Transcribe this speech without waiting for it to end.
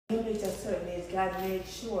You reach a certain age, God make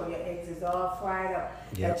sure your eggs is all fried up.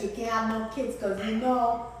 Yep. That you can't have no kids, because you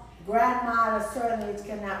know grandma at a certain age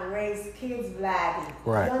cannot raise kids, Vladdy.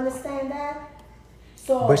 Right. You understand that?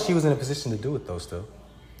 So, But she was in a position to do it though. Still,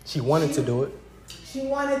 she wanted to do it. She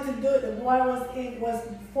wanted to do it. The boy was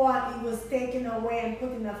taken away and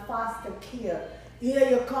put in a foster care. Either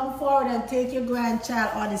you come forward and take your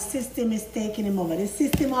grandchild, or the system is taking him over. The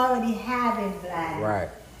system already had him, Vladdy. Right.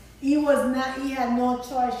 He had no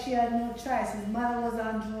choice, she had no choice. His mother was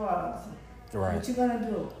on drugs. Right. What you gonna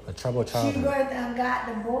do? A troubled childhood. She went and got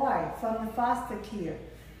the boy from the foster care.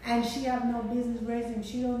 And she have no business raising him.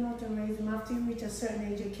 She don't know to raise him. After you reach a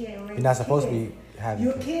certain age, you can't raise You're not supposed kids. to be having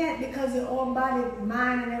You kids. can't, because your own body,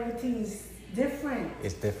 mind and everything is different.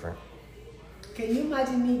 It's different. Can you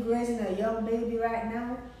imagine me raising a young baby right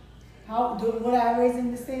now? Would I raise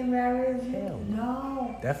him the same way I raised you? Hell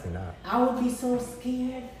No. Definitely not. I would be so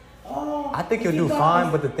scared. Oh, I think you'll do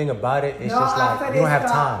fine, but the thing about it, it's just like you don't have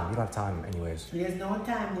time. You don't have time, anyways. There's no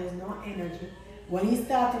time. There's no energy. When he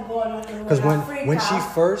started going on, Because when she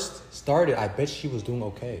first started, I bet she was doing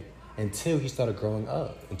okay until he started growing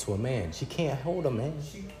up into a man. She can't hold a man.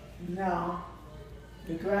 No.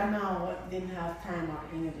 The grandma didn't have time or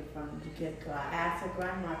energy from the get-go. I asked her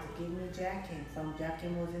grandma to give me Jackin. So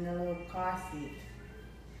Jackin was in a little car seat.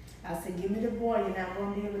 I said, give me the boy. You're not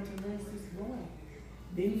going to be able to raise this boy.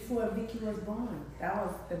 Before Vicky was born, that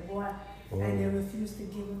was the boy, and they refused to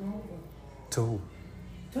give him over. To who?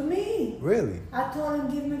 To me. Really? I told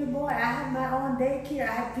him, give me the boy. I had my own daycare.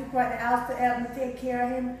 I had people at the house to help me take care of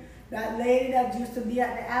him. That lady that used to be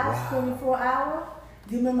at the house 24 hours.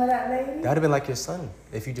 Do you remember that lady? That would have been like your son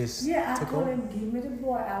if you just I took told over. him, give me the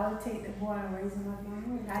boy. I will take the boy and raise him up my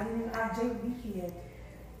own. I didn't even have Vicky yet.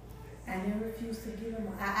 And they refused to give him.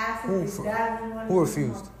 I asked him if his dad didn't want to Who give him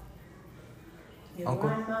refused? up. Your Uncle?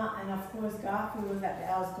 grandma, and of course Garfield was at the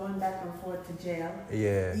house going back and forth to jail.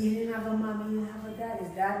 Yeah. He didn't have a mom, he didn't have a dad. His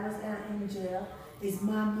dad was in jail. His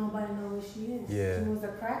mom, nobody knows where she is. Yeah. She was a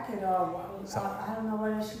crackhead or I don't know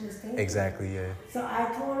whether she was taken. Exactly, yeah. So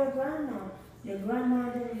I told her grandma, your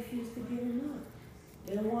grandma, they refused to give him up.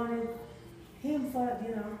 They wanted him for,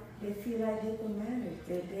 they feel like they could manage.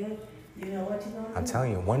 They what you gonna do? I'm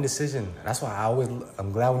telling you, one decision. That's why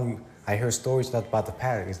I'm glad when I hear stories about the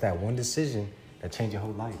past. It's that one decision that changed your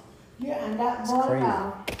whole life. Yeah, and that It's boy crazy.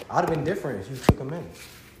 now. I'd have been different if you took him in.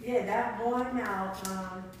 Yeah, that boy now,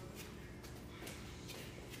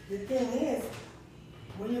 the thing is,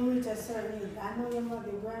 when you reach a certain age, I know your mother,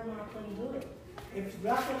 your grandma couldn't do it. If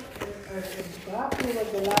Garfield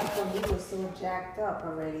was the last one, he was so jacked up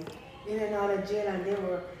already, in and out of jail, and they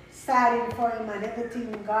were siding for him, and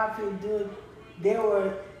everything Garfield did,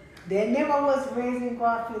 they never was raising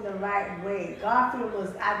Garfield the right way.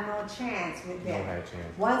 Garfield had no chance with them. No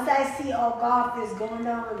chance. Once I see how Garfield is going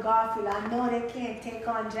down with Garfield, I know they can't take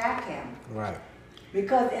on Jackham. Right.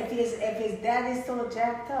 Because if his dad is so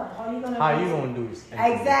jacked up, how you gonna do this?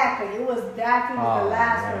 Exactly. It was Garfield was the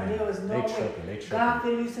last man. one. There was no way. They tripping.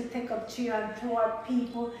 Garfield used to take up chair and throw at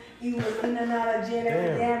people. He was in and out of jail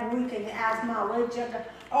every damn week, and you ask Mom, where Jackham?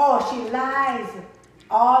 Oh, she lies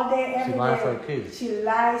all day, every day. She lies for her kids. She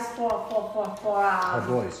lies for Her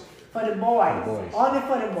boys. For the boys. For the boys. Only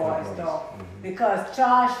for the boys, though. Mm-hmm. Because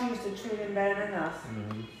Charles used to treat him better than us.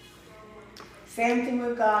 Mm-hmm. Same thing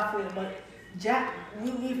with Garfield, but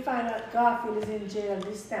we find out Garfield is in jail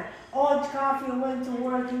this time. Oh, Garfield went to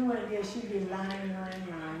work, he went there. She'd be lying.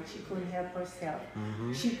 She couldn't help herself.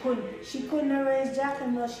 Mm-hmm. She couldn't erase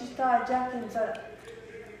Jacqueline, but she started Jacqueline,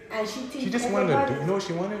 and she just wanted to do, you know what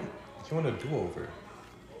she wanted? She wanted a do-over.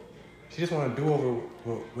 She just wanted to do over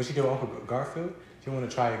what she did with Uncle Garfield. She wanted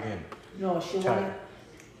to try again. No,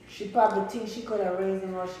 she probably thinks she could have raised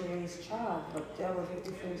him or she raised Charles, but that was a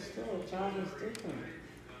different story. Charles was different.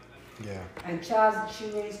 Yeah. And she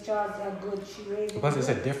raised Charles good. She raised him. Plus, it's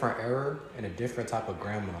a different era and a different type of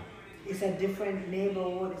grandma. It's a different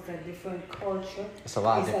neighborhood. It's a different culture. It's a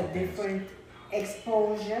lot of It's different a different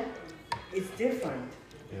exposure. It's different.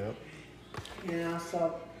 Yep.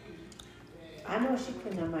 So I know she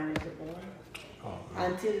couldn't have managed the boy. Oh,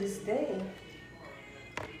 Until this day.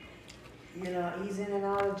 He's in and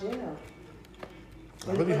out of jail.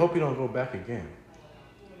 I really hope he don't go back again.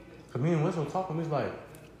 Cause me and Winston talking, he's like,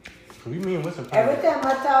 me and Winston. Every time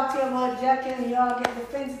I talk to him about Jackie and y'all get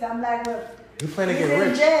defensive, I'm like, well, you planning to he's get rich?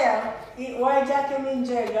 in jail. Why Jackie in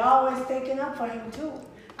jail? You're always taking up for him too.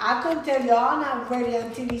 I couldn't tell y'all not ready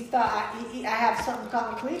until he start. I have something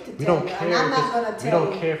concrete to tell you, and I'm not gonna tell you.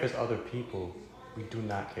 We don't care if it's other people. We do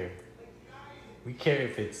not care. We care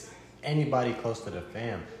if it's anybody close to the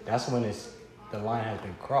fam. That's when it's the line has been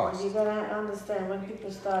And crossed. you gotta understand when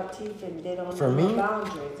people start teaching, they don't For know me- no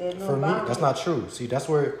boundaries. There's no For me, boundaries. that's not true. See, that's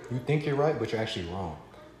where you think you're right, but you're actually wrong.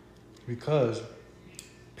 Because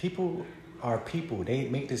people are people. They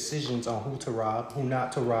make decisions on who to rob, who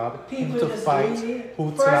not to rob, People who to just fight, greedy.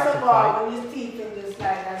 who to First not of to all, fight. when you teaching just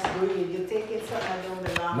like that's greedy, you taking something that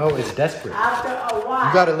don't belong. No, it's desperate. After a while,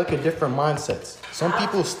 You got to look at different mindsets. Some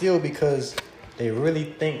people steal because they really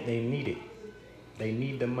think they need it. They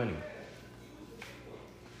need the money.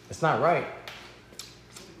 It's not right.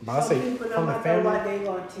 But I some say people, no from the matter family. what they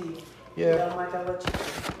gonna teach. Yeah. No matter what you.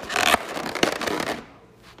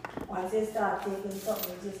 Once they start taking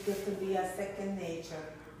something, it just gets to be a second nature.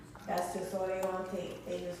 That's just all they want to take.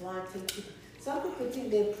 They just want to teach. Some people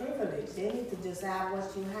think they're privileged. They need to just have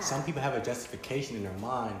what you have. Some people have a justification in their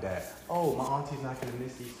mind that, oh, my auntie's not gonna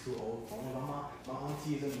miss these 2 old phones. My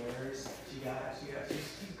auntie is a nurse.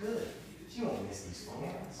 She's good. She won't miss these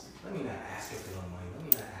phones. Let me not ask her for no money. Let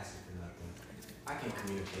me not ask her for nothing. I can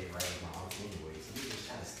communicate right with my auntie anyway, so we just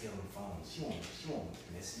try to steal them phones. She won't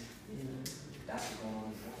miss it. That's what's going on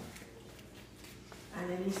with phone. And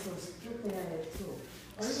then he's so stupid at it too.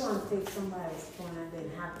 Or you want to take somebody's phone and then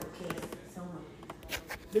have to case someone.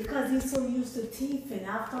 Because he's so used to thieving.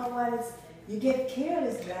 After a while, you get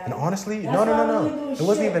careless, guys. And honestly, That's no. all you do It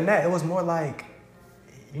wasn't shit. even that. It was more like,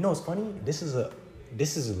 you know what's funny? This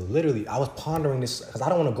is literally, I was pondering this because I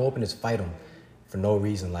don't want to go up and just fight him for no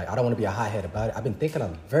reason. Like, I don't want to be a hothead about it. I've been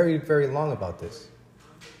thinking very, very long about this.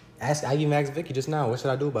 I even asked Vicky just now, what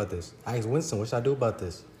should I do about this? I asked Winston, what should I do about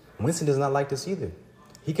this? Winston does not like this either.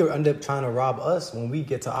 He could end up trying to rob us when we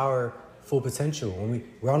get to our full potential, when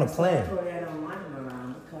we're on a plan. That's why I don't want him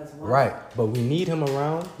around, because once- Right, but we need him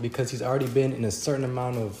around because he's already been in a certain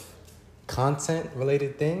amount of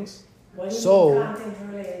content-related things. What do you So- mean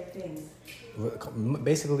content-related things?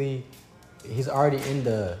 Basically, he's already in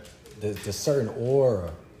the certain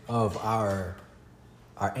aura of our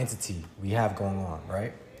entity we have going on,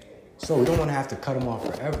 right? So we don't want to have to cut him off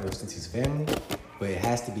forever since he's family, but it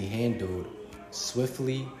has to be handled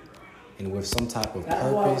swiftly and with some type of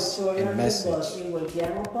That's why purpose the story and on this was, message. he will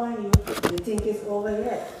jam upon you. You think it's over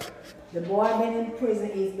yet. The boy been in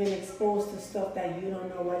prison, he's been exposed to stuff that you don't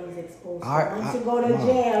know what he's exposed to. Once you go to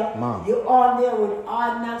jail, Mom. you're on there with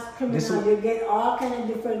odd knocks criminals. This is- You get all kind of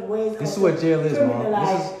different ways. This of is what jail is, Mom.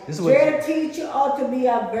 criminalized. This is what jail teach you how to be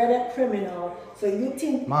a better criminal. So you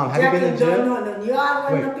think Mom, have you been to Jackie don't jail? know nothing. You all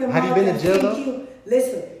run Wait, up your have you mouth been to and jail, think though? you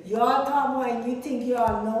listen. You all talk more and you think you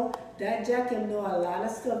all know. That Jack know a lot of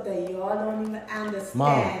stuff that you all don't even understand.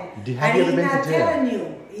 Mom, have you ever been to And he's not jail? telling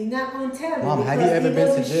you. He's not going to tell you. Mom, have you because ever he been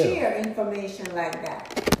to doesn't jail? share information like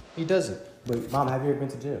that. He doesn't. But Mom, have you ever been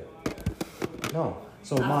to jail? No.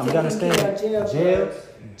 So I'm Mom, you gotta taking understand, care of jail, first.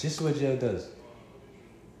 just what jail does.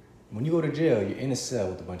 When you go to jail, you're in a cell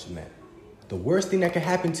with a bunch of men. The worst thing that can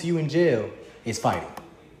happen to you in jail is fighting.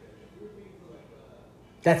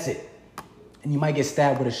 That's it. And you might get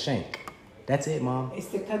stabbed with a shank. That's it, Mom. It's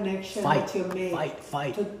the connection Fight, that you make.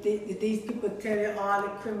 fight. So these people tell you all the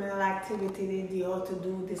criminal activity they do, how to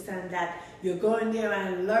do this and that. You go in there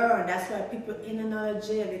and learn. That's why people in and out of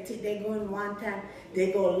jail, they go in one time,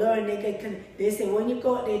 they go learn. They say when you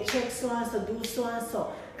go, they check so and so, do so and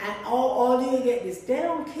so, and all you get this. They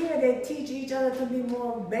don't care. They teach each other to be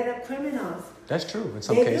more better criminals. That's true in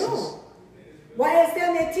some They cases. do. What else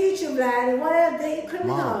then they teach you, Vlad? What else they Mom,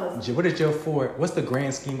 criminals? what is jail for? What's the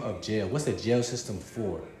grand scheme of jail? What's the jail system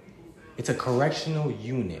for? It's a correctional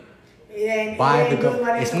unit. By the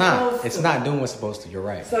government. It's not doing what's supposed to. You're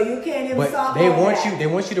right. So you can't even But solve they all want that. you. They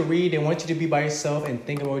want you to read. They want you to be by yourself and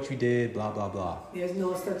think about what you did. Blah blah blah. There's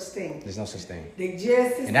no such thing. There's no such thing. The jail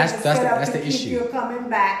system And that's- is that's set the- up that's to the keep issue. you coming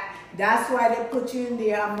back. That's why they put you in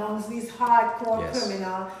there amongst these hardcore Yes.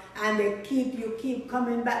 criminals, and they keep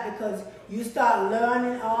coming back because you start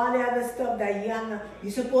learning all the other stuff that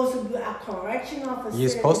you're supposed to be a correction officer. You're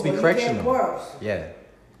supposed to be but you correctional. get worse. Yeah.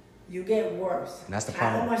 You get worse. And that's the And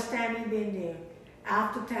problem. how much time you been there?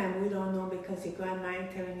 After time, we don't know because your grandma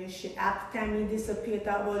ain't telling you shit. After time, you disappear.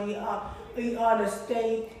 Thought, well, you ought to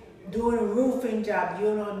stay doing a roofing job.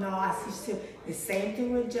 You don't know. I see the same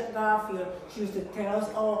thing with Garfield. She used to tell us,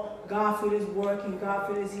 oh, Garfield is working.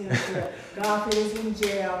 Garfield is in jail. Garfield is in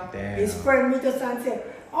jail. Damn. His friend meet us and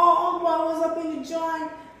said, oh, boy was up in the joint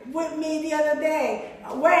with me the other day.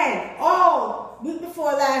 When? Oh, week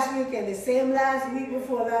before last weekend. The same last week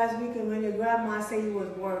before last weekend when your grandma said he was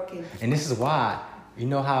working. And this is why, you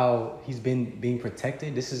know how he's been being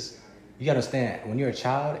protected? You gotta understand, when you're a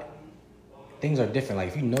child, things are different. Like,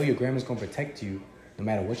 if you know your grandma's gonna protect you, no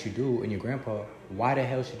matter what you do, and your grandpa, why the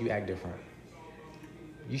hell should you act different?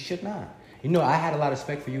 You should not. You know, I had a lot of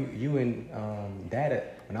respect for you and Dad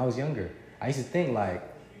when I was younger. I used to think like,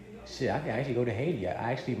 shit, I can actually go to Haiti.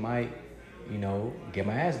 I actually might, get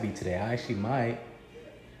my ass beat today. I actually might,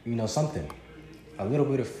 something. A little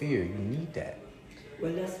bit of fear. You need that.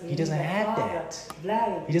 Well, that's He doesn't have that.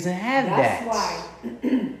 Vlad, He doesn't have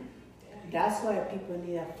that. That's why people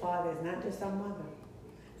need a father. It's not just a mother.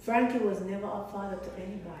 Frankie was never a father to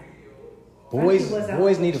anybody.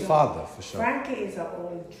 Boys need a father for sure. Frankie is an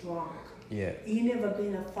old drunk. Yeah. He never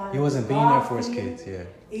been a father. He wasn't being there for his kids. Yeah.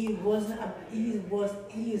 He wasn't.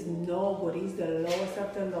 He is no good. He's the lowest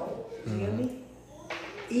of the low. You hear me?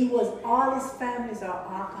 He was. All his families are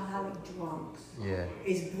alcoholic drunks. Yeah.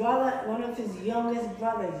 His brother, one of his youngest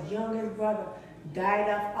brother, died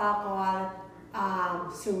of alcoholic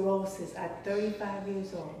cirrhosis at 35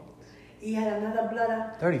 years old. He had another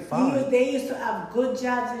brother. 35. They used to have good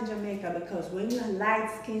jobs in Jamaica because when you're light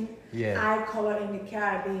skinned, eye color in the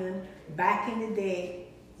Caribbean, back in the day,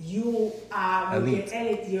 you are elite.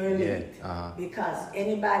 You're elite. Yeah. Because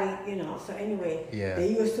anybody, so anyway,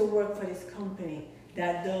 they used to work for this company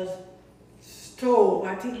that does stove.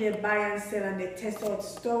 I think they buy and sell and they test out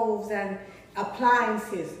stoves and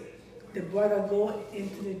appliances. The brother go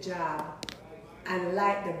into the job and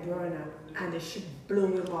light the burner and the ship blew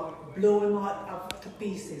him up to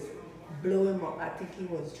pieces. Blew him up. I think he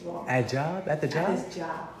was drunk. At the job? At his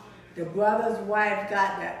job. The brother's wife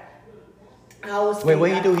got that. Wait,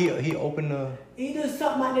 what he do? He opened the... He do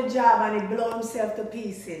something at the job and he blew himself to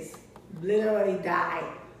pieces. Literally died.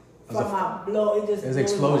 From a blow. It was an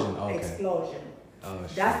explosion. Okay. Explosion. Oh,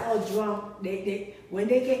 shit. That's how drunk they when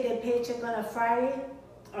they get their paycheck on a Friday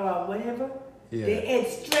or whenever, they head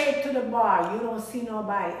straight to the bar. You don't see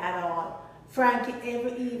nobody at all. Frankie,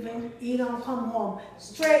 every evening, he don't come home.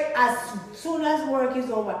 Straight as soon as work is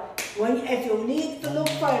over. If you need to look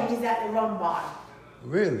for him, he's at the rum bar.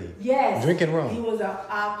 Really? Yes. Drinking rum? He was an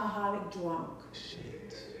alcoholic drunk.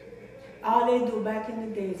 Shit. All they do back in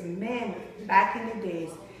the days, men, back in the days,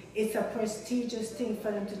 it's a prestigious thing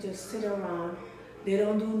for them to just sit around. They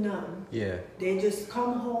don't do nothing. Yeah. They just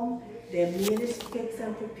come home. Their meal is fixed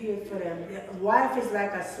and prepared for them. Their wife is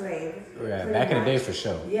like a slave. Yeah, back in the day for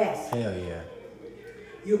sure. Yes. Hell yeah.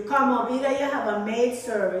 You come home, either you have a maid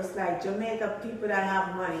service, like Jamaica people that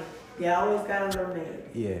have money, they always got a little maid.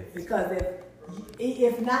 Yeah. Because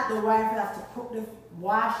if not, the wife have to cook,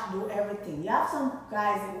 wash, do everything. You have some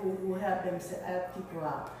guys who help people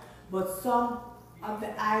out. But some of the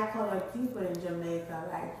eye-colored people in Jamaica,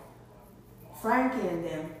 like Frankie and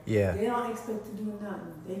them, they don't expect to do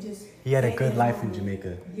nothing. They just... He had a good life in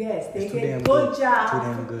Jamaica. Yes, they get good jobs. Too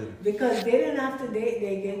damn good. Because they didn't have to,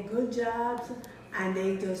 they get good jobs and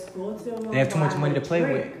they just go to the room. They have too much money to play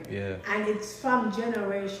drink. with. Yeah. And it's from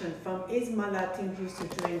generation. From his mother, I think, used to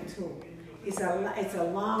drink too. It's a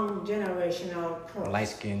long generational curse.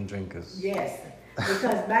 Light-skinned drinkers. Yes.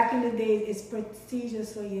 Because back in the days, it's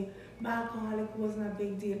prestigious for you. Alcoholic wasn't a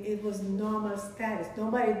big deal. It was normal status.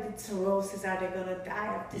 Nobody did cirrhosis. Are they gonna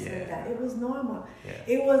die of this and that? It was normal. Yeah.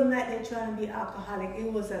 It wasn't that they're trying to be alcoholic.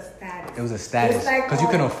 It was a status. It was a status because you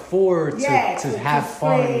can afford to have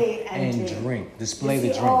fun and drink. Display the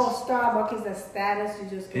drinks. Oh, Starbucks is a status. You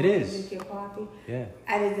just go and drink your coffee. Yeah.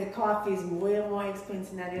 And the coffee is way more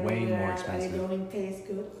expensive now. Way more expensive. And it don't even taste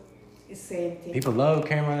good. It's the same thing. People love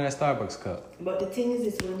carrying around that Starbucks cup. But the thing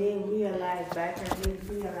is when they realize back and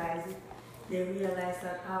they realize it, they realize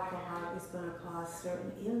that alcohol is going to cause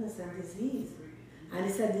certain illness and disease. And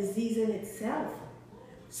it's a disease in itself.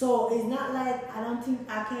 So it's not like,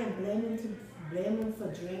 I can't blame him for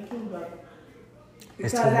drinking, but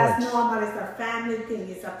because that's normal, it's a family thing,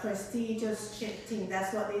 it's a prestigious thing.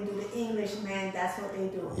 That's what they do. The Englishmen, that's what they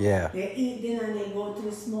do. Yeah. They eat dinner and they go to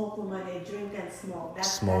the smoke room and they drink and smoke. That's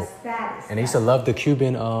status. And they used to love the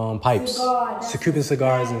Cuban pipes. Cuban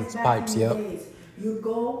cigars and pipes, yep. You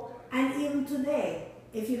go, and even today,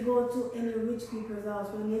 if you go to any rich people's house,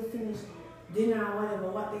 when they finish dinner or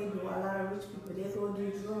whatever, what they do, a lot of rich people, they go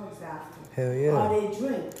do drugs after. Hell yeah. Or they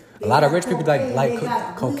drink. A lot of rich people like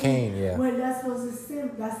cocaine, yeah. Well, that's what's the same.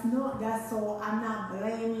 So I'm not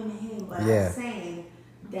blaming him, but I'm saying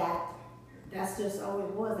that that's just how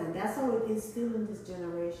it was, and that's how it is still in this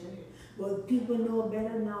generation. But people know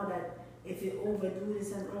better now that if you overdo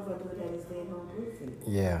this and overdo that, it's very no good for you.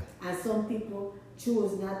 Yeah. And some people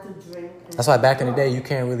choose not to drink. That's why back in the day, you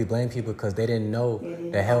can't really blame people because they didn't know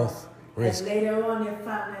the health risk. And later on, they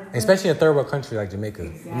found that... Especially in a third world country like Jamaica.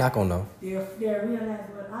 Exactly. You're not going to know. They realize,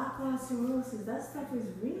 well, alcohol cirrhosis, that stuff is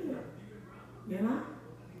real. You know?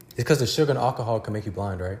 It's because the sugar and alcohol can make you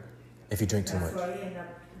blind, right? If you drink too much. That's why he ended up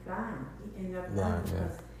blind. He ended up blind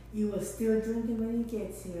because he was still drinking when he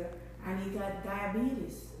gets here, and he got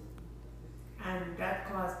diabetes. And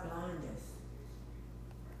that caused blindness.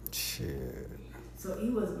 Shit. So he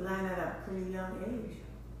was blind at a pretty young age.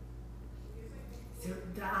 So,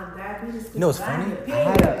 diabetes could You know what's blind funny? you.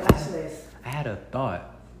 Period. Watch this. I had a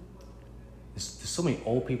thought. There's so many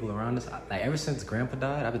old people around us. Like, ever since Grandpa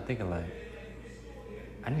died, I've been thinking, like,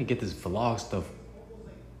 I need to get this vlog stuff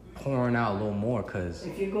pouring out a little more, because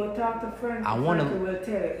If you go talk to Frank, I wanna- Frank will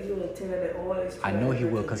tell you. He will tell you the all his I know he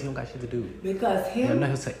will, everything. because he don't got shit to do. Because Yeah, I know him,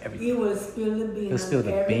 he'll say everything. he will spill the beans He'll spill on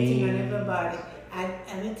the everything beans. and everybody. And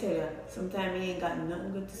let me tell you, sometimes he ain't got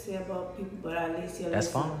nothing good to say about people, but at least he'll That's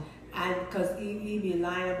listen. fine. And because he be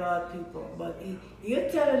lying about people, but he'll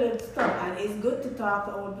tell you the stuff, and it's good to talk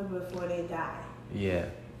to old people before they die. Yeah.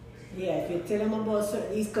 Yeah, if you tell him about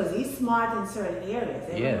certain, because he's smart in certain areas.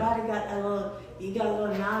 Everybody got a little, he got a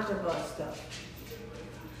little knowledge about stuff.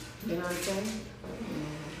 You know what I'm saying?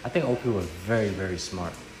 I think old people are very, very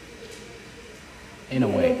smart. In a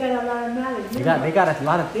Yeah, way. They got a lot of knowledge. They got a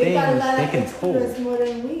lot of They got a things lot they of can experience pull. more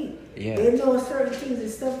than we. Yeah. They know certain things and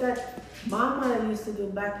stuff that my mother used to do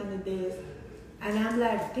back in the days. And I'm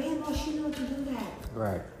like, damn, how she know to do that?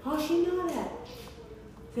 Right. How she know that?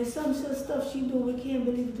 There's some sort of stuff she do we can't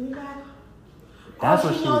believe do that. That's Or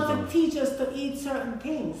what she she knows was to doing. teach us to eat certain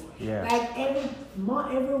things. Yeah. Like every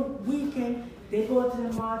weekend they go to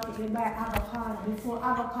the market, they buy avocado. Before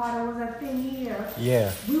avocado was a thing here. Yeah.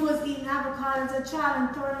 We was eating avocado as a child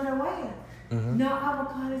and throwing it away. Now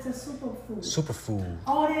avocado is a superfood. Superfood.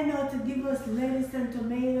 All they know to give us lettuce and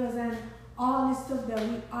tomatoes and all this stuff that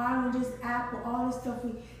we oranges, apple, all this stuff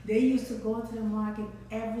they used to go to the market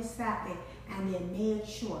every Saturday and they made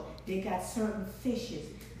sure they got certain fishes,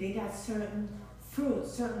 they got certain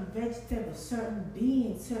fruits, certain vegetables, certain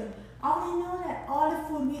beans, certain all they know that all the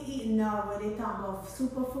food we eating now where they talk about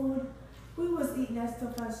superfood, we was eating that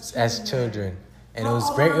stuff As children. And it Oh, was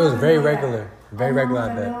oh, very my it was mother very know that. regular. Very Oh, my regular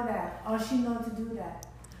mother like that. know that. Or she know to do that.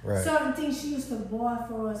 Right. Certain things she used to boil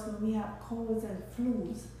for us when we have colds and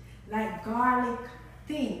flus, like garlic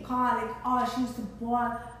oil. She used to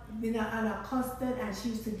boil on a custard, and she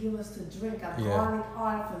used to give us to drink a garlic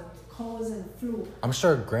oil for colds and flu. I'm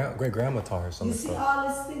sure great grandma taught her some You of the see stuff. all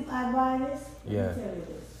this thing I buy this? Yeah. Let me tell you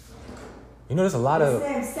this. You know, there's a lot This of.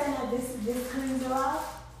 same Senna, this cleanser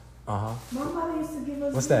off. My mother used to give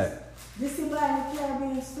us What's this. that? This you buy in the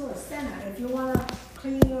Caribbean store, Senna. If you want to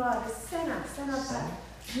clean your out, it's Senna pack.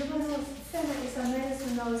 You know, Senna is a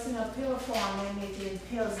medicine now, it's in a pill form, they make it in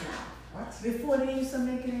pills now. What? Before they used to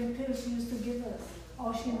make it in pills, she used to give us.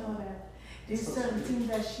 Oh, she know that. There's certain things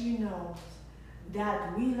that she knows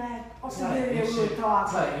that we like. Also, they will talk.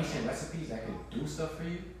 It's like ancient recipes that can do stuff for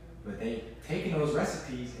you, but they taking those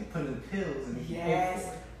recipes and putting in pills and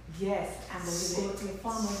Yes, and when you go to the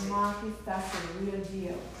farmer's market, that's a real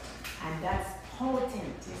deal. And that's potent.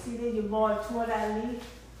 You see that you boil 2 of that leaf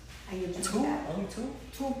and you drink that. Only two?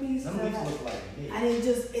 2 pieces of that. like me. And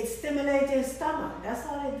it stimulates your stomach. That's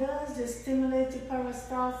all it does, just stimulate your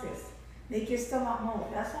peristalsis. Make your stomach move.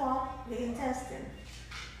 That's all, the intestine.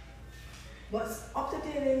 But up to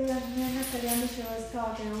date, yesterday, Michelle was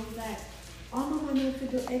talking, I was like, oh, mama knew to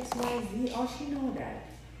do X, Y, Z. Oh, she know that.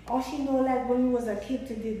 Oh, she know like when you was a kid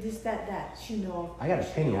to do this, that. She know. I got an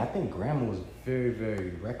opinion. I think grandma was very, very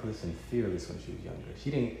reckless and fearless when she was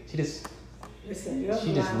younger. Listen,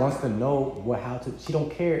 She just wants to know how to. She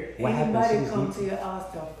don't care what happens. She Anybody just come needs to your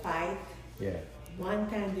house to fight? Yeah. One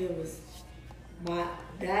time there was my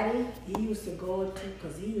daddy, he used to go to,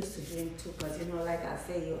 because he used to drink too, because you know, like I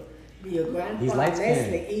say, your grandpa, He's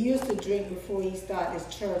light-skinned. Leslie, he used to drink before he started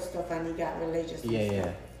his church stuff and he got religious. and Yeah, stuff.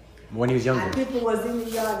 yeah. When he was And younger. people was in the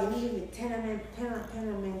yard, you live in tenement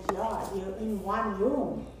yard, you're in one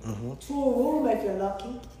room, 2 room if you're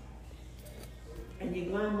lucky. And your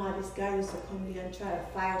grandma, this guy used to come there and try to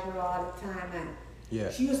fight her all the time, and Yeah.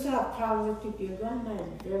 she used to have problems with people. Your grandma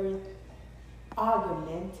is very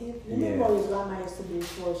argumentative. Remember Yeah. what your grandma used to be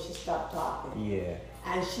before she stopped talking? Yeah.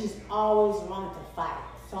 And she's always wanted to fight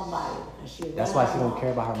somebody. And she That's why she don't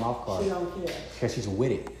care about her mouth She card. don't care. Because she's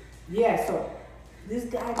with it. Yeah, so this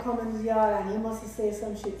guy come in the yard and he must have said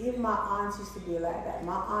some shit. Even my aunts used to be like that.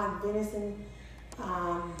 My aunt Venison,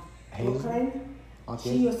 Hazel? Brooklyn, Aunt she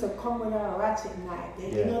Hazel? used to come with a ratchet knife. You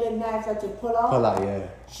Yeah. know the knife that you pull off? Pull out, yeah.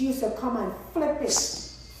 She used to come and flip it.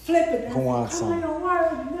 Flip it. And Go on, say, son. come on, don't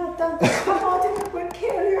worry. No, don't come out and we'll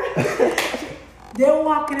kill you. They're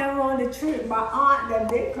walking around the tree. My aunt, them,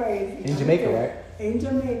 they crazy. In Jamaica, right? In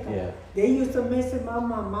Jamaica. Yeah. They used to mess with my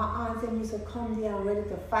mom. My aunts them used to come down ready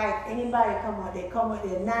to fight. Anybody come out, they come with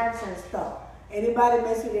their knives and stuff. Anybody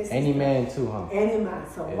mess with their sister. Any man too, huh? Any man.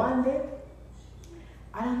 So Yeah. one day,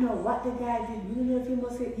 I don't know what the guy did. You know if he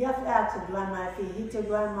must hit, you have to ask your grandma if he hit your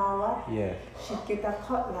grandma or what? Yeah. She get a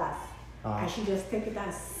cutlass And she just take it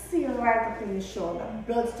and seal right up in the shoulder.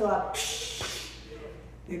 Blood start.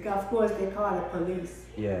 Of course, they call the police.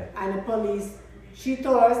 Yeah. And the police, she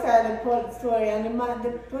told her side of the story, and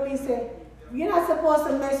the police said, "You're not supposed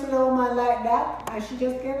to mess with a woman like that," and she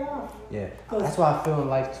just get off. Yeah. That's why I feel in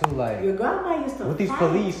life too, like your grandma used to with these fight.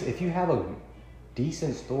 police, if you have a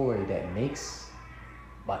decent story that makes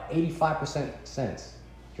about 85% sense,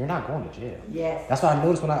 you're not going to jail. Yes. That's what I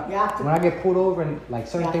noticed when I get pulled over and like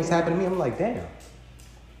certain things happen to me. I'm like, damn,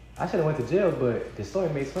 I should have went to jail, but the story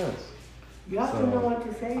made sense. You have to know what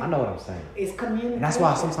to say. I know what I'm saying. It's communication. And that's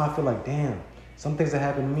why sometimes I feel like, damn, some things that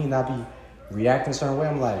happen to me and I be reacting a certain way.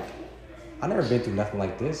 I'm like, I never been through nothing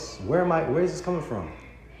like this. Where is this coming from?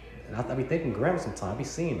 And I be thinking grandma sometimes. I be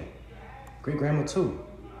seeing it. Great grandma too.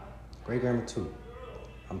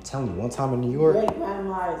 I'm telling you, one time in New York, great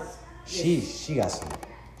grandma is. she got some.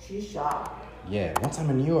 She's sharp. Yeah, one time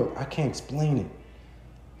in New York, I can't explain it.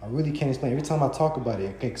 I really can't explain it. Every time I talk about it,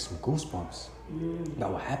 I get some goosebumps.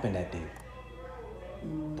 About what happened that day.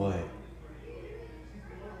 But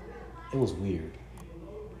it was weird.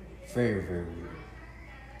 Very, very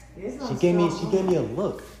weird. She gave me a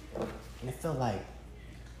look. And it felt like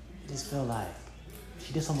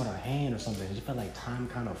she did something with her hand or something. It just felt like time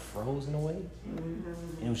kind of froze in a way. And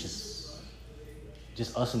it was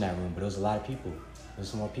just us in that room, but there was a lot of people. There was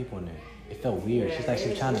some more people in there. It felt weird. Yeah, It's like she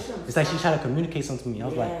was trying to communicate something to me. I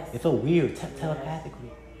was like, it felt weird,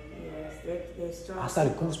 telepathically. Yes, they strong. I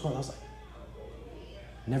started goosebumps. I was like,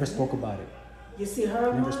 never spoke about it. You see,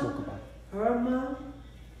 her Never spoke about it.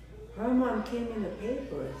 Her mom came in the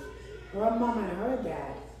papers. Her mom and her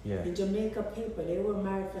dad. Yeah. The Jamaica paper. They were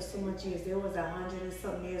married for so much years. There was 100 and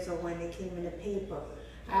something years old when they came in the paper.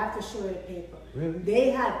 I have to show you the paper.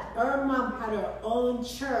 Really? Her mom had her own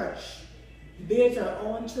church. Built her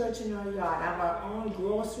own church in her yard. Have her own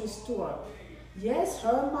grocery store. Yes,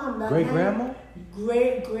 her mom. Great grandma?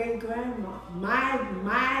 Great grandma. My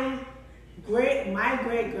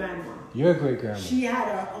great grandma. Your great grandma. She had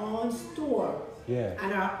her own store. Yeah.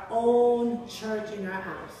 And her own church in her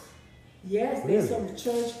house. Yes, Really? there's some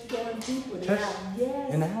church going people. Yes.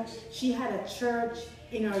 In the house? She had a church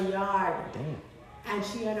in her yard. Damn. And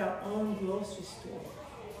she had her own grocery store.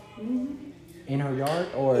 In her yard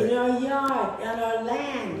or? In her yard, on her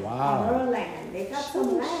land. Wow. On her land. They got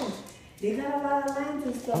some land. They got a lot of land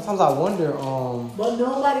and stuff. Sometimes I wonder, But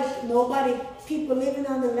nobody, people living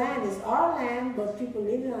on the land. It's our land, but people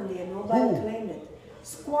living on there. Nobody claim it.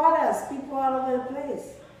 Squatters, people all over the place.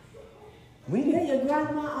 Really? Yeah, your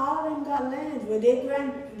grandma, all of them got land. Where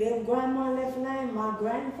their grandma left land, my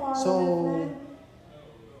grandfather left land.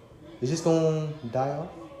 Is this going to die off,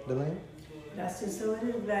 the land? That's just so it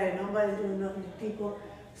is bad. Nobody doing nothing. People,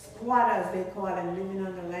 squatters, they call them, living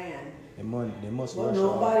on the land. They must But rush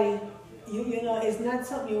nobody, you know, it's not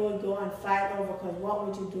something you would go and fight over, because what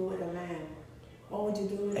would you do with the land? What would you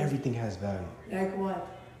do with Everything has value. Like what?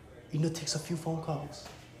 You know, it takes a few phone calls.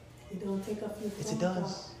 It don't take a few phone Yes, it calls.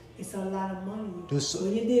 does. It's a lot of money. There's-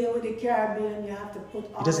 When you're dealing with the Caribbean, you have to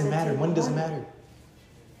put all It doesn't the matter. table Money doesn't matter.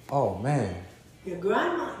 Oh, man. Your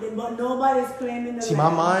grandma, but nobody's claiming the See,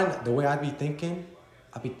 land. my mind, the way I be thinking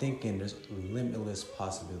there's limitless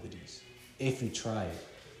possibilities if you try it.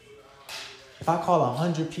 If I call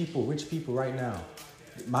 100 people, rich people right now,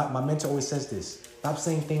 my mentor always says this: stop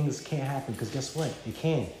saying things can't happen, because guess what? It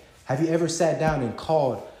can. Have you ever sat down and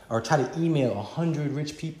called or tried to email 100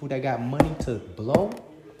 rich people that got money to blow?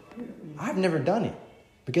 I've never done it.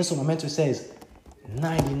 But guess what my mentor says?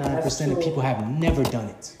 99% of people have never done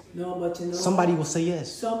it. No, but you know, Somebody will say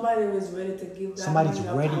yes. somebody was ready to give that Somebody's money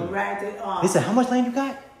up ready. and write it off. They said, how much land you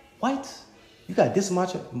got? What? You got this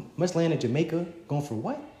much land in Jamaica going for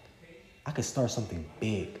what? I could start something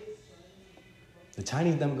big. The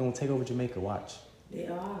Chinese them going to take over Jamaica, watch. They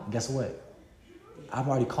are. Guess what? I'm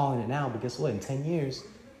already calling it now, but guess what? In 10 years,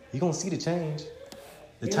 you're going to see the change.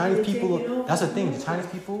 The Yeah, Chinese they people, taking over that's the thing, the Jamaica.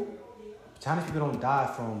 Chinese people don't die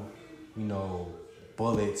from,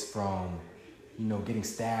 bullets, from, getting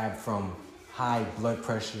stabbed, from high blood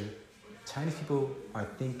pressure. Chinese people are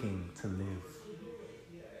thinking to live.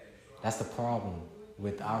 That's the problem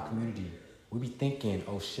with our community. We be thinking,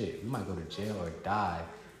 oh shit, we might go to jail or die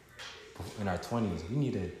in our 20s. We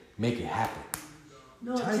need to make it happen.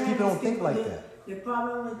 No, Chinese people don't think like that. The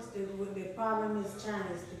problem is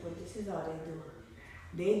Chinese people. This is how they do.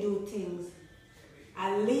 They do things.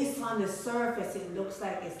 At least on the surface, it looks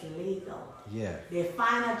like it's legal. Yeah. They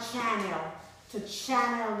find a channel to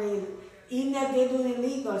channel the, even if they do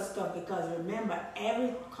illegal stuff, because remember,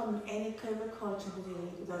 any culture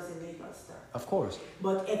does illegal stuff. Of course.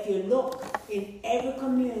 But if you look in every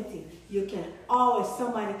community,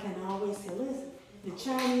 somebody can always say, listen, the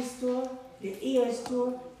Chinese store, the ear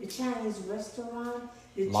store, the Chinese restaurant,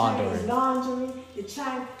 the Laundry. Chinese laundry, the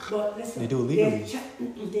Chinese. But listen, They do it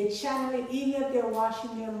legally. they channel it, even if they're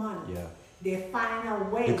washing their money. Yeah. They're finding a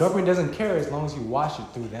way. The government doesn't care as long as you wash it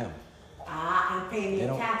through them. And paying They their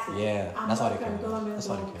don't- taxes. yeah, that's all they care about. Government That's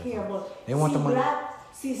all they don't care care. about. But They want the money.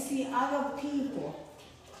 See, other people,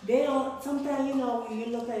 they don't. Sometimes you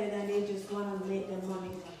look at it and they just want to make their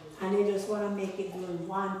money, and they just want to make it doing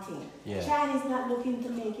one thing. Yeah. China's not looking to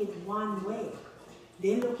make it one way.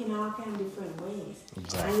 They're looking all kind of different ways.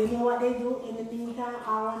 Exactly. And you know what they do in the meantime,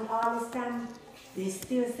 around all this time? They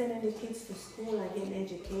still sending the kids to school and getting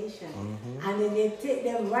education. Mm-hmm. And then they take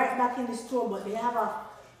them right back in the store, but they have an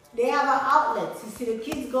outlet. You see, the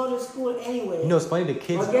kids go to school anyway. You know, it's funny, the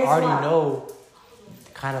kids Well, guess already what? know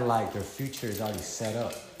kind of like their future is already set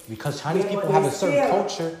up. Because Chinese Yeah, people but have they a certain still-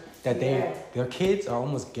 culture that their kids are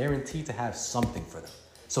almost guaranteed to have something for them.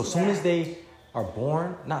 So as soon as they are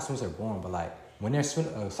born, not as soon as they're born, but like when they're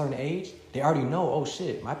a certain age, they already know, oh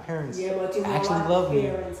shit, my parents Yeah, but you know actually what? love me.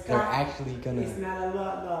 Parents They're got- actually gonna, It's not a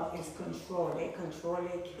love, it's control. They control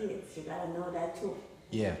their kids. You gotta know that too.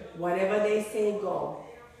 yeah. Whatever they say, go.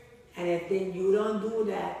 And if you don't do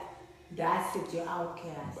that, that's it, you're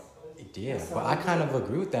outcast. Yeah, That's but all I they kind do. of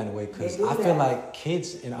agree with that in a way because They do I feel that. like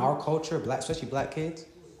kids in our culture, especially black kids,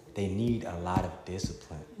 they need a lot of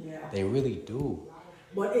discipline. Yeah. They really do.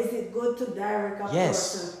 But is it good to direct a Yes.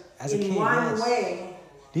 person As a in kid, one yes. way?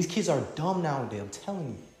 These kids are dumb nowadays, I'm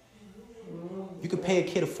telling you. You could pay a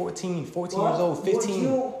kid of 14 years But old, would 15,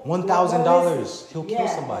 you- $1,000. He'll kill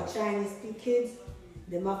yeah, somebody. but Chinese kids,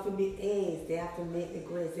 they must be A's. They have to make the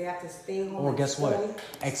grades. They have to stay home. Or and guess what? study,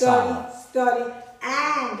 Exile. Study.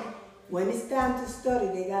 And when it's time to study,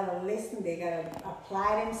 they gotta listen. They gotta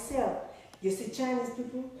apply themselves. You see, Chinese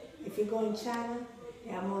people, if you go in China,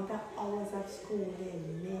 the amount of hours of school they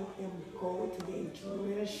make them go to the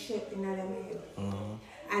drill shit in their head.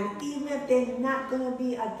 And even if they're not gonna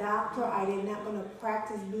be a doctor or they're not gonna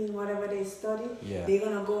practice being whatever they study, Yeah. they're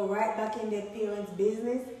gonna go right back in their parents'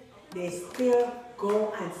 business. They still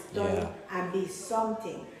go and study Yeah. and be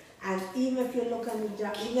something. And even if you look at the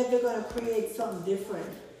job, even if they're gonna create something different,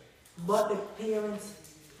 but the parents,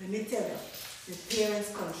 let me tell you, the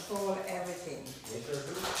parents control everything.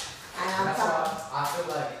 And I'm talking. I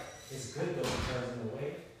feel like it's good though because in a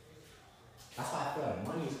way, that's why I feel like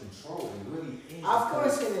money is controlled. It really is. Of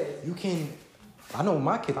course it is. You can, I know with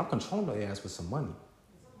my kids, I'm controlling their ass with some money.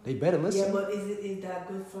 They better listen. Yeah, but is that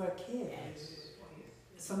good for a kid?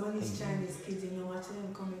 Some of these Chinese kids, you know, watching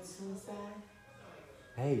them commit suicide.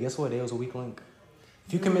 Hey, guess what? They was a weak link.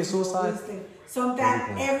 If you commit suicide, Sometimes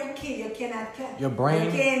Everything. every kid you cannot Your brain-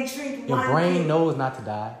 you can't treat your one brain kid. knows not to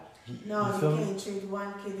die. No, you you feel me? can't treat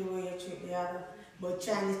one kid the way you treat the other. But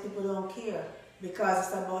Chinese people don't care because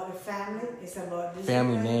it's about the family, it's about this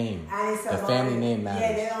Family name. and it's The about family name Yeah,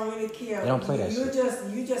 matters. they don't really care. They don't play that you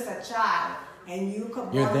shit. You just a child, and you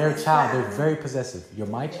come. You're born their in this child. family. They're very possessive. You're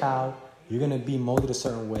my child. You're gonna be molded a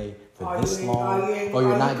certain way for Or this you- long, you- or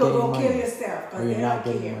you're not you could getting go money. kill yourself, 'cause Or you're they not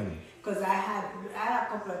don't getting care. money. Because I had a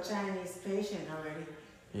couple of Chinese patients already.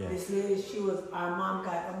 Yeah. This lady, our mom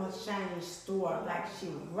got a much Chinese store, like she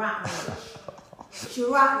rotten rich. She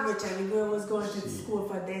rotten rich, and the girl was going to school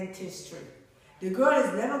for dentistry. The girl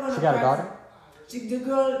is never going to. She got a daughter? The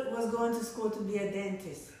girl was going to school to be a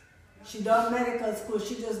dentist. She done medical school.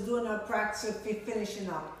 She just doing her practice, finishing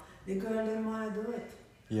up. The girl didn't want to do it.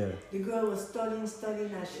 Yeah. The girl was studying,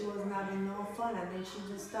 and she wasn't having no fun, and then she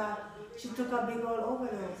just started. She took a big old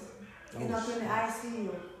overdose. Ended up in the ICU.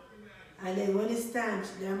 And then when it's time,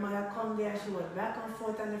 their mother come there, she was back and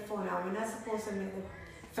forth on the phone. And we're not supposed to make the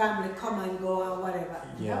family come and go and whatever.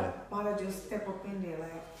 Yeah. Her mother just step up in there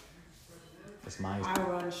like, That's mine. I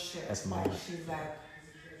run shit. That's like, mine. she's like,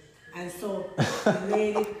 and so the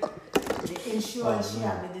lady, the insurance Oh, she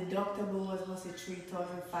man. had, the deductible was mostly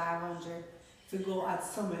 $3,500 to go at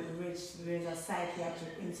Summit Ridge. There's a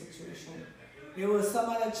psychiatric institution. There was some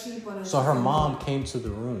other cheap one. So her mom came to the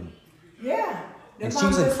room. Yeah. The And mom she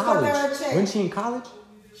was in just cut her a college. check. Wasn't she in college?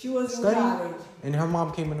 She was in Studying? college. And her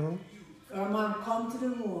mom came in the room? Her mom come to the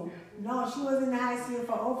room. No, she was in the ICU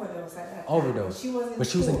for overdose at that time. Overdose. But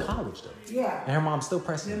she was in in school. college though. Yeah. And her mom's still The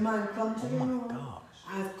pressing. man come to Oh the my room gosh.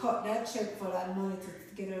 and cut that check for that money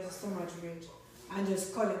to get her to so much rich. And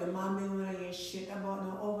just cut it. The mom didn't want to hear shit about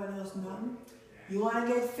no overdose, nothing. You want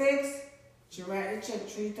to get fixed? She write the check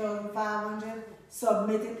 $3,500,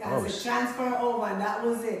 submit it as Oh, a transfer over, and that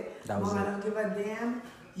was it. That was Mama it. don't give a damn.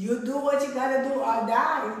 You do what you gotta do or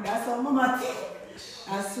die. That's what Mama think.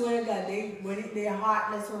 I swear to God, they're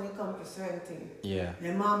heartless when it comes to certain things. Yeah.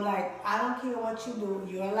 The mom like, I don't care what you do.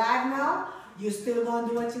 You're alive now. You still gonna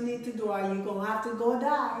do what you need to do, or you gonna have to go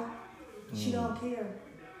die. She don't care.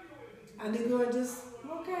 And the girl just,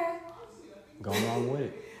 okay. Go along with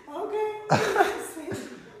it. Okay.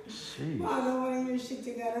 Jeez. I don't want to hear shit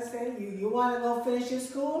you gotta say. You wanna go finish your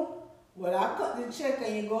school? Well, I cut the check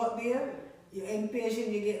and you go up there, you're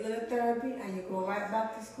inpatient, you get little therapy, and you go right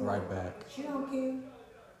back to school. Right back. She don't care.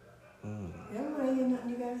 Mm. They don't want to hear nothing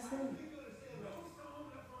you gotta say.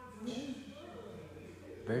 Yeah.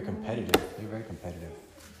 Very competitive. You're very competitive.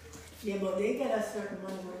 Yeah, but they get a certain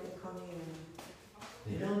money when they come in.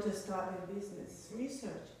 They don't just start their business.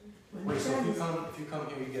 Research. When Wait, so if you Chinese- come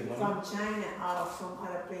here, you get money? from China or from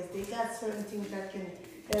other place, they got certain things that can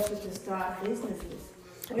help you to start businesses.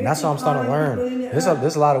 And that's what I'm starting to learn.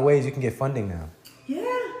 There's a lot of ways you can get funding now. Yeah,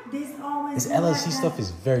 there's always This been LLC like stuff that.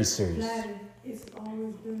 is very serious. Larry, it's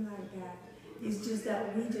always been like that. It's just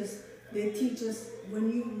that they teach us, when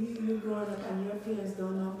you grow up and your parents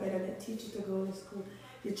don't know better, they teach you to go to school.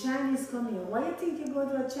 The Chinese come here. Why you think you go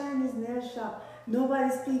to a Chinese nail shop?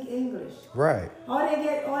 Nobody speak English. Right. All they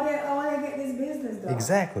get is business though.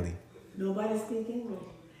 Exactly. Nobody speak English.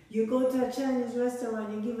 You go to a Chinese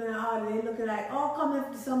restaurant, you give an order, they look like, oh, come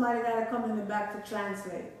if somebody gotta come in the back to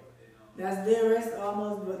translate. That's their rest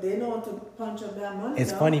almost, but they know how to punch up that money.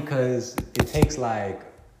 It's funny because it takes like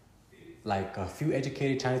a few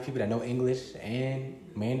educated Chinese people that know English and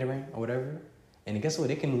Mandarin or whatever. And guess what?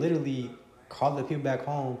 They can literally call the people back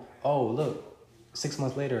home. Oh, look, 6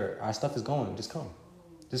 months later, our stuff is going. Just come.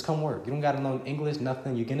 Just come work. You don't got to know English,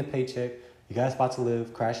 nothing. You get a paycheck. You got a spot to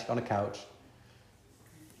live. Crash on the couch.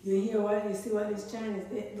 You see what this Chinese,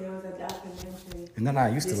 there was a documentary. And then I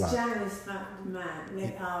used to This lie. Chinese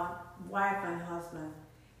man, wife and husband,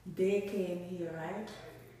 they came here, right?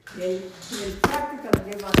 They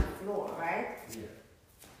practically live on the floor, right? Yeah.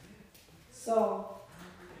 So,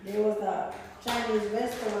 there was a Chinese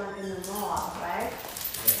restaurant in the mall, right?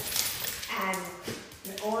 And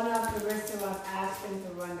the owner of the restaurant asked them to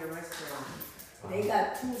run the restaurant. They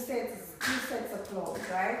got two sets of clothes,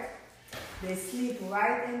 right? They sleep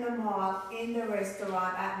right in the mall, in the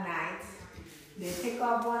restaurant at night. They take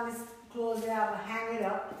off one clothes they have, hang it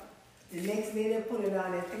up. The next day they put it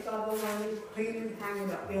on, they take off the one, they clean it, hang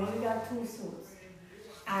it up. They only got 2 suits.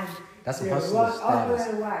 And That's a they hustler run, husband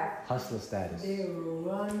status. and wife. Hustler status. They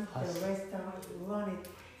run Hustle. the restaurant, run it,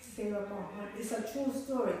 save up it's a true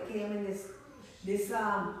story. Came in this these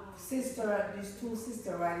two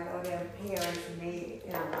sisters, right, or their parents made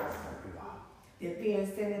in America. Their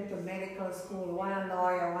parents sent them to medical school, one a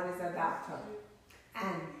lawyer, one is a doctor.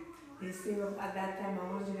 And they saved up at that time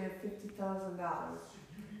 $150,000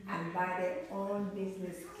 and buy their own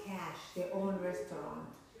business cash, their own restaurant,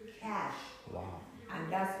 cash. Wow.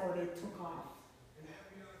 And that's how they took off.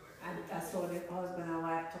 And that's how the husband and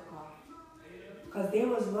wife took off. Because they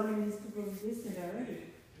was running these people's business already.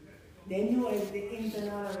 They knew it's the ins and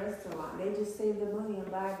outs of the restaurant. They just save the money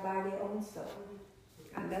and buy their own stuff.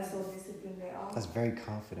 And that's how disciplined they are. That's very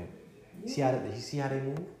confident. Yeah. You see how they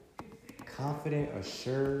move? Confident,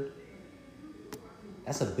 assured.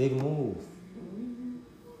 That's a big move. Mm-hmm.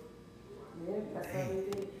 Yeah, that's how they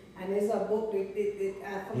did. And there's a book I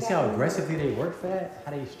forgot. You see how aggressively they work for that?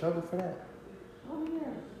 How they struggle for that? Oh,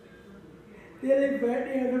 yeah. They live right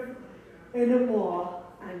there in the mall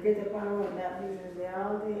and get up and run that business there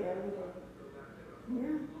all day, every day.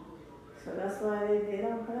 Yeah. So that's why they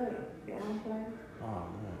don't play. They don't play. Oh,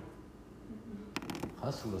 man.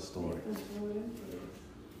 Hustler story.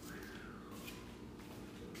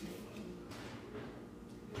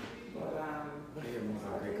 But,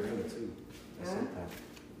 Great grandma too. Huh?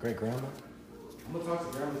 Great grandma? I'm gonna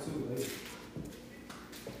talk to grandma too later.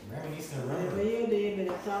 Grandma needs to whatever you do, you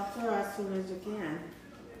better talk to her as soon as you can.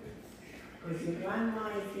 If your grandma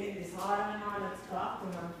is getting this harder and harder to talk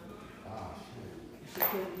to her, Oh,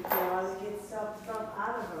 shit. you can always get stuff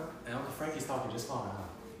out of her. And Uncle Frankie's talking just fine, huh?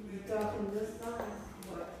 You're talking just fine,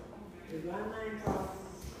 but your grandma ain't talking.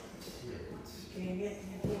 You can't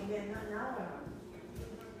get nothing out of her.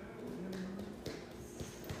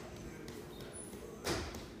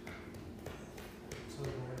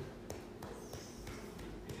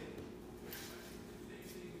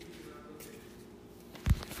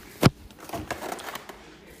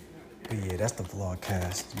 But yeah, that's the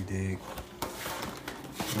vlogcast, you dig?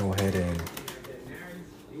 Go ahead and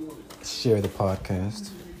share the podcast.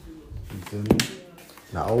 You feel me?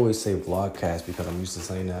 And I always say vlogcast because I'm used to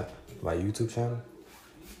saying that my YouTube channel.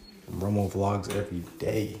 Romo vlogs every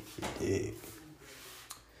day, you dig?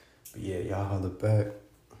 But yeah, y'all holler back.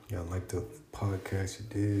 Y'all like the podcast, you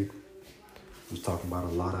dig? We was talking about a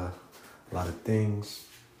lot of things.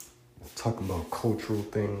 Talking about cultural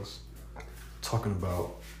things. Talking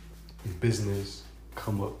about business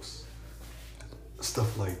come ups,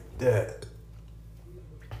 stuff like that.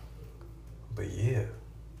 But yeah,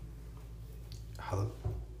 holla,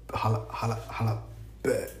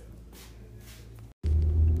 bet.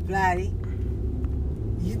 Vladdy,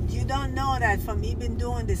 you don't know that from me been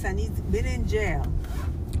doing this and he's been in jail.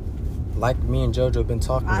 Like me and JoJo been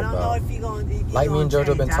talking about. I don't know if he gonna. Like me and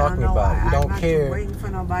JoJo been talking about. You don't care. Waiting for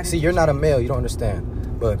nobody. See, you're not a male. You don't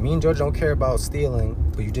understand. But me and JoJo don't care about stealing.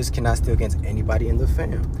 But you just cannot steal against anybody in the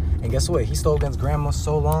fam. And guess what? He stole against grandma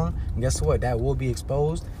so long. And guess what? That will be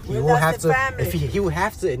exposed. He will have to. If he will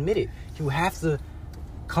have to admit it. He will have to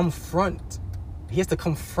confront. He has to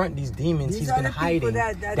confront these demons he's been hiding.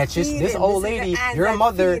 That just this old lady,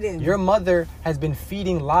 your mother has been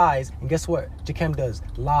feeding lies. And guess what? Jakem does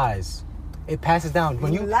lies. It passes down.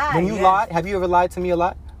 When you lie, have you ever lied to me a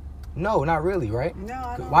lot? No, not really, right? No.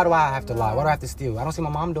 I don't Why do I have to lie? Why do I have to steal? I don't see my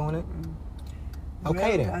mom doing it.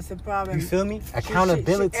 Okay, then. That's the problem. You feel me?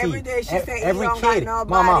 Accountability. Every day she say, every kid,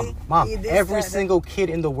 mom, every single kid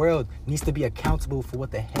in the world needs to be accountable for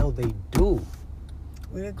what the hell they do.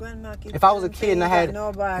 If I was a kid and I had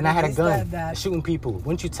a gun shooting people,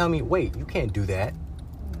 wouldn't you tell me, wait, you can't do that?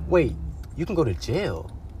 Wait, you can go to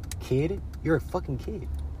jail, kid. You're a fucking kid.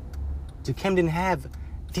 Jakem didn't have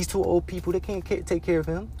these two old people. They can't take care of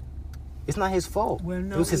him. It's not his fault. Well,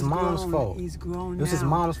 no, it was his mom's fault. He's grown now. It was his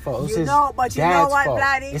mom's fault. It was his but you know dad's what, fault.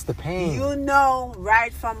 Vladdy? It's the pain. You know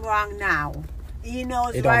right from wrong now. He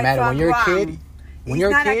knows it don't right matter from when you're wrong. a kid. When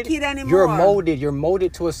you're not a kid anymore. You're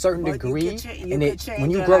molded to a certain degree.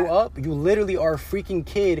 When you grow up, you literally are a freaking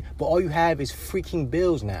kid, but all you have is freaking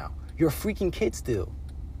bills now. You're a freaking kid still.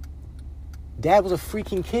 Dad was a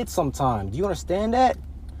freaking kid sometimes. Do you understand that?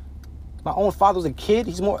 My own father was a kid.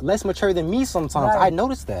 He's less mature than me sometimes. Right. I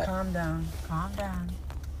noticed that. Calm down.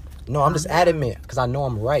 No, I'm just adamant because I know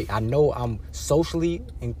I'm right. I know I'm socially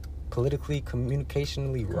and politically,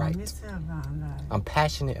 communicationally right. I'm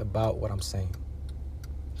passionate about what I'm saying.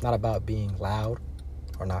 It's not about being loud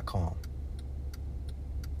or not calm.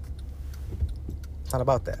 It's not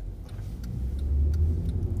about that.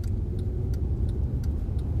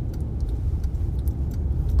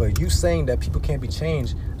 But you saying that people can't be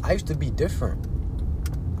changed, I used to be different.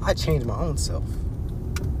 I changed my own self.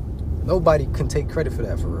 Nobody can take credit for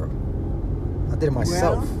that, for real. I did it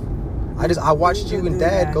myself. Well, I watched you and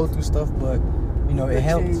Dad go through stuff, but it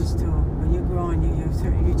helped. When you're growing,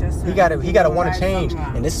 you just he gotta want to change,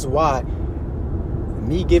 and this is why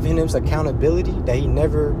me giving him some accountability that he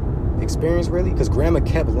never experienced really, because Grandma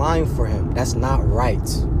kept lying for him. That's not right.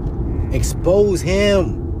 Expose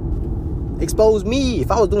him. Expose me. If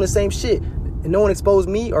I was doing the same shit and no one exposed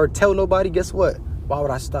me or tell nobody, guess what? Why would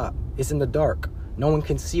I stop? It's in the dark. No one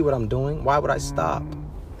can see what I'm doing. Why would I stop?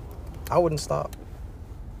 I wouldn't stop.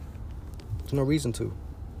 There's no reason to.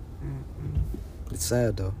 It's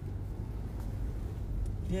sad though.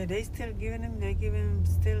 Yeah, they still giving him.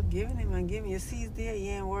 Still giving him. You see, he's there. He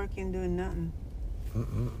ain't working, doing nothing.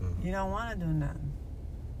 You don't want to do nothing.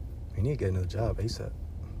 You need to get another job ASAP.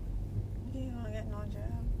 You don't get no job.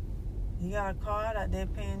 You got a car that they're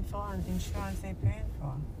paying for and insurance they're paying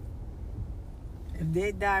for. If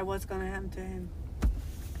they die, what's going to happen to him?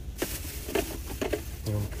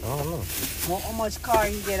 I don't know. How much car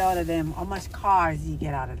you get out of them? How much cars you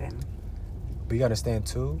get out of them? But you got to understand,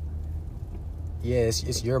 too, yeah,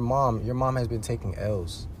 it's your mom. Your mom has been taking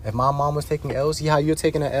L's. If my mom was taking L's, see how you're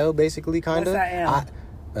taking an L, basically, kind of? What's that L?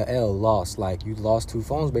 An L, lost. Like, you lost 2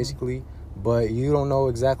 phones, basically, but you don't know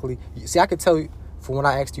exactly. See, I could tell you, from when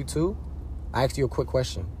I asked you, too, I asked you a quick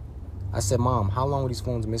question. I said, Mom, how long were these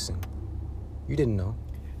phones missing? You didn't know.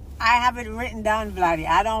 I have it written down, Vladdy.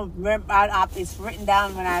 I don't remember. It's written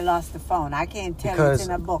down when I lost the phone. I can't tell you it's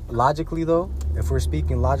in a book. Logically, though, if we're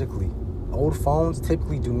speaking logically, old phones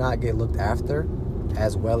typically do not get looked after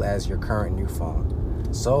as well as your current new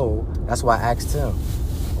phone. So that's why I asked him,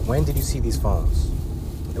 when did you see these phones?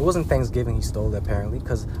 It wasn't Thanksgiving he stole it, apparently,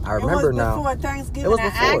 because I remember now. It was before Thanksgiving. It was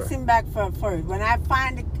before. I asked him back first. When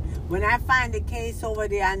I find the case over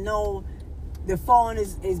there, I know the phone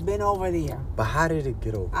is been over there. But how did it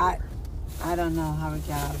get over there? I don't know how it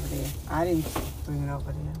got over there. I didn't bring it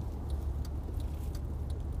over there.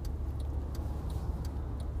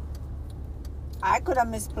 I could have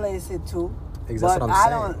misplaced it too. Exactly, that's what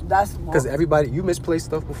I'm saying. That's because you misplaced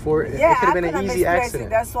stuff before. It could have been an easy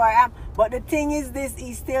accident. That's why I am. But the thing is,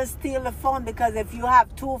 he still steal the phone, because if you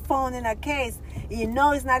have 2 phones in a case, you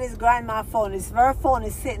know it's not his grandma's phone. It's her phone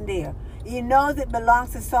is sitting there. He knows it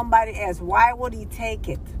belongs to somebody else. Why would he take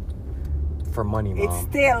it? for money, Mom. It's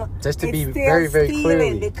still Just to be it's still very, very stealing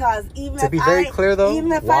clearly. because even To if be very clear, though,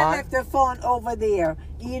 even if why? I left the phone over there,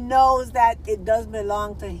 he knows that it does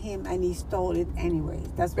belong to him and he stole it anyways.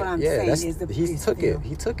 That's what I'm saying. Is the he police took steal. it.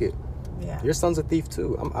 He took it. Yeah. Your son's a thief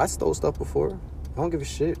too. I stole stuff before. I don't give a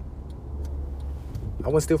shit. I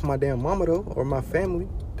wouldn't steal from my damn mama though, or my family.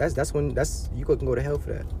 That's when you can go to hell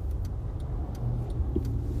for that.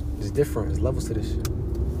 It's different. There's levels to this shit.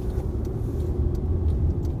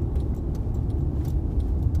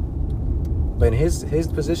 But in his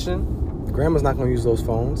position, grandma's not gonna use those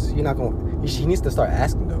phones. He needs to start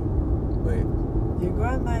asking though. But Your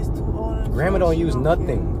grandma is too old. And grandma so don't she use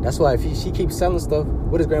nothing. care. That's why if she keeps selling stuff,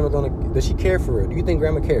 what is grandma gonna? Does she care for it? Do you think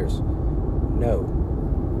grandma cares? No.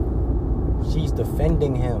 She's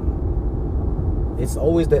defending him. It's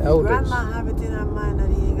always the elders. Grandma have it in her mind that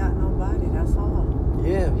he ain't got nobody. That's all.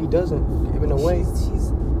 Yeah, he doesn't give it away.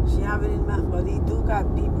 She have it in mind, but he do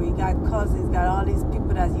got people. He got cousins. Got all these people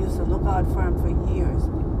that used to look out for him for years.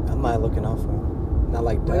 I'm not looking out for him. Not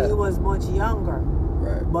like When he that. was much younger.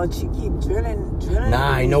 Right. But she keep drilling.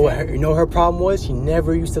 Nah, you know what? Her problem was? She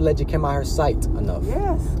never used to let you come out her sight enough.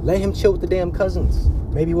 Yes. Let him chill with the damn cousins.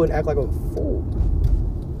 Maybe he wouldn't act like a fool.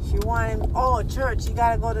 She want him. Oh, church. You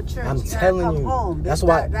gotta go to church. I'm you gotta telling come you. home. That's This,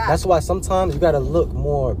 why. that, that. That's why sometimes you gotta look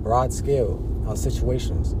more broad scale on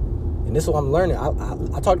situations. And this is what I'm learning.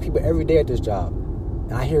 I talk to people every day at this job,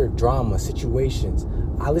 and I hear drama, situations.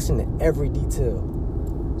 I listen to every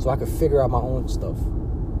detail, so I can figure out my own stuff,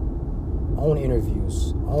 own interviews,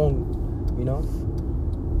 you know.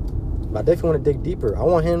 But I definitely want to dig deeper. I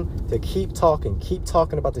want him to keep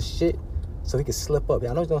talking about the shit, so he can slip up. I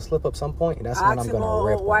know he's gonna slip up some point, and that's when I'm gonna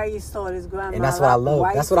rip him. Why you stole his grandma? And that's what I love.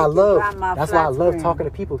 That's what I love. That's why I love talking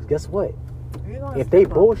to people. 'Cause guess what? If they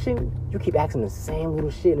bullshit, you keep asking the same little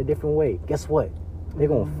shit in a different way. Guess what? They're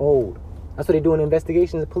gonna fold. That's what they do in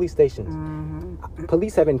investigations at police stations. Mm-hmm.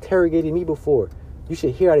 Police have interrogated me before. You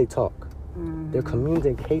should hear how they talk. Mm-hmm. They're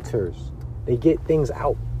communicators. They get things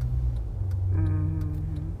out.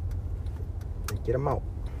 Mm-hmm. They get them out.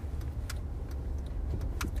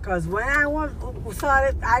 Because when I saw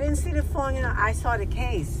it, I didn't see the phone. I saw the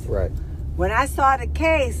case. Right. When I saw the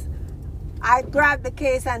case, I grabbed the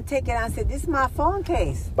case and take it and said, "This is my phone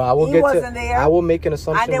case." But I will he wasn't there. I will make an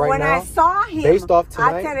assumption and then right when now. I saw him, based off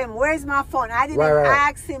tonight, I tell him, "Where's my phone?" I didn't Right.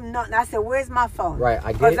 ask him nothing. I said, "Where's my phone?" Right,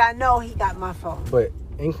 I get because it. I know he got my phone. But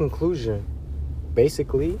in conclusion,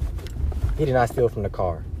 basically, he did not steal from the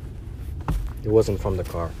car. It wasn't from the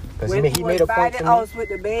car. Because When he made a point to the me. house with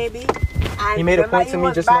the baby. And He made a point to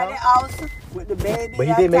me just by now. the house with the baby. But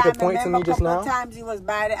he did make a point to me just now. Times he was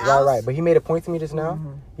by the house. Right. But he made a point to me just now.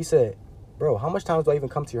 He said, "Bro, how much times do I even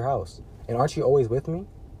come to your house? And aren't you always with me?"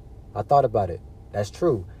 I thought about it. That's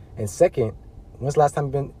true. And second, when's the last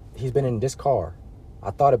time he's been in this car? I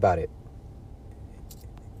thought about it.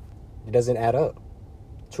 It doesn't add up.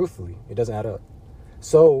 Truthfully, it doesn't add up.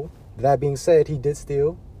 So, that being said, he did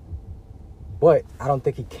steal. But I don't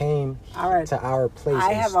think he came to our place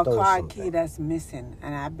I and have a stole car something. key that's missing,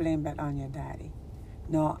 and I blame that on your daddy.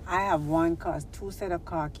 No, I have one car, 2 set of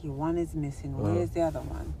car key. One is missing. Where's the other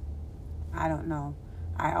one? I don't know.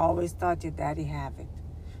 I always thought your daddy have it.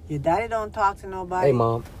 Your daddy don't talk to nobody. Hey,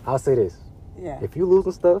 Mom, I'll say this. Yeah. If you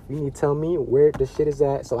losing stuff, you need to tell me where the shit is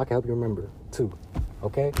at so I can help you remember, too.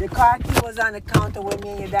 Okay? The car key was on the counter with me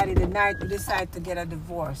and your daddy the night we decided to get a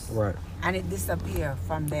divorce. Right. And it disappeared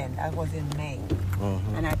from then. That was in May.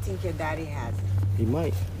 Mm-hmm. And I think your daddy has it. He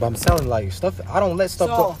might. But I'm telling like stuff, I don't let stuff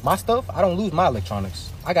go. My stuff, I don't lose my electronics.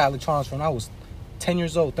 I got electronics when I was 10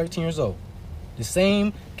 years old, 13 years old. The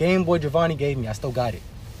same Game Boy Giovanni gave me, I still got it.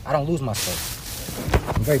 I don't lose my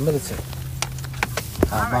stuff. I'm very militant.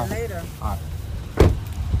 All right, later. All right.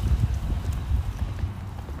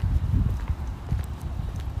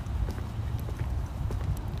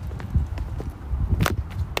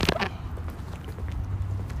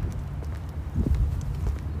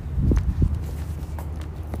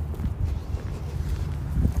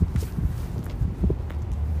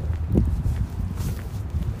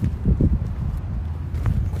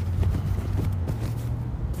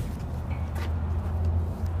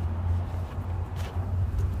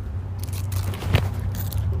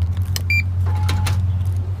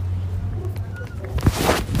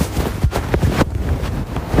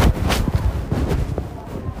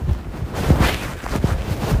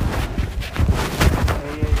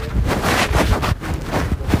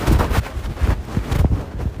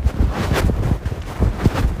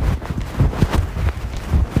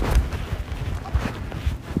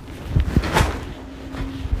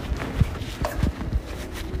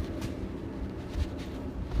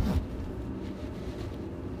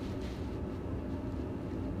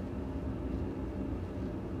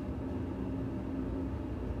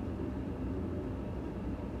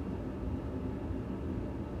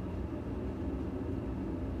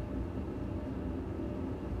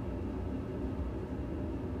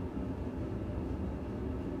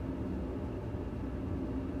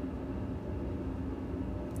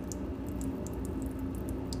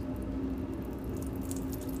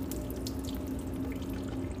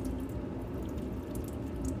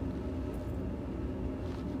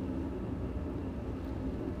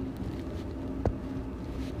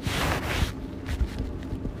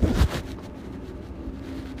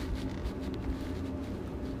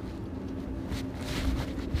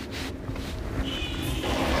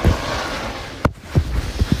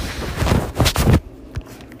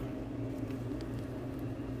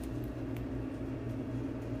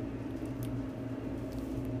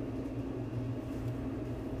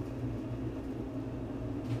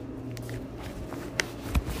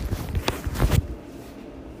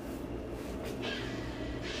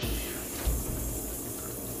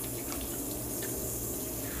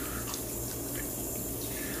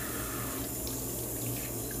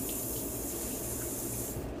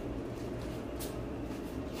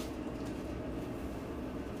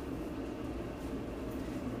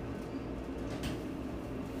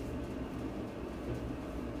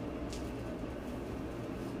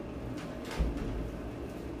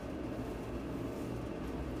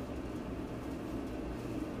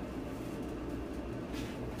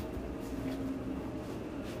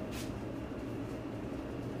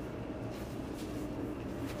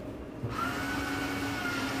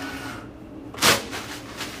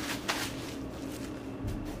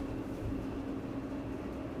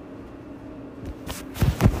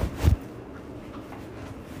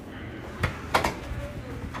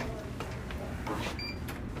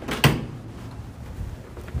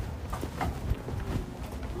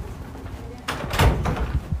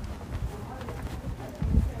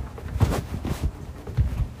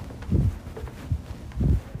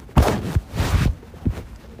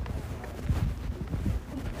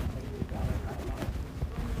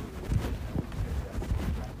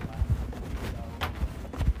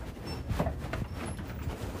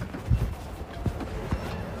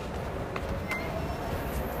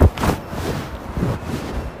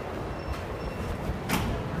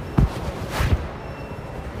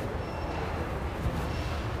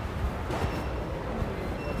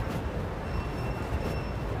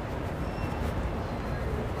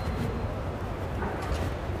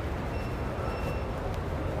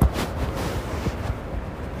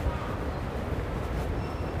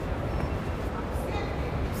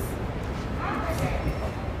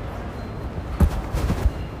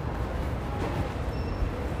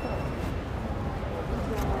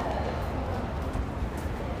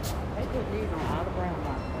 freeze on all the brown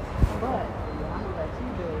boxes. But what I'm gonna let you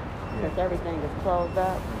do, since everything is closed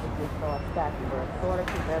up, is just start stacking. But sort of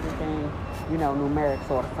keep everything, you know, numeric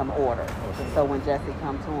sort of some order. So when Jesse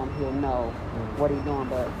comes to him, he'll know what he's doing.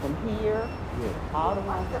 But from here, all the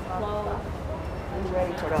ones that's closed, be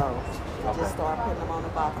ready for those. Just start putting them on the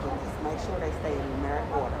boxes. Just make sure they stay in numeric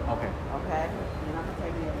order. Okay. Okay? And I'm gonna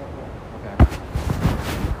take you a little bit. Okay.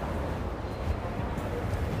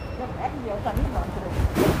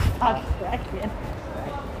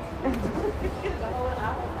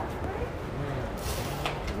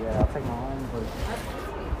 Yeah, I'll take my own, but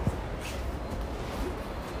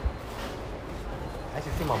I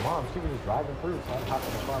actually see my mom. She was just driving through, so I hopped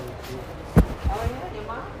in the car with you. Oh yeah, your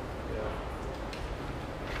mom?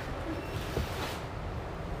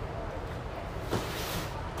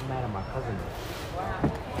 I'm mad at my cousin. Wow.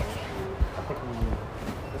 I think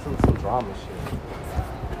this is some drama shit.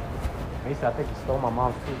 Basically, I think he stole my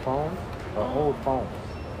mom's 2 phones, her old phones,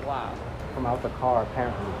 Wow. from out the car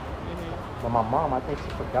apparently. But my mom, I think she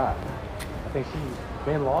forgot. I think she's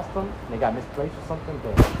been lost them, and they got misplaced or something,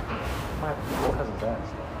 but I might have to my cousin's ass.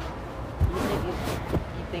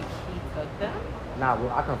 You think he took them? Nah,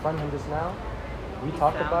 well, I confronted him just now. We He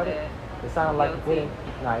talked about it. sounded It sounded like he guilty.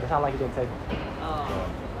 didn't. Nah, it sounded like he didn't take them. Oh.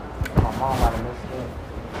 My mom might have missed it.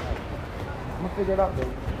 I'm gonna figure it out, baby.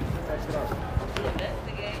 Figure that shit out.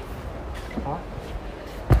 Investigate. Huh?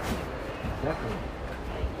 Definitely.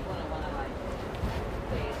 You wanna like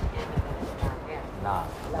say it's in the Nah.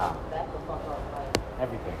 That's the fuck up, like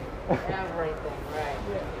Everything. everything, right?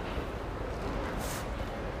 Yeah.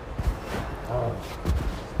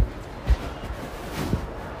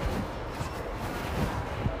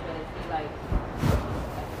 But is he like,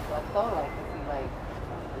 I thought like, is he like,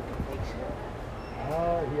 is he fake shit?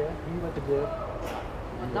 Yeah. He went to jail.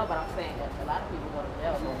 Well, no, but I'm saying that a lot of people go to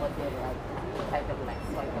jail, but what they're like, is he the type that would like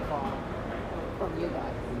swipe the phone from you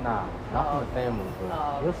guys? Nah, not from the family,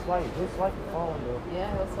 but he'll swipe the phone though. Yeah,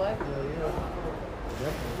 he'll swipe. Yeah.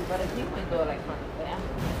 Definitely. But if he can do it like from the family,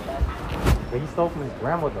 that's, But he stole from his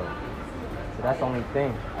grandma though. So that's the only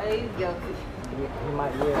thing. he's guilty. He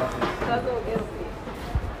might, yeah. That's so guilty.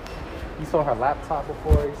 He sold her laptop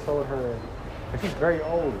before. He sold her, but she's very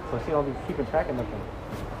old, so she don't be keeping track of nothing.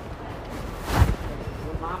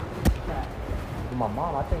 Your mom keeps track. But my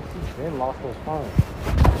mom, I think she's been lost those phones.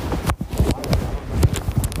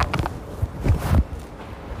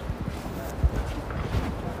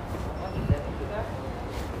 What, he lives with that?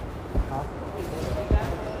 Huh? He lives with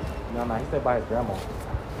that? No, he stayed by his grandma.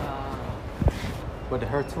 But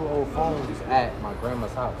her 2 old phones is at my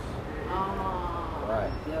grandma's house. Right.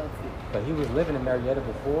 Guilty. But he was living in Marietta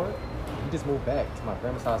before. He just moved back to my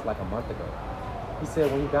grandma's house like a month ago. He said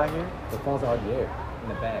when he got here, the phones are already there in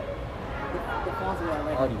the bag. The phones were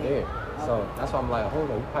Already there. So that's why I'm like, hold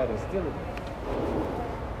on, you probably didn't steal it.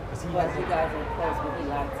 Cause he But has you guys were close, but he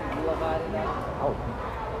lied to you about it though? Oh,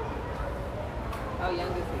 How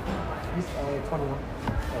young is he? he's 21.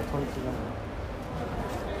 22 young.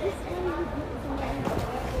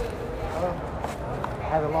 I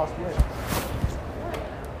haven't lost yet.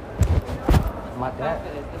 My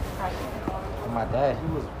dad, he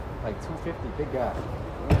was like 250, big guy.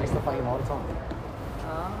 I used to fight him all the time.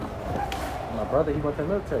 My brother, he went to the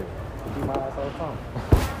military. He beat my ass all the time.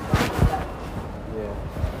 Yeah.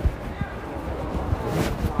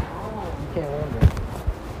 You can't win there.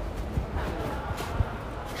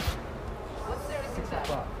 What series 6 is that?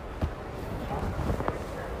 o'clock.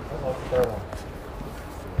 That's the third one.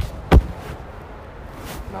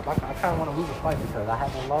 Now, I kind of want to lose a fight because I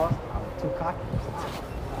haven't lost. I'm too cocky.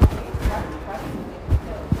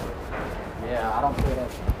 Yeah, I don't play that.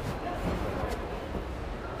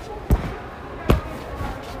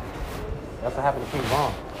 That's what happened to King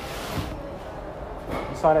Von.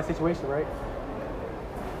 You saw that situation, right?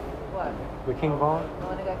 What? With King Von? The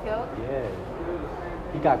one that got killed? Yeah.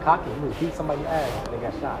 He got cocky. He was beat somebody's ass and they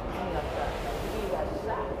got shot. He got shot. He got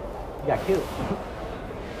shot. He got killed.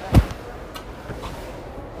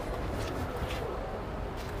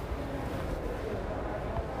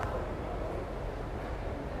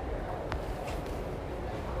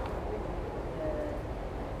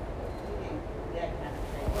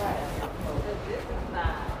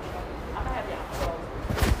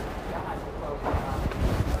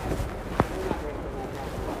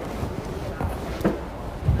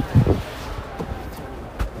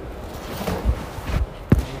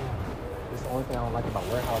 Only thing I don't like about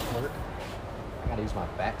warehouse work, I gotta use my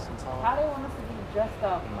back sometimes. How they want us to be dressed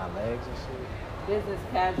up And my legs and shit. business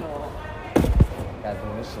casual? Guys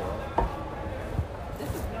doing this shit. This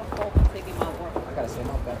is your fault for taking my work. I gotta say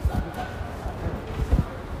my back.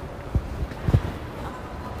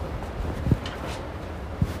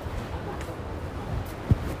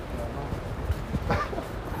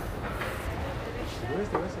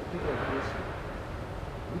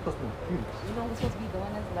 You know we're supposed to be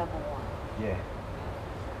doing this level 1. Yeah.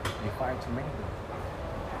 They fired too many of them.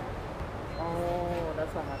 Oh, that's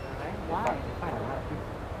what happened, right? Why? They fired a lot of people.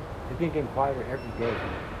 They've been getting quieter every day.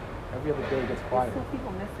 Every other day it gets There's quieter. 2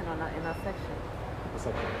 people missing in our section. What's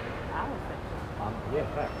up? Our section. Yeah,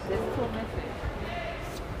 facts. There's 2 missing.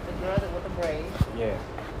 The girl that with the braids. Yeah.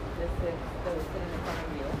 That was sitting in front of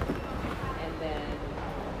you. And then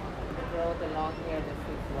the girl with the long hair that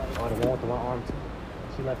sits like. Oh, the one with the one arm too?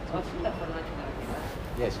 She left too? Oh, she left for lunch and everything,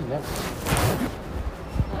 right? Yeah, she never.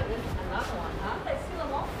 No, there's another one, huh? They still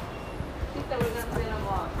them all. She said we're gonna see them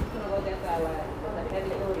all. She's gonna go get that with the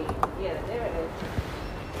heavy duty. Yeah, there it is.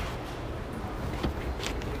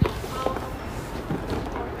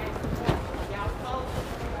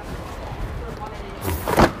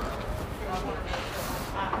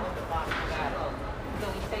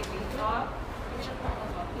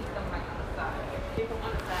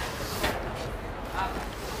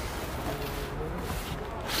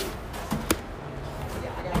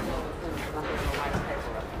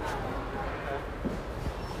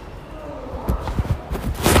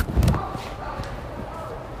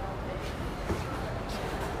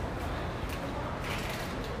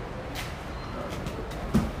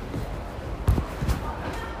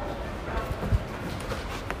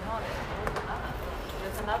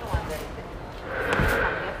 There's another one that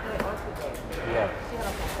yesterday or today. Yeah. She had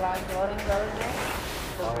some fly Jordans the other day.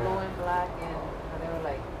 The blue and black, and they were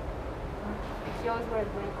like, she always wears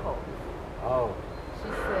green coats. Oh. She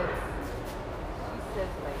says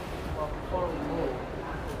like, well, before we move,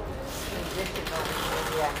 transition over to where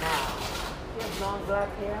we are now. She has long black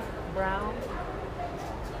hair, brown.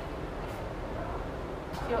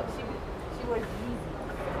 She wears Yeezy.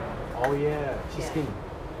 Oh, yeah. She's Yeah. skinny.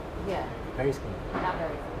 Yeah, Very skinny. not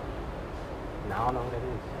very. Now I don't know who that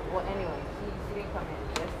is. Well, anyway, she didn't come in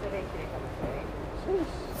yesterday. She didn't come in today.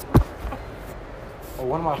 Oh,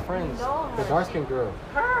 one of my friends, know the her. dark skinned girl.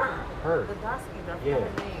 Her. The dark skin girl. Yeah.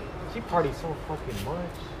 Her name. She parties so fucking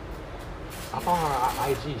much. I found her on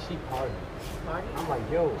IG. She party. Party. I'm like,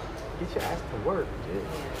 yo, get your ass to work, Yeah. dude.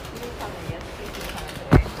 She didn't come in yesterday. She didn't come in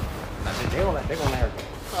today. They gonna let her go.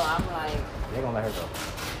 So I'm like, They gonna let her go.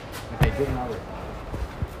 If they didn't already.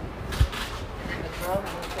 and the girl who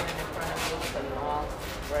was sitting in front of me with the long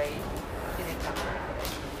braids, she didn't come in today.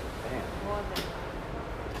 Damn. More than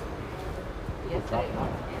We'll drop yesterday. them off.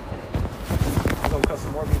 Yesterday. I'm gonna cut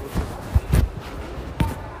some more people too.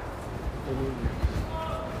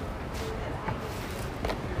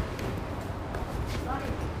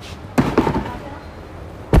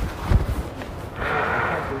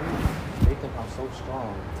 They think I'm so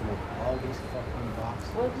strong to make all these fucking boxes.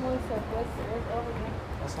 Where's Moisa? Where's everything?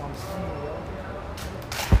 That's what I'm saying, yo.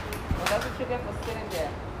 Well, that's what you get for sitting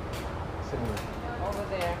there, Sitting there. over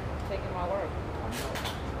there, taking my work. I know.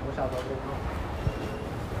 I wish I was over there.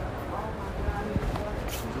 Oh my God.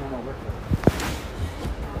 There's no more work there.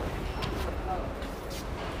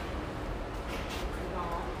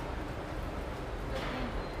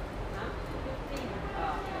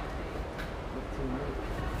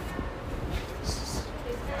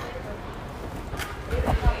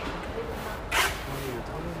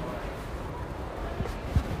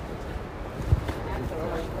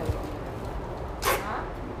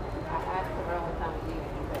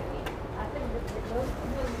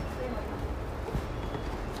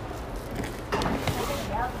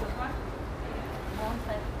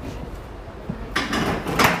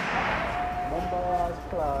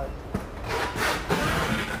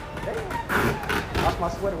 Watch my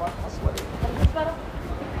sweater, watch my sweater.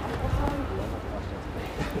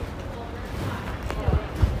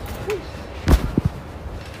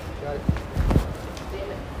 Got it.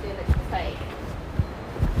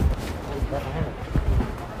 Oh, back on hand.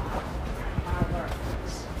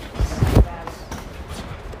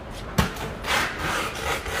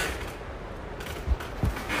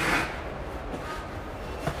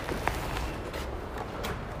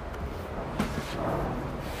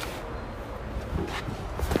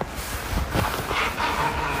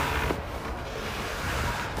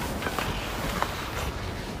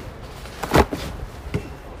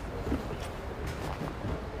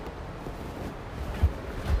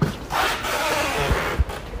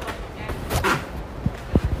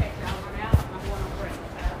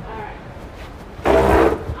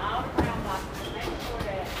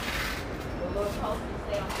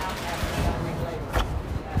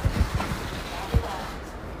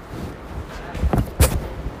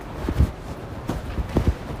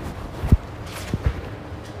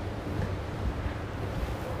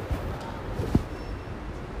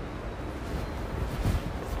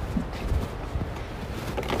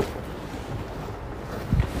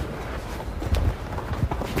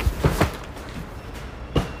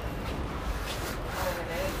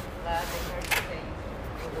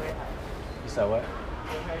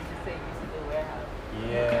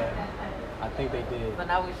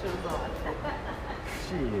 not with shoes on.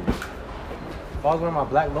 Shit. If I was wearing my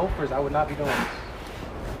black loafers, I would not be doing this.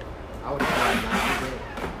 I would not be doing it.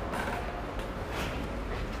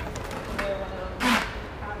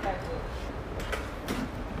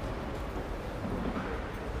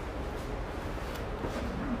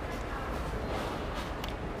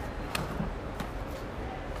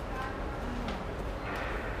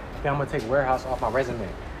 Okay, I'm gonna take warehouse off my resume.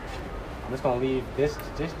 I'm just gonna leave this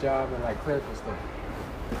job and like clerical stuff.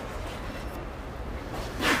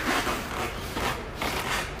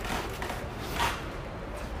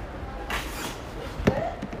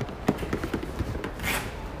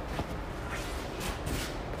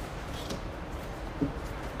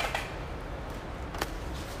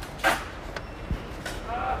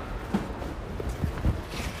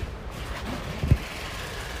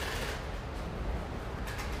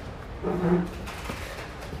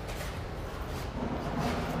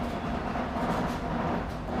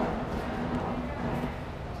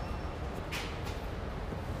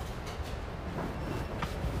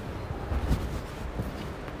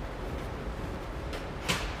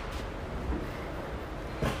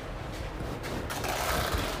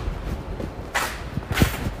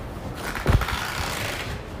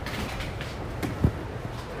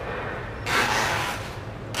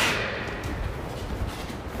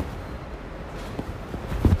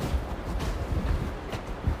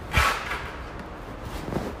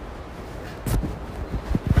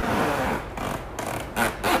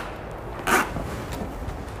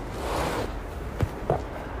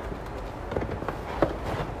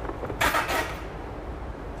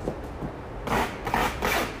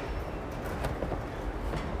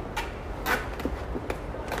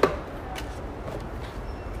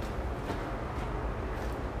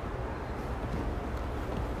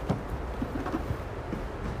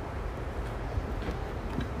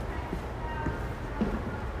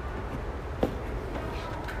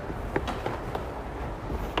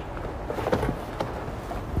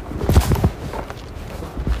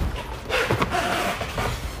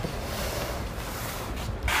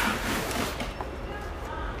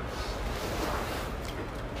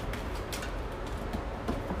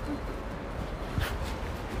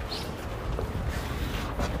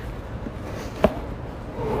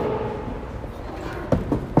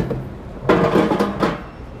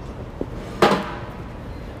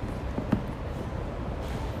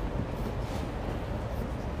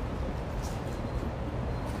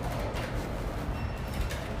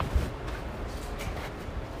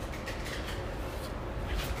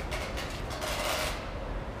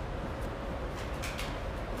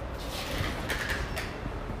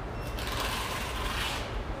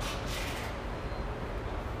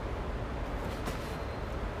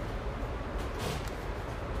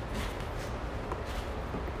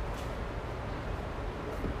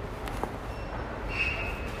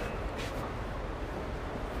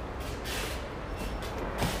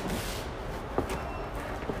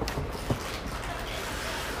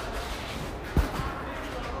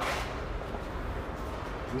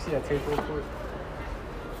 You see that tape real quick?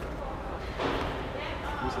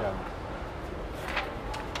 You see that one?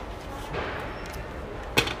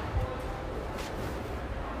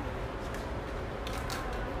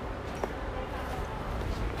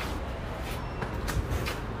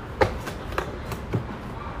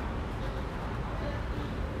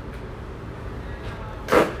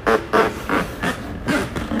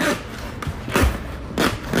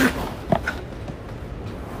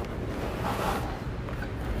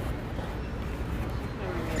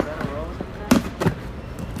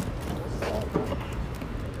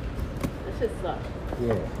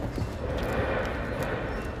 Yeah.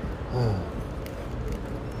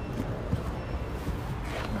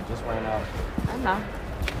 Just ran out. I know.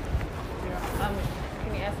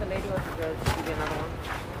 Can you ask the lady what's the girl to give you another one?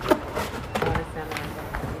 I understand that.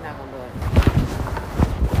 You're not gonna do it.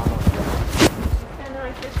 And I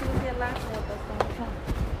guess she was here last one with us on the phone.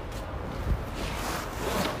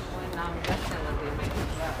 When Justin was here making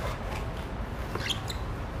sure.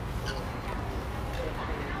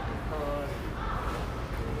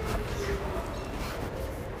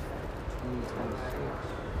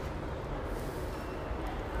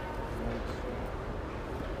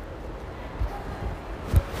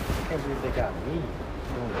 I can't believe they got me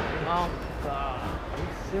doing this. Oh, God. Are you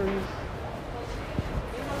serious?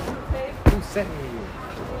 Who sent me here?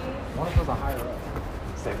 One of those are higher up.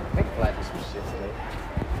 Say, make flat for some shit today.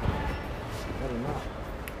 Better not.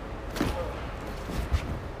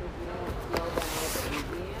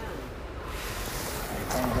 Hey,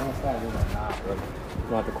 come downstairs. You're like, nah, brother. You're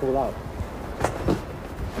gonna have to cool out.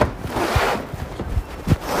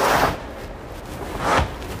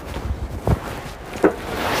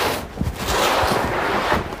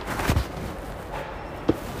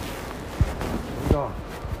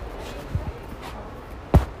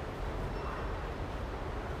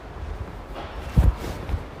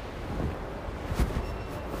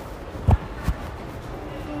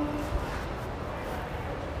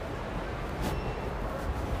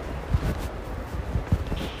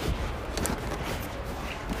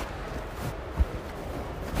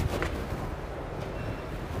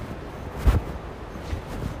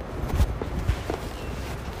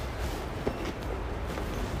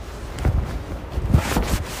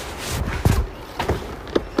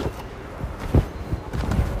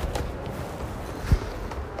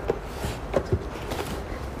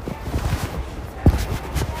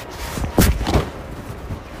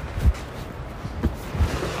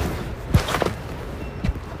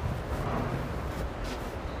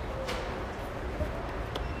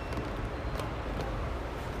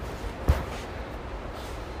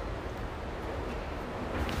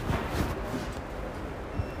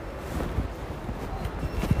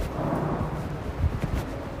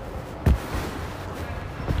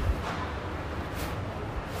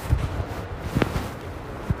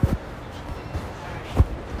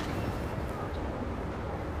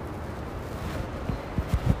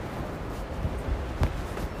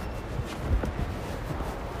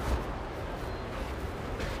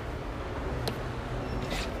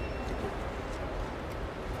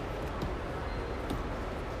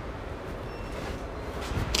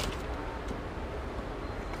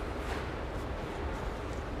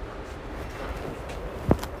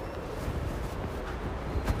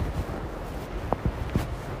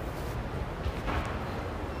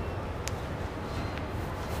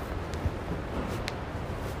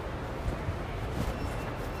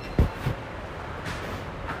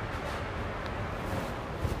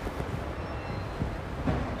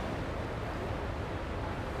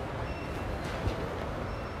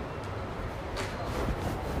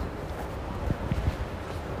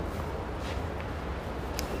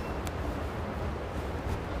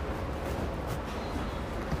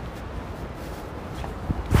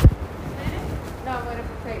 where the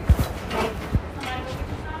potatoes. Somebody go get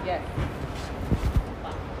you some? Yes.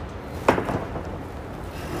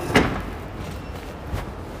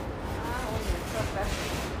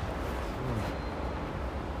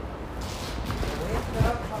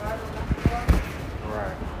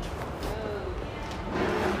 Right.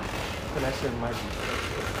 So that shit might be.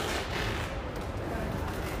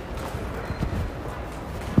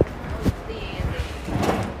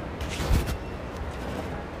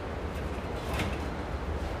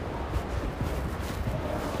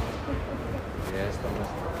 Yeah, it's the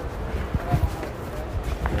best.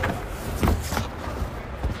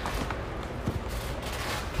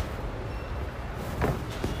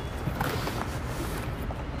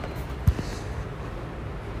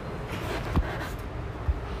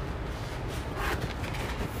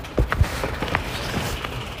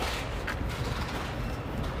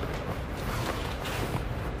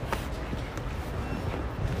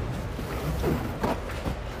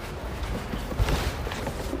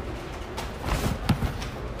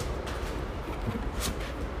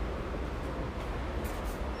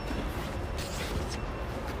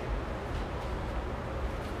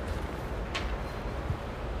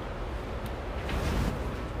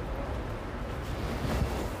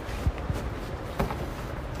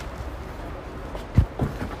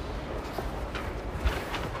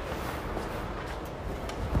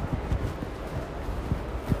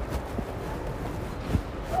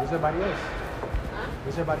 Where's everybody else?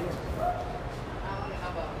 Where's everybody else?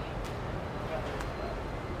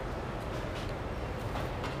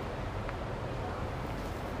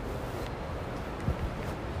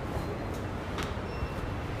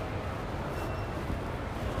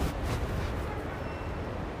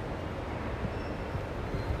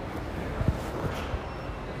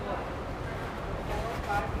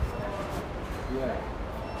 Yeah.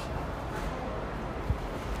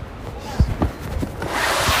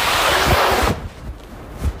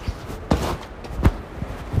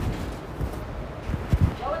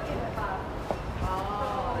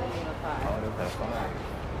 Oh, that's fine.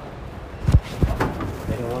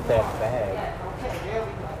 They didn't want that bag.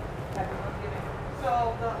 So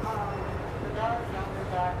the daughter's younger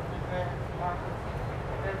guy was there, Marcus.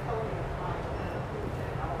 They told me to come and approve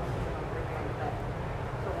it. I was going to bring him back.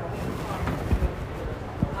 So when we come to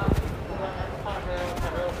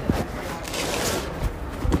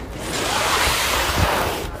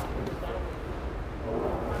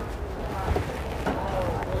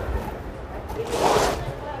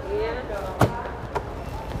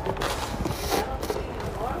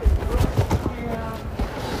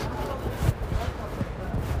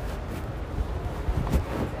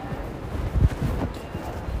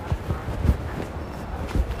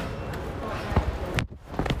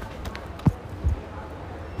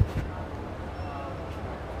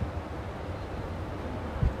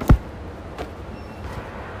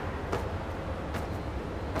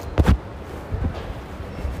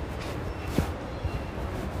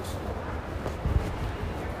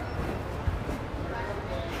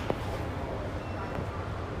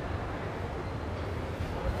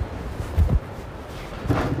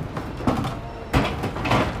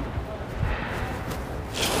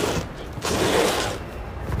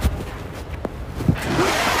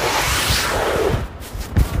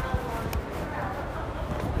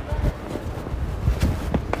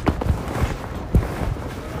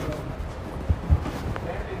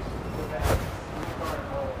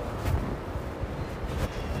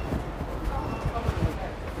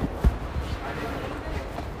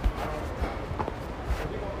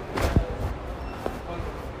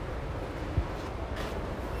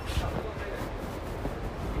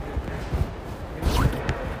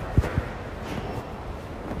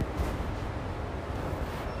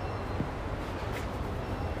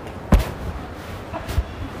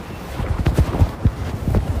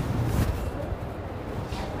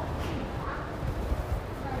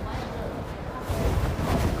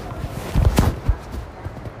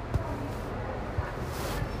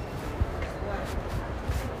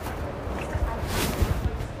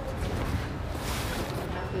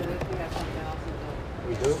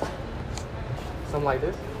We do? Something like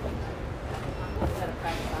this?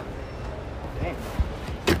 Damn.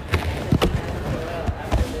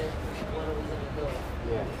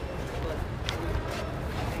 Yeah.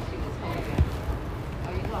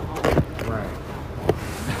 Right.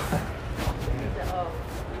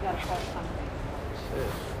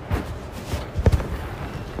 Shit.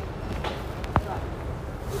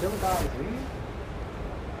 Did them guys leave?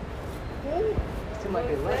 Seemed like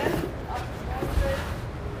they left.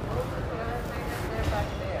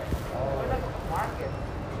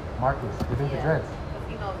 Marcus, you think the dreads?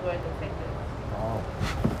 He knows where to take it.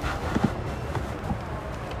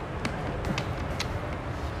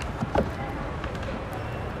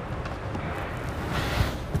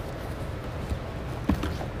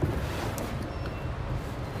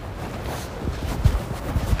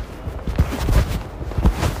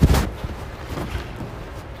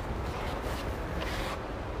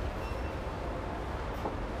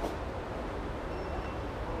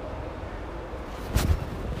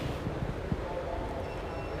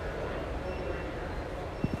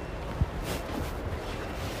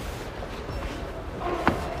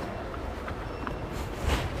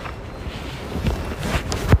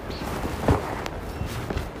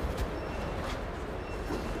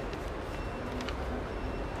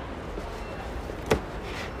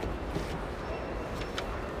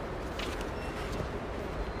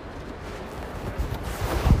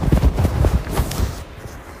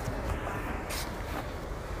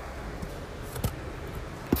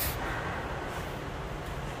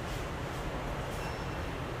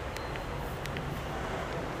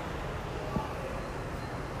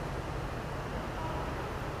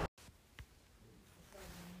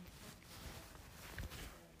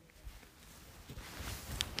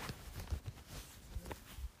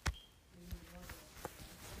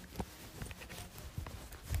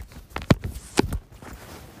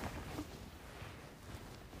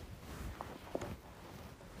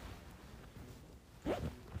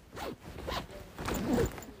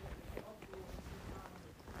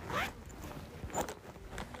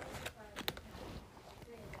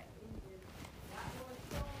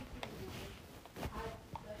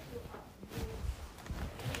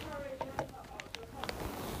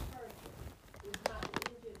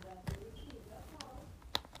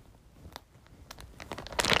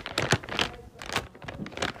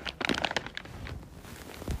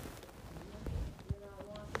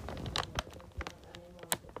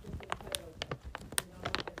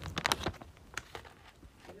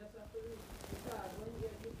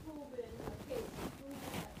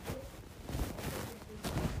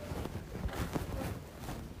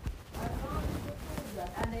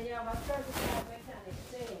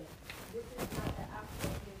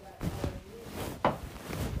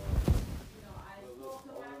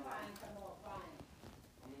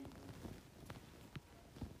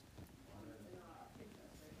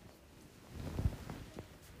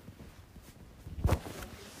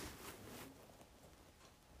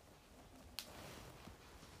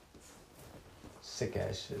 Sick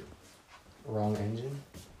ass shit. Wrong engine.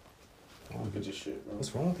 Look at this shit, bro.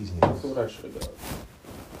 What's wrong with these Look at niggas? what I should have got.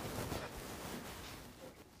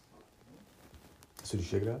 So you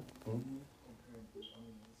shake it up? Mm-hmm.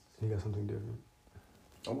 You got something different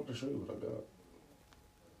I'm about to show you what I got.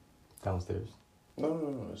 downstairs.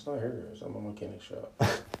 No. It's not here. It's at my mechanic shop.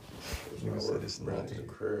 You It's said not it's bring not it to the here.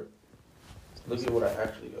 crib. Look at what I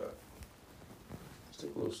actually got. Let's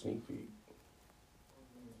take a little sneak peek.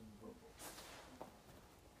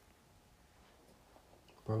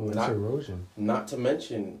 Bro, it's Not- erosion. Not to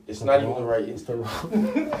mention, it's not even the right It's the instant.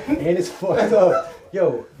 wrong. And it's fucked up.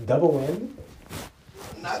 Yo, double win.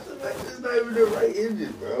 Not to mention, it's not even the right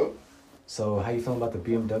engine, bro. So how you feeling about the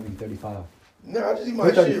BMW 35? No, I just need my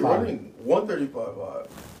shit 135. running 135 vibe.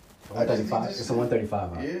 135? It's a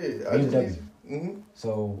 135. Huh? Yeah, BMW. Mm-hmm.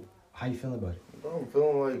 So how you feeling about it? Bro, I'm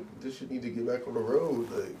feeling like this shit need to get back on the road.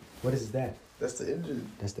 Like, What is that? that's the engine.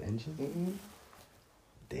 That's the engine? Mm-hmm.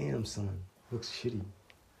 Damn, son. Looks shitty.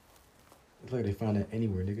 Looks like they found that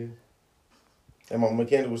anywhere, nigga. And my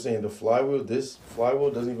mechanic was saying this flywheel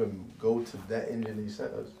doesn't even go to that engine they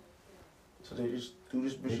sent us. So they just do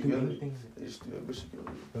this They bitch do together. anything. They just do that bitch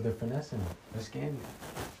together. But they're finessing. They're scamming.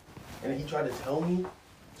 And he tried to tell me,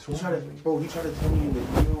 What's wrong with me? he tried to tell me in the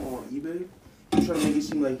email on eBay, he tried to make it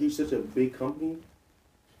seem like he's such a big company,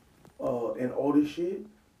 and all this shit.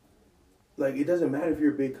 Like, it doesn't matter if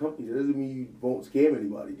you're a big company. That doesn't mean you won't scam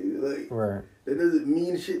anybody, dude. Like, Right. that doesn't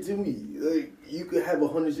mean shit to me. Like, you could have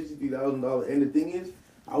 $163,000, and the thing is,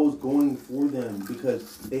 I was going for them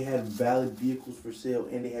because they had valid vehicles for sale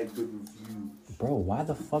and they had good reviews. Bro, why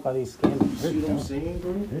the fuck are they scamming? You see what I'm saying,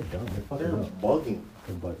 bro? They're dumb. They're fucking They're dumb. bugging.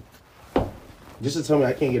 But Just to tell me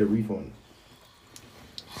I can't get a refund.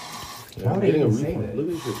 Why I'm would they getting a even say refund. that? Look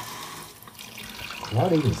at this. why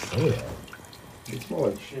would they even say that? It smell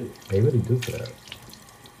like shit. They really do for that.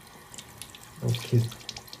 No kiss.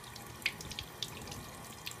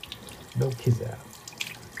 No kiss out.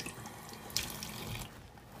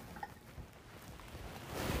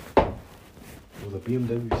 It was a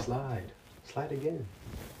BMW slide. Slide again.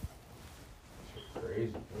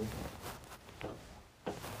 Crazy, bro.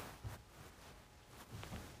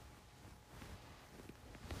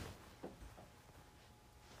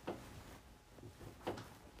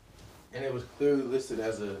 and it was clearly listed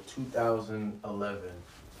as a 2011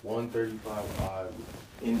 135i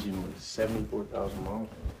engine with 74,000 miles.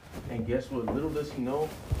 And guess what? Little does he know.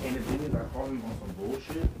 And the thing is, I called him on some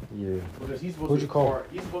bullshit. Yeah. Because he's Who'd supposed you to be call?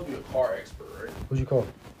 he's supposed to be a car expert, right? Who'd you call?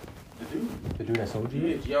 The dude. The dude that sold you?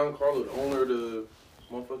 Yeah, Giancarlo, the owner of the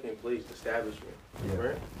motherfucking place, the establishment. Yeah.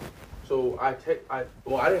 Right? So I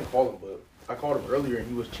didn't call him, but I called him earlier and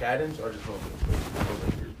he was chatting, so I just called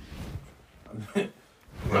him.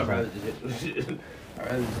 I'd rather just handle the shit. I'd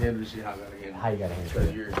rather just handle the shit how I gotta handle it. How you gotta handle Because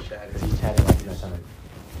it? you're chatting. He's chatting like that time.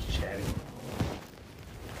 Chatting.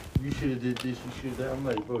 You should have did this, you should have that. I'm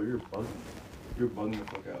like, bro, you're bugging. You're bugging the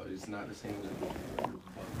fuck out. It's not the same as a book. You're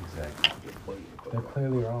bugging. Exactly. You're bugging the fuck They're out.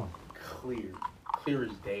 clearly wrong. Clear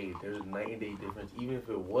as day. There's a night and day difference. Even if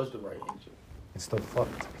it was the right engine, It's still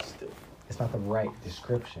fucked. still, It's not the right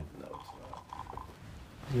description. no, it's not.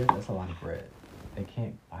 Yeah, that's a lot of bread. They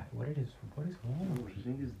can't buy. What is wrong Oh, with you people?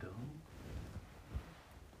 think it's dumb?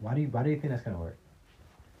 Why do you think that's gonna work?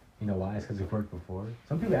 You know why? It's because it worked before.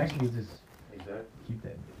 Some people actually just Exactly. keep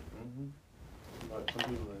that. Mm-hmm. Like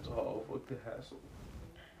some people are like, oh, fuck the hassle.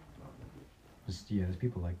 Yeah, there's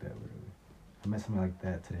people like that literally. I met somebody like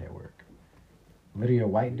that today at work. Literally a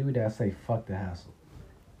white dude that say fuck the hassle.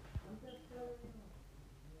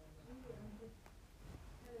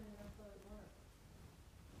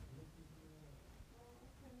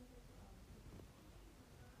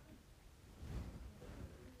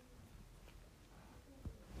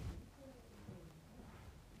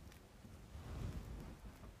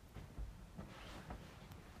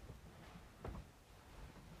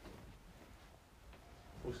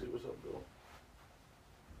 We'll see what's up, Bill.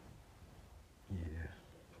 Yeah.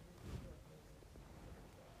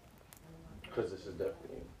 Because this is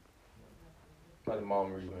definitely. My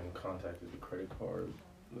mom even contacted the credit card.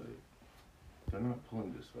 Like, they're not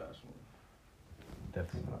pulling this fast one.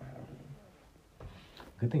 Definitely It's not. not happening.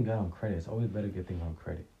 Good thing got on credit. It's always better good thing on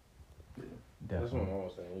credit. Yeah. That's what Definitely. my mom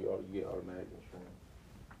was saying. You get automatic insurance.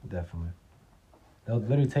 Definitely. They'll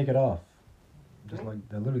literally take it off. Just like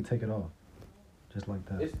they'll literally take it off. Just like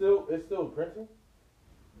that. It's still printing?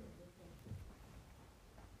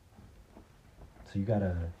 So you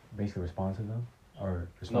gotta basically respond to them? Or No,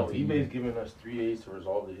 respond to eBay's eBay? giving us 3 days to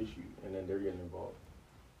resolve the issue, and then they're getting involved.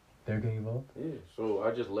 They're getting involved? Yeah, so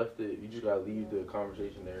I just left it. You just gotta leave the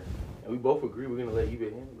conversation there, and we both agree we're gonna let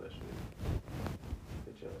eBay handle that shit.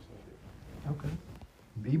 Bitch ass nigga. Okay.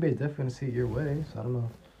 eBay's definitely gonna see it your way, so I don't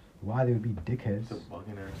know why they would be dickheads. It's a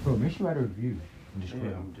bugging ass. Bro, make sure you write a review and Yeah, destroy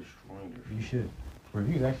I'm them. destroying their You shit. should.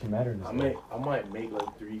 Reviews actually matter in this I might make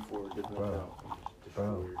like 3-4 different Bro. accounts and just destroy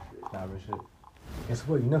Bro. your shit. Nah, real shit. Guess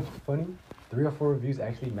what? You know what's funny? 3 or 4 reviews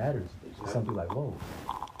actually matters. Exactly. Some people like, whoa,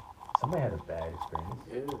 somebody had a bad experience.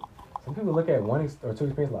 Yeah, Some people look at 1 or 2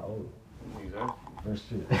 experiences like, oh, exactly. real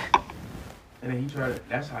shit. And then he tried to,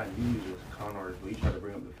 that's how he was a con artist, but he tried to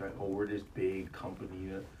bring up the fact, oh, we're this big company.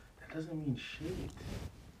 That doesn't mean shit.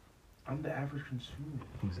 I'm the average consumer.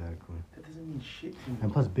 Exactly. That doesn't mean shit to me.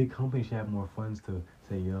 And plus, big companies should have more funds to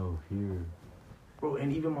say, yo, here. Bro,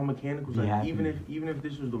 and even my mechanicals, Be like, happy. even if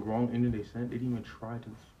this was the wrong engine they sent, they didn't even try to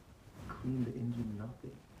clean the engine,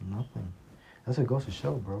 nothing. Nothing. That's what goes to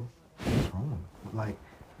show, bro. What's wrong? Like,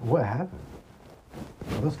 what happened?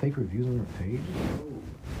 Are those fake reviews on your page? Oh,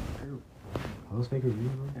 terrible. Are those fake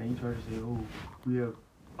reviews, bro? And he tried to say, oh, we have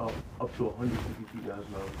up to $152,000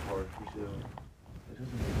 cars for sale. It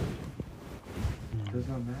doesn't matter. It does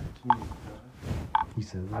not matter to me. He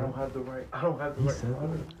said that. I don't have the right He product. said that?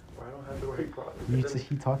 Or I don't have the right product. It He, doesn't-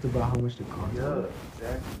 he talked about how much the car Yeah, was.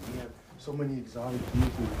 exactly. We have so many exotic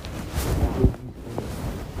vehicles.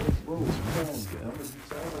 Bro, come on. You sound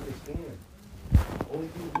like a scam. Only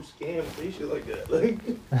people who scam say shit like that. Like,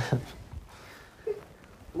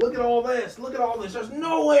 look at all this. Look at all this. There's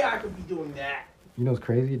no way I could be doing that. You know what's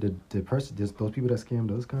crazy? The person, just those people that scammed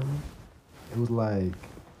those kind of, it was like,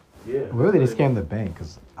 Yeah. really they scammed the bank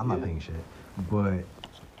because I'm not Yeah. paying shit. But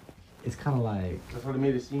it's kind of like, That's how they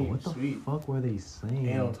made it seem what the sweet. fuck were they saying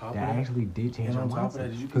And on top that of that- actually did change and our on top of that,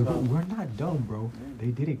 mindset? did you Because keep up? we're not dumb, bro. Yeah.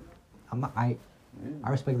 They did it. I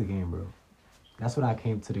respect the game, bro. That's what I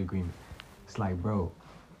came to the agreement. It's like, bro,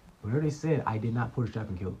 whatever they said, I did not pull the strap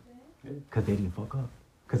and kill Yeah. because they didn't fuck up.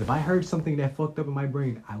 Because if I heard something that fucked up in my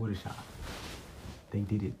brain, I would have shot. They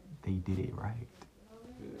did it. They did it right.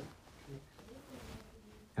 Yeah.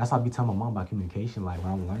 That's why I be telling my mom about communication. Like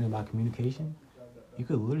when I'm learning about communication, you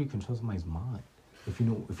could literally control somebody's mind if you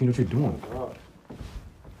know what you're doing. God.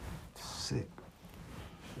 Sick.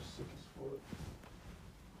 Just sick as fuck.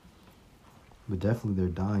 But definitely they're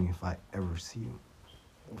dying if I ever see them.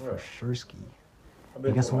 For Right. sure ski. I've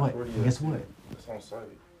And guess to my what? 40 And guess years. what? It's on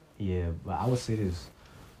site. Yeah, but I would say this.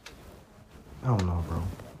 I don't know, bro.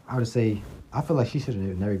 I would say I feel like she should have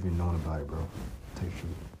never even known about it, bro. Tell you the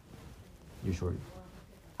truth. You're short.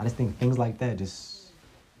 I just think things like that just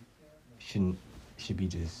should be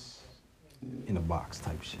just in a box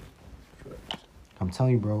type shit. I'm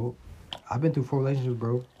telling you, bro. I've been through 4 relationships,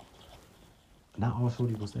 bro. Not all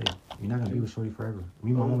shorty will stay. You're not gonna be with shorty forever.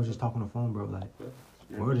 Me and my mom was just talking on the phone, bro. Like,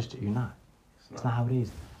 word is you're not. It's not how it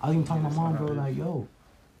is. I was even talking to my mom, bro. Like, yo,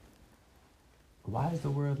 why is the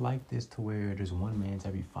world like this to where there's one man to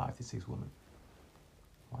every 5 to 6 women?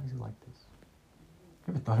 Why is it like this?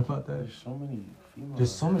 You ever thought about that? There's so many females.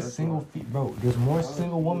 There's so many single bro. There's more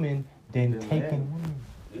single women than taken women.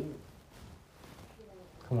 Yeah.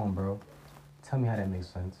 Come on, bro. Tell me how that makes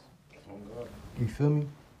sense. Oh God. You feel me?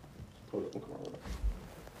 Hold up, come on.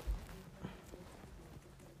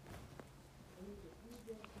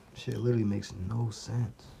 Shit literally makes no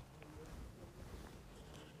sense.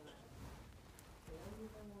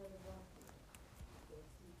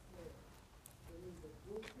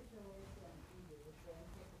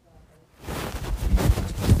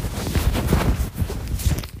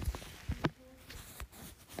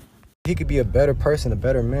 He could be a better person, a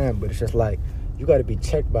better man, but it's just like you got to be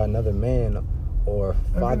checked by another man or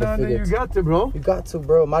father figure. You got to, bro. You got to,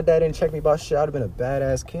 bro. My dad didn't check me about shit. I'd have been a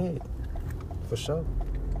badass kid, for sure.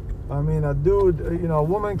 I mean, a dude, a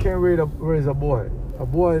woman can't raise a boy. A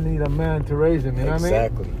boy need a man to raise him. You know what I mean?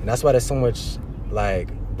 Exactly, and that's why there's so much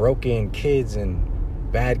like broken kids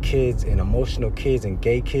and bad kids and emotional kids and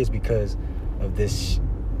gay kids because of this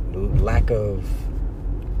lack of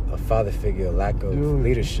a father figure, lack of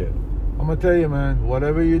leadership. I'm gonna tell you, man.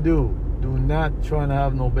 Whatever you do not try to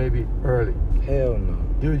have no baby early. Hell no.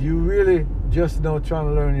 Dude, you really just trying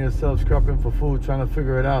to learn yourself, scrapping for food, trying to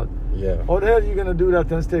figure it out. Yeah. How the hell are you gonna do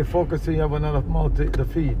that and stay focused so you have another mouth to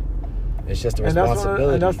feed? It's just a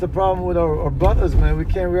responsibility. And that's the problem with our brothers, man. We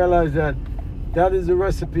can't realize that is a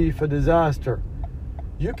recipe for disaster.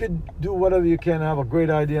 You could do whatever you can, have a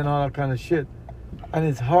great idea and all that kind of shit, and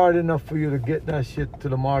it's hard enough for you to get that shit to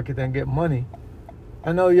the market and get money.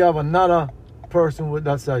 I know you have another person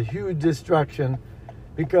that's a huge distraction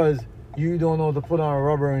because you don't know to put on a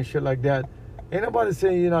rubber and shit like that. Ain't nobody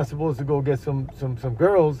saying you're not supposed to go get some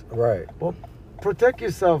girls. Right. Well, protect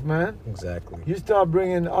yourself, man. Exactly. You start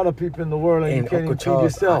bringing other people in the world and you can't even feed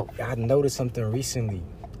yourself. I noticed something recently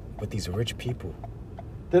with these rich people.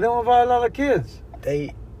 They don't invite a lot of kids.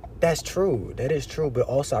 That's true. That is true. But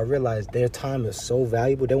also I realized their time is so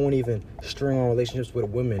valuable. They won't even string on relationships with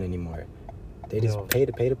women anymore. They just pay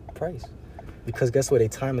the price. Because guess what? Their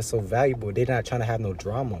time is so valuable. They're not trying to have no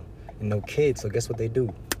drama and no kids. So guess what they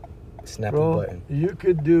do? Snap a button. You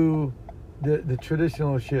could do the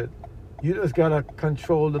traditional shit. You just gotta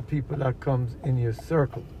control the people that comes in your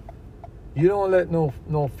circle. You don't let no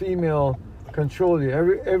female control you.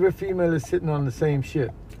 Every female is sitting on the same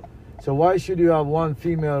shit. So why should you have one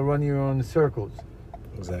female running you around the circles?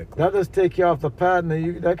 Exactly. That just take you off the path,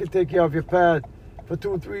 and that could take you off your path for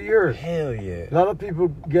 2 or 3 years. Hell yeah. A lot of people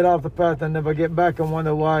get off the path and never get back and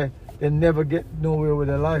wonder why they never get nowhere with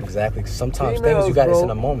their life. Exactly. Sometimes things you got this in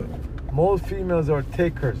a moment. Most females are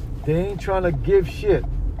takers. They ain't trying to give shit.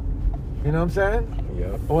 You know what I'm saying?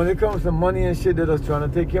 Yeah. But when it comes to money and shit, they're just trying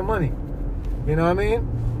to take your money. You know what I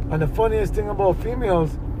mean? And the funniest thing about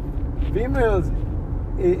females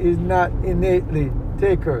is not innately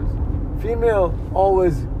takers. Female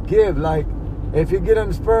always give. Like, if you get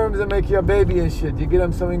them sperms, they make you a baby and shit. You get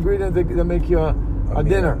them some ingredients, they make you a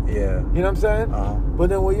dinner. Yeah. You know what I'm saying? Uh-huh. But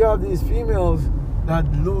then when you have these females that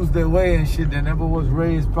lose their way and shit, they never was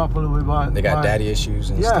raised properly with They got daddy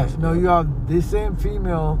issues and stuff. No, you have the same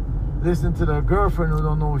female listening to their girlfriend who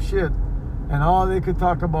don't know shit, and all they could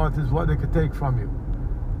talk about is what they could take from you.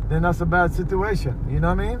 Then that's a bad situation. You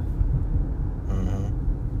know what I mean?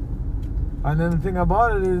 Mm-hmm. And then the thing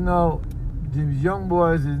about it is now, these young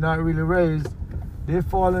boys is not really raised. They're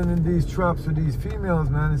falling in these traps with these females,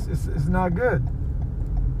 man. It's not good.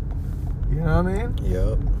 You know what I mean?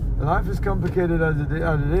 Yep. Life is complicated as it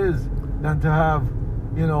is than to have,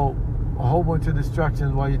 a whole bunch of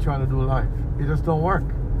distractions while you're trying to do life. It just don't work.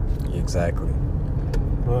 Exactly.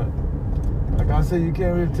 But like I said, you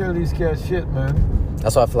can't really tell these cats shit, man.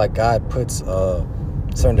 That's why I feel like God puts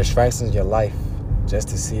certain distractions in your life just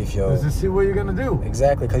to see if Just to see what you're gonna do.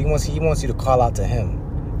 Exactly, because he wants you to call out to him.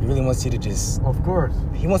 He really wants you to just. Of course.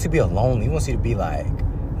 He wants you to be alone. He wants you to be like.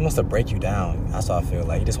 He wants to break you down. That's how I feel.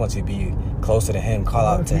 Like he just wants you to be closer to him. Call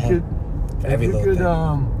out to him. If you could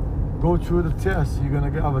go through the test, you're gonna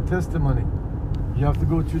have a testimony. You have to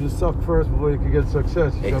go through the suck first before you can get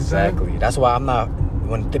success. You Exactly. That's why I'm not.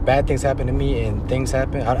 When bad things happen to me and things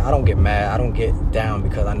happen, I don't get mad. I don't get down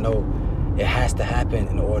because I know it has to happen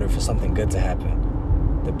in order for something good to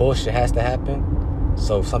happen. The bullshit has to happen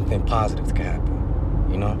so something positive can happen.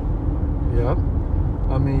 You know? Yeah.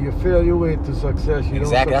 I mean, you fail your way to success. You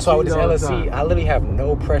Exactly. Don't That's why with this succeed all the LLC, time. I literally have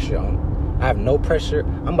no pressure on. I have no pressure.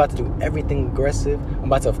 I'm about to do everything aggressive. I'm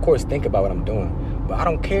about to, of course, think about what I'm doing. But I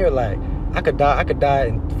don't care. Like, I could die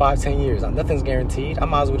in 5-10 years. Nothing's guaranteed. I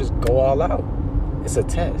might as well just go all out. It's a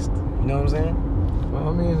test. You know what I'm saying? Well,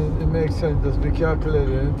 I mean, it makes sense. Just be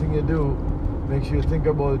calculated. Anything you do, make sure you think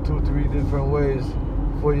about it 2-3 different ways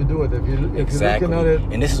before you do it. If Exactly. you're looking at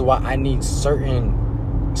it, And this is why I need certain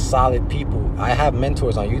solid people. I have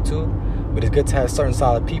mentors on YouTube, but it's good to have certain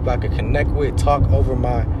solid people I could connect with, talk over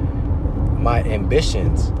my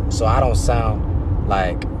ambitions, so I don't sound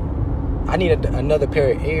like I need another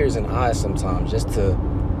pair of ears and eyes sometimes just to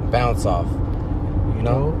bounce off, you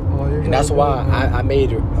know. And that's why I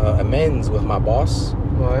made amends with my boss.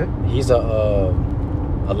 Right. He's a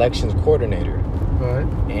elections coordinator, Right.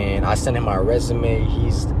 and I sent him my resume.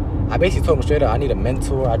 I basically told him straight up, I need a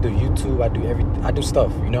mentor. I do YouTube. I do everything. I do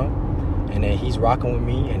stuff, you know. And then he's rocking with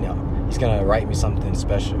me, and he's gonna write me something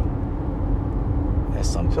special. That's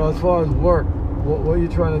something. So as far as work, what are you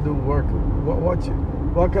trying to do? Work.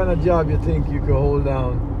 What kind of job you think you could hold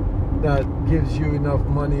down that gives you enough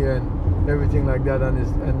money and everything like that,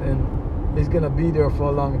 and is gonna be there for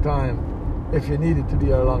a long time, if you need it to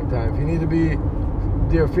be a long time. If you need to be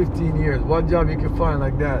there 15 years, what job you can find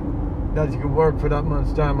like that you can work for that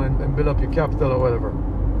much time and build up your capital or whatever?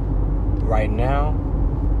 Right now,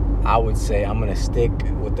 I would say I'm gonna stick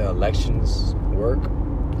with the elections work,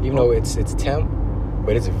 even though it's temp,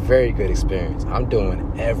 but it's a very good experience. I'm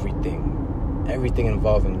doing everything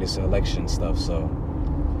involving this election stuff. So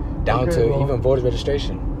down Okay, to well, even voter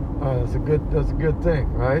registration. That's a good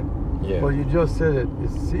thing, right? Yeah. Well, you just said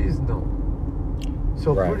it's seasonal,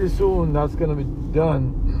 so Right. pretty soon that's gonna be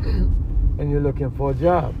done, and you're looking for a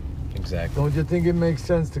job. Exactly. Don't you think it makes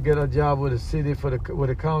sense to get a job with a city, with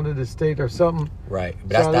a county, the state, or something? Right.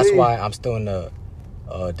 But that's why I'm still in the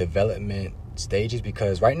development stages,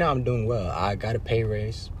 because right now I'm doing well. I got a pay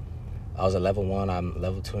raise. I was at level 1. I'm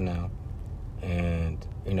level 2 now. And,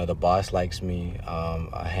 you know, the boss likes me.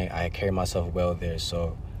 I carry myself well there.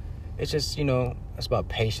 So it's just, you know, it's about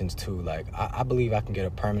patience too. Like, I believe I can get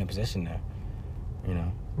a permanent position there, you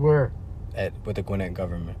know. Where? With the Gwinnett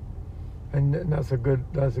government. And that's a good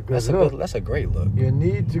look. That's a great look. You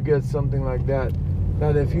need to get something like that.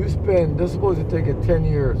 Now, if you spend, they're supposed to take it 10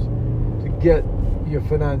 years to get your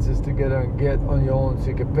finances together and get on your own so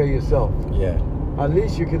you can pay yourself. Yeah. At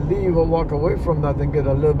least you can leave or walk away from that and get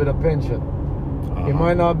a little bit of pension. It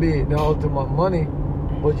might not be the ultimate money,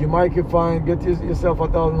 but you might get yourself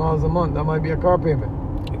 $1,000 a month. That might be a car payment.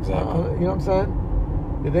 Exactly. You know what I'm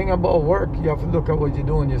saying? The thing about work, you have to look at what you're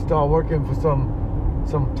doing. You start working for some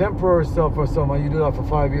temporary stuff or something, and you do that for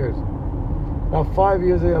 5 years. Now, 5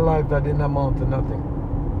 years of your life, that didn't amount to nothing.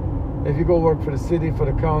 If you go work for the city, for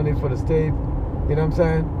the county, for the state, you know what I'm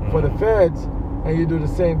saying? Mm-hmm. For the feds, and you do the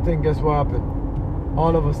same thing, guess what happened?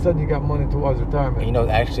 All of a sudden, you got money towards retirement. You know,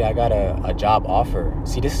 actually, I got a job offer.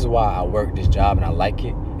 See, this is why I work this job, and I like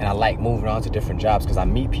it. And I like moving on to different jobs, because I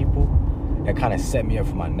meet people that kind of set me up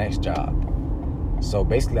for my next job. So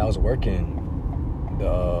basically, I was working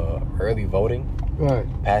the early voting. Right.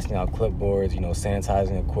 Passing out clipboards, you know,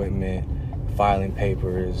 sanitizing equipment, filing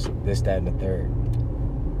papers, this, that, and the third.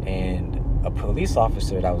 And a police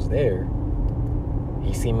officer that was there,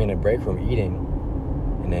 he seen me in the break room eating,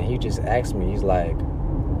 and then he just asked me, he's like,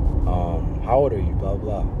 how old are you, blah,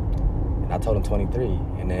 blah. And I told him 23,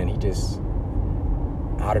 and then he just,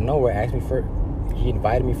 out of nowhere, he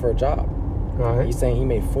invited me for a job. Right. He's saying he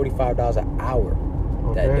made $45 an hour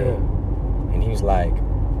that Okay. day. And he was like,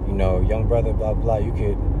 you know, young brother, blah, blah, you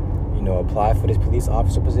could, you know, apply for this police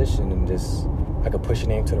officer position and just, I could push your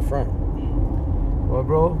name to the front. Well,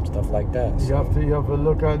 bro, Stuff like that. you have to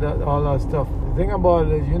look at that, all that stuff. The thing about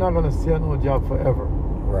it is, you're not gonna stay at no job forever.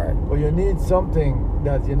 Right. But you need something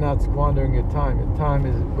that you're not squandering your time. Your time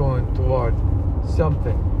is going toward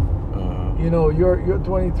something. Uh-huh. You know, you're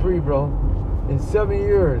 23, bro. In 7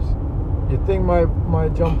 years, your thing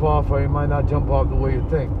might jump off, or it might not jump off the way you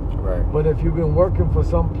think. Right. But if you've been working for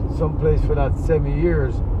some place for that 7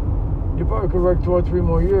 years, you probably could work 2 or 3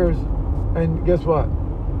 more years, and guess what?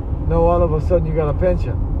 Now all of a sudden you got a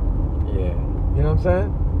pension. Yeah. You know what I'm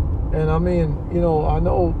saying? And I mean, you know, I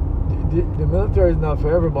know the military is not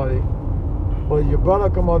for everybody, but your brother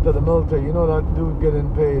come out of the military, you know that dude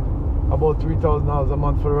getting paid about $3,000 a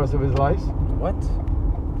month for the rest of his life? What?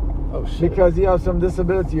 Oh, shit. Because he has some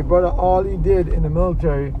disability. Your brother, all he did in the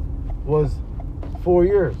military was 4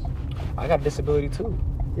 years. I got disability too.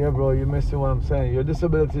 Yeah, bro, you're missing what I'm saying. Your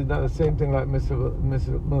disability is not the same thing like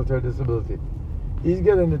military disability. He's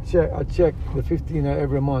getting a check, the 15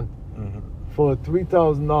 every month for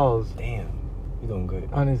 $3,000. Damn, you doing good.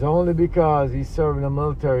 And it's only because he's serving the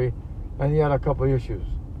military and he had a couple issues.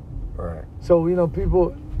 Right. So, you know,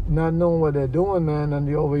 people not knowing what they're doing, man, and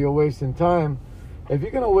you're wasting time. If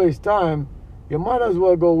you're going to waste time, you might as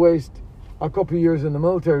well go waste a couple years in the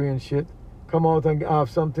military and shit. Come out and have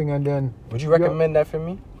something and then... Would you recommend that for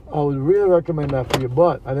me? I would really recommend that for you,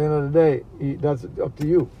 but at the end of the day, that's up to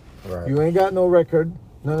you. Right. You ain't got no record,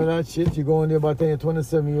 none of that shit. You go in there by the time you're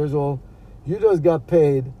 27 years old. You just got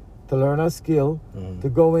paid to learn a skill, to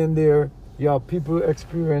go in there. You have people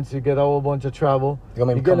experience. You get a whole bunch of travel.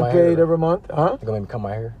 You're getting paid every month, huh? You gonna make me cut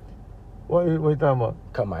my hair? What are you talking about?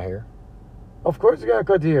 Cut my hair. Of course you gotta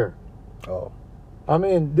cut your hair. Oh. I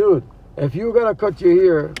mean, dude, if you're gonna cut your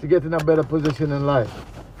hair to get in a better position in life,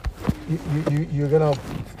 you're gonna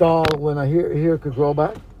stall when a hair could grow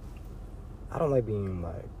back? I don't like being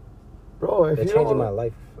like... Bro, if they're you changing my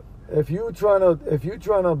life. If you trying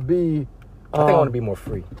to be... I think I want to be more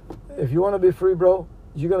free. If you want to be free, bro,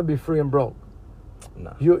 you're gonna be free and broke.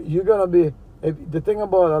 Nah. You're gonna be... the thing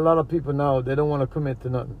about a lot of people now, they don't want to commit to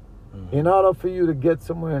nothing. In order for you to get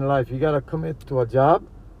somewhere in life, you got to commit to a job.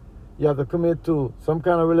 You have to commit to some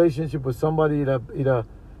kind of relationship with somebody, either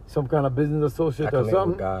some kind of business associate or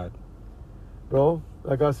something. With God. Bro,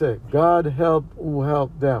 like I said, God help who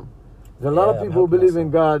help them. There's a lot of people who believe in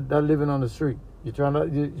God that living on the street. You trying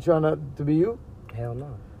to be you? Hell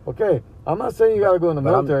no. Okay, I'm not saying you got to go in the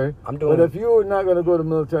military. I'm doing... But if you're not going to go to the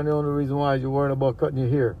military, the only reason why you're worried about cutting your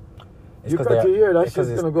hair. It's you cut your hair, that shit's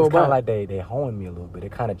going to go It's back. kind of like they hoeing me a little bit. They're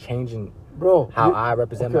kind of changing how I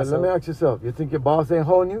represent myself. myself. Let me ask yourself. You think your boss ain't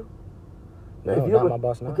holding you? No, not my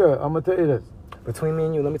boss now. Okay, I'm going to tell you this. Between me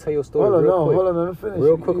and you, let me tell you a story Hold quick. on, let me finish.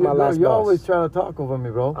 Real quick, my last You're boss. always trying to talk over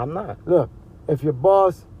me, bro. I'm not. Look, if your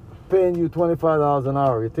boss paying you $25 an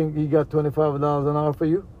hour, you think he got $25 an hour for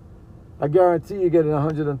you? I guarantee you're getting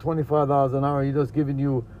 $125 an hour. He's just giving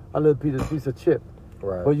you a little piece of chip.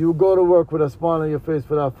 Right. But you go to work with a smile on your face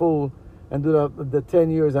for that fool and do the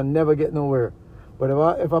 10 years and never get nowhere. But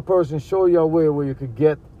if a person show you a way where you could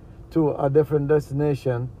get to a different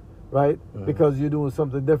destination, right? Because you're doing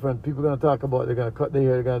something different, people are going to talk about it. They're going to cut their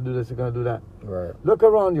hair, they're going to do this, they're going to do that. Right. Look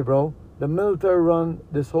around you, bro. The military run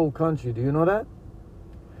this whole country. Do you know that?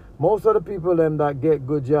 Most of the people them that get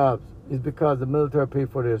good jobs is because the military pay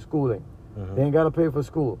for their schooling. They ain't got to pay for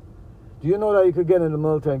school. Do you know that you could get in the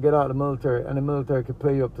military and get out of the military, and the military could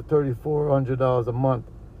pay you up to $3,400 a month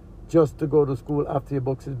just to go to school after your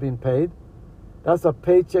books is being paid? That's a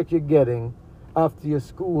paycheck you're getting after your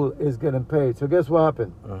school is getting paid. So guess what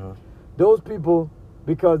happened? Those people,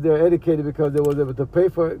 because they're educated, because they was able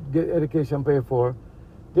to get education paid for,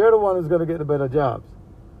 they're the one who's going to get the better jobs.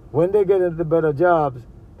 When they get into the better jobs,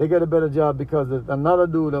 they get a better job because another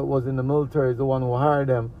dude that was in the military is the one who hired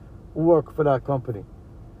them, who work for that company.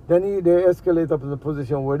 Then they escalate up to the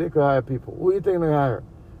position where they could hire people. Who do you think they hire?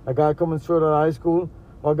 A guy coming straight out of high school,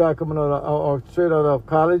 or a guy coming out or straight out of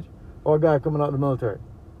college, or a guy coming out of the military?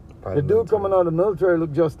 The dude coming out of the military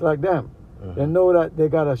look just like them. They know that they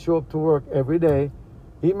gotta show up to work every day.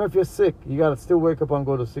 Even if you're sick, you gotta still wake up and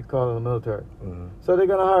go to sick call in the military. So they're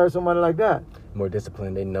gonna hire somebody like that. More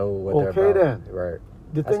disciplined. They know what they're about. Okay then. Right.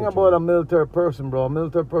 The thing about a military person, bro, a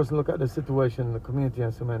military person look at the situation in the community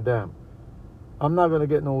and say, man, damn, I'm not going to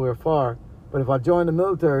get nowhere far. But if I join the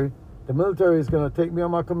military is going to take me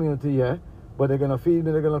on my community, yeah, but they're going to feed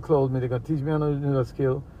me, they're going to clothe me, they're going to teach me how to do that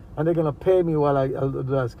skill, and they're going to pay me while I do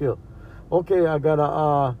that skill. Okay, I got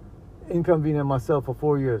to inconvenience myself for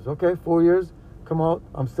 4 years. Okay, 4 years, come out,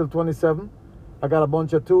 I'm still 27. I got a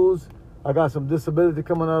bunch of tools. I got some disability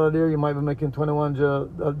coming out of there. You might be making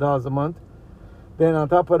 $21 a month. Then on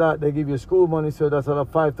top of that, they give you school money, so that's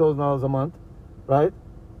about $5,000 a month, right?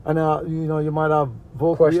 And you might have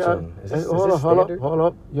Voc Question: Is this hold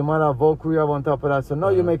up. You might have Voc Rehab on top of that. So now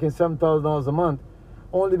you're making $7,000 a month,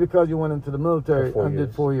 only because you went into the military and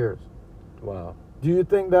did 4 years. Wow. Do you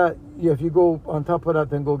think that if you go on top of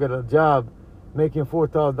that, then go get a job, making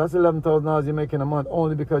 $4,000, that's $11,000 you're making a month,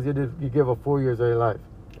 only because you give up 4 years of your life?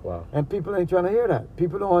 Wow. And people ain't trying to hear that.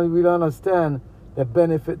 People don't really understand the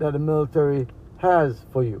benefit that the military has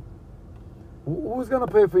for you. Who's gonna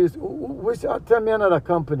pay for you? Tell me another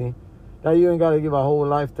company that you ain't gotta give a whole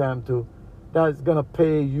lifetime to, that's gonna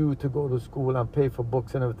pay you to go to school and pay for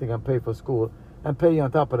books and everything and pay for school and pay you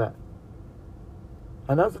on top of that.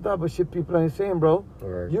 And that's the type of shit people ain't saying, bro.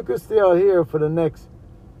 Right. You could stay out here for the next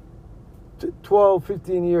 12,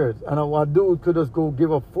 15 years, and a dude could just go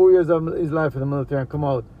give up 4 years of his life in the military and come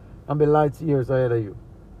out and be light years ahead of you.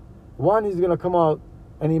 One, he's gonna come out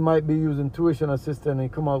and he might be using tuition assistance and he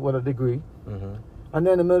come out with a degree. Mm-hmm. And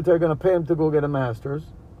then the military going to pay him to go get a master's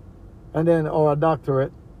and then or a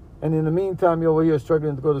doctorate. And in the meantime, you're over here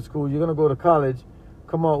struggling to go to school. You're going to go to college,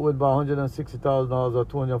 come out with about $160,000 or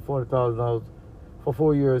 $240,000 for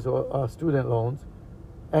 4 years or student loans.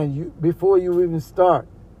 And you before you even start,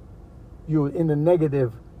 you're in the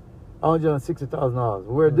negative $160,000.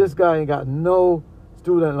 Where this guy ain't got no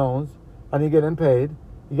student loans and he getting paid.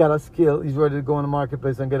 He got a skill. He's ready to go in the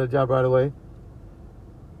marketplace and get a job right away.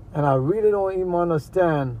 And I really don't even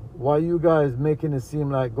understand why you guys making it seem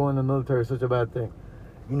like going to the military is such a bad thing.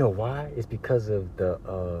 You know why? It's because of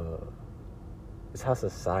it's how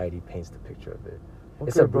society paints the picture of it.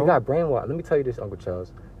 Okay, We got brainwashed. Let me tell you this, Uncle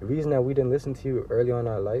Charles. The reason that we didn't listen to you early on in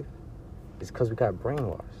our life is because we got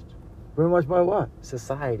brainwashed. Brainwashed by what?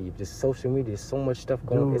 Society, just social media, there's so much stuff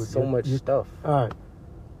going on. Dude, It's so much stuff. All right.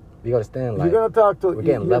 You understand? Like, You're going to talk to... we're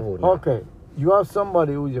getting leveled now. Okay. You have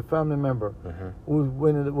somebody who's your family member Uh-huh. who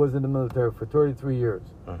was in the military for 33 years.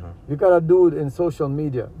 Uh-huh. You got a dude in social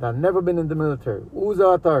media that never been in the military. Who's the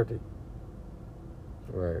authority?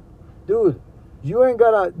 Right. Dude, you ain't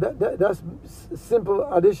got a... That's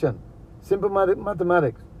simple addition. Simple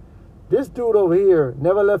mathematics. This dude over here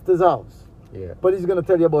never left his house. Yeah. But he's going to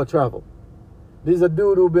tell you about travel. This is a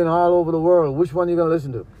dude who's been all over the world. Which one you going to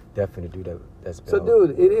listen to? Definitely do that. That's So,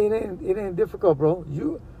 dude, it ain't difficult, bro.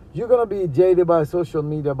 You're going to be jaded by social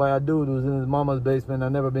media by a dude who's in his mama's basement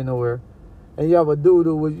and never been nowhere. And you have a dude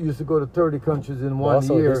who used to go to 30 countries in one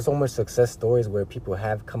also, year. there's so much success stories where people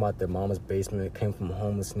have come out their mama's basement, came from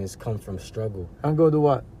homelessness, come from struggle. And go do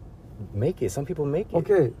what? Make it. Some people make it.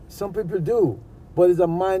 Okay, some people do. But it's a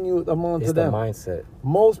minute amount It's to the them. mindset.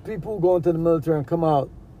 Most people go into the military and come out,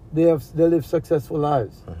 they live successful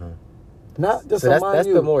lives. Uh-huh. Not just So a that's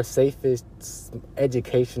the minute. more safest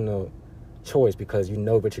educational choice because you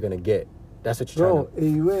know what you're gonna get. That's what you're Bro,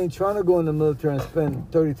 trying you ain't trying to go in the military and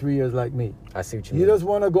spend 33 years like me. to. I see what you You mean. just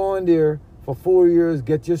want to go in there for 4 years,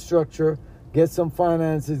 get your structure, get some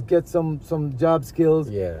finances, get some job skills,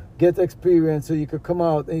 Yeah. get experience so you could come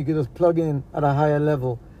out and you could just plug in at a higher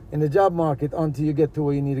level in the job market until you get to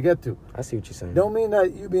where you need to get to. I see what you're saying. Don't mean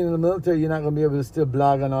that you being in the military, you're not going to be able to still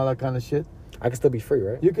blog and all that kind of shit. I can still be free,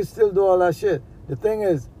 right? You can still do all that shit. The thing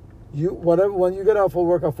is, when you get out for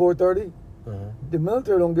work at 4:30, Uh-huh. the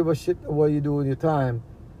military don't give a shit what you do with your time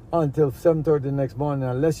until 7:30 the next morning,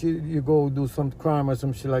 unless you go do some crime or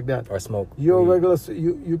some shit like that. Or smoke. You're weed. regular.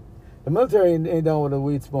 The military ain't down with the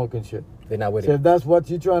weed smoking shit. They're not with So it. if that's what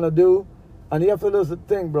you're trying to do, and you have to listen to the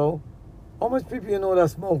thing, bro. How much people you know that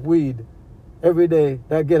smoke weed every day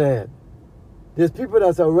that get ahead? There's people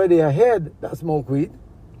that's already ahead that smoke weed.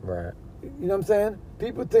 Right. You know what I'm saying?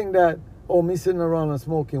 People think that, oh, me sitting around and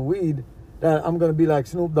smoking weed, that I'm going to be like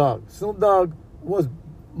Snoop Dogg. Snoop Dogg was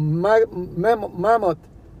mammoth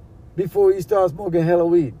before he started smoking hella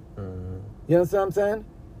weed. Mm-hmm. You understand what I'm saying?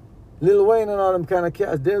 Lil Wayne and all them kind of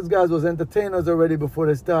cats, those guys was entertainers already before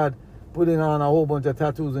they started putting on a whole bunch of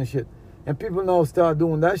tattoos and shit. And people now start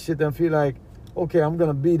doing that shit and feel like, okay, I'm going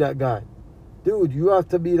to be that guy. Dude, you have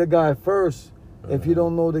to be the guy first. If you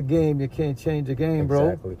don't know the game, you can't change the game, bro.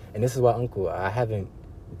 Exactly. And this is why, Uncle, I haven't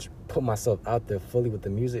put myself out there fully with the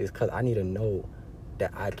music is because I need to know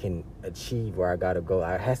that I can achieve where I got to go.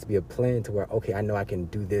 It has to be a plan to where, okay, I know I can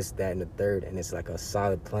do this, that, and the third, and it's like a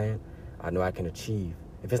solid plan I know I can achieve.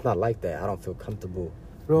 If it's not like that, I don't feel comfortable.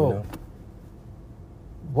 Bro, You know?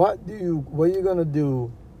 what are you going to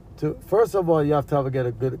do to, first of all, you have to get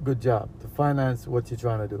a good job to finance what you're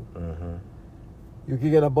trying to do. Mm-hmm. You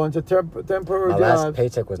can get a bunch of temporary My jobs. last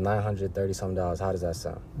paycheck was $930 something. How does that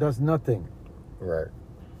sound? That's nothing. Right.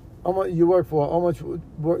 How much you work for? How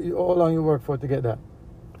long you work for to get that?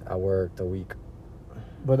 I worked a week.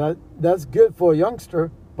 But that's good for a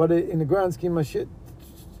youngster. But in the grand scheme of shit,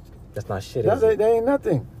 That's not shit, that is it? ain't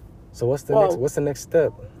nothing. So what's the Well, next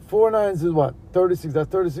step? 4 nines is what? 36. That's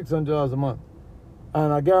 $3,600 a month.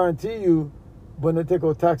 And I guarantee you, when they take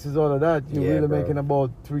out taxes, all of that, you're Yeah, really bro. making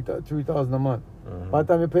about $3,000 a month. Mm-hmm. By the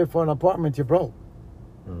time you pay for an apartment, you're broke.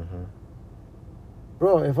 Mm-hmm.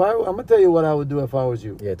 Bro, I'm gonna tell you what I would do if I was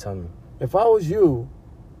you. Yeah, tell me. If I was you,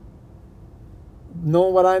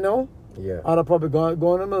 knowing what I know, Yeah. I'd have probably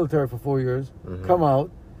go in the military for 4 years, Mhm. come out.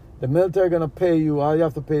 The military gonna pay you. All you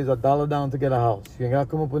have to pay is $1 down to get a house. You ain't gotta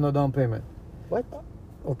come up with no down payment. What?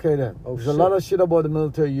 Okay then. Oh, There's shit. a lot of shit about the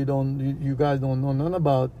military you guys don't know none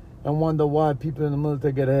about, and wonder why people in the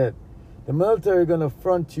military get ahead. The military gonna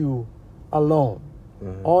front you alone.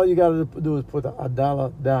 Mhm. All you gotta do is put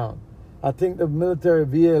 $1 down. I think the military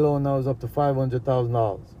VA loan now is up to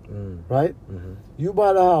 $500,000. Mm. Right? Mm-hmm. You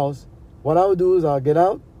buy the house. What I would do is I'll get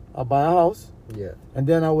out. I'll buy a house. Yeah. And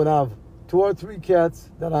then I would have 2 or 3 cats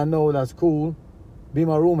that I know that's cool, be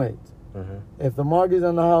my roommates. Mm-hmm. If the mortgage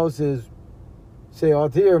on the house is, say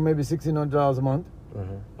out here, maybe $1,600 a month,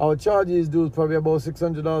 Mm-hmm. our charges due is probably about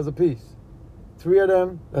 $600 a piece. 3 of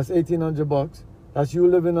them, that's $1,800. That's you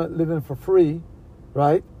living for free,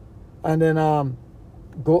 right? And then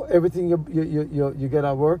go everything you get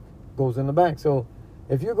at work goes in the bank. So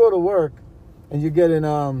if you go to work and you get in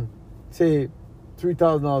say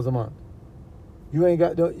 $3,000 a month, you ain't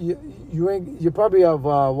got you probably have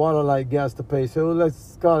water, light, gas to pay. So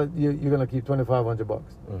let's call it you're gonna keep $2,500.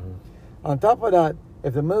 Mm-hmm. On top of that,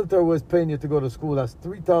 if the military was paying you to go to school, that's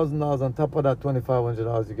 $3,000 on top of that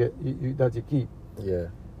 $2,500 you get that you keep. Yeah.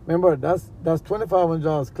 Remember, that's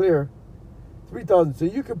 $2,500 clear, $3,000. So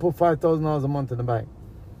you can put $5,000 a month in the bank.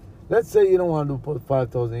 Let's say you don't want to put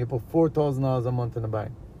 $5,000, you put $4,000 a month in the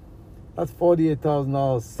bank. That's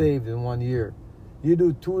 $48,000 saved in 1 year. You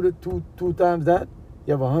do two times that,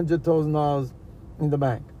 you have $100,000 in the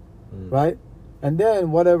bank, right? And then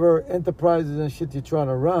whatever enterprises and shit you're trying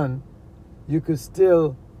to run, you could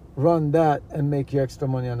still run that and make your extra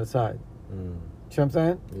money on the side. See what I'm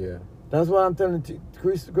saying? Yeah. That's what I'm telling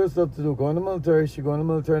Crystal to do. Go in the military. She go in the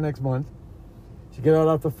military next month. She get out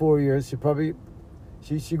after 4 years. She probably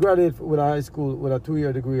she graduated with a high school with a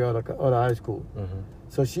 2-year degree out of high school. Mm-hmm.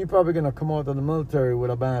 So she probably gonna come out of the military with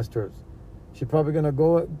a master's. She probably gonna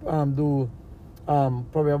go do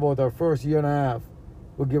probably about her first year and a half.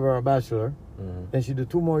 We'll give her a bachelor. Mm-hmm. Then she do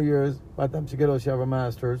 2 more years. By the time she get out, she have a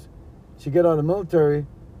master's. She get out of the military,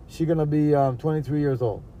 she gonna be 23 years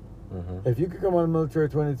old. Mm-hmm. If you could come out of the military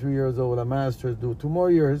 23 years old with a master's, do 2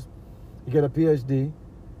 more years, you get a PhD,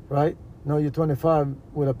 right? No, you're 25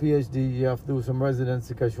 with a PhD, you have to do some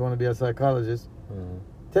residency because you want to be a psychologist. Mm-hmm.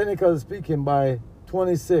 Technically speaking, by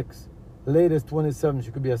 26, latest 27,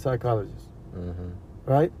 you could be a psychologist, Mm-hmm.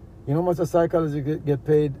 right? You know how much a psychologist get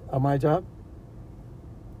paid at my job?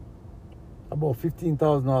 About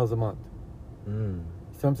 $15,000 a month. Mm.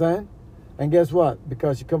 See what I'm saying? And guess what?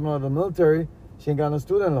 Because she coming out of the military, she ain't got no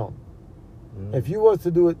student loan. Mm. If you was to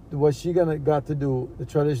do it, what she got to do the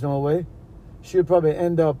traditional way, she'd probably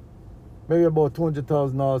end up maybe about $200,000,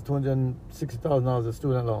 $260,000 of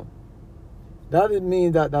student loan. That would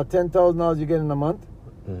mean that $10,000 you get in a month,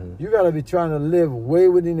 Mm-hmm. you got to be trying to live way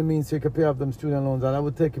within the means so you can pay off them student loans, and that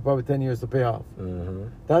would take you probably 10 years to pay off. Mm-hmm.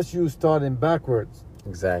 That's you starting backwards.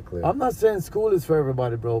 Exactly. I'm not saying school is for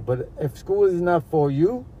everybody, bro, but if school is not for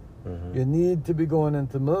you, Mm-hmm. you need to be going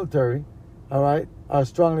into military, all right? Or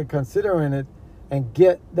strongly considering it, and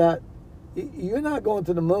get that. You're not going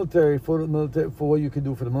to the military for what you can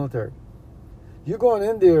do for the military. You're going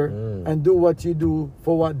in there and do what you do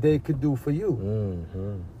for what they could do for you.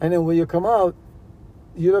 Mm-hmm. And then when you come out,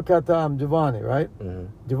 you look at Giovanni, right?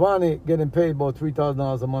 Mm-hmm. Giovanni getting paid about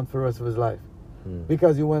 $3,000 a month for the rest of his life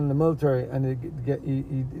because he went in the military and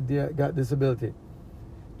he got disability.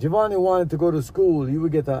 Giovanni wanted to go to school, he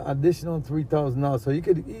would get an additional $3,000, so you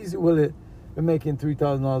could easily be making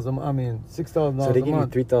 $6,000 a month. So they give you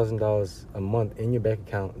 $3,000 a month in your bank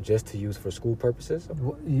account just to use for school purposes?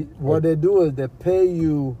 What they do is they pay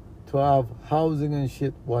you to have housing and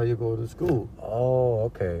shit while you go to school. Oh,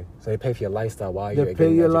 okay. So they pay for your lifestyle while They you're pay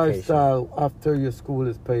getting your education. lifestyle after your school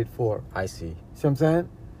is paid for. I see. See what I'm saying?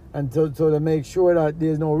 And so to make sure that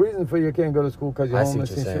there's no reason for you can't go to school because you're I see what homeless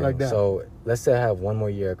you're and saying. shit like that. So let's say I have 1 more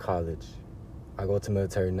year of college. I go to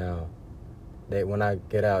military now. When I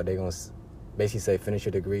get out, they're going to basically say, finish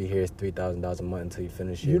your degree, here's $3,000 a month until you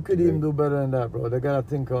finish your You could degree. even do better than that, bro. They got a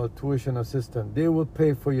thing called tuition assistance. They will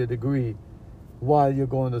pay for your degree while you're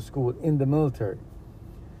going to school in the military.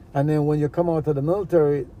 And then when you come out of the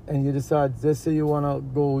military and you decide, let's say you want to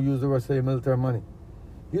go use the rest of your military money,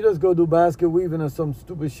 you just go do basket weaving or some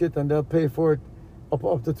stupid shit and they'll pay for it up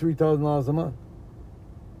to $3,000 a month.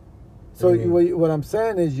 So what I'm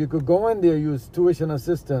saying is you could go in there, use tuition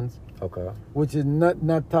assistance, Okay. which is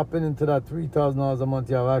not tapping into that $3,000 a month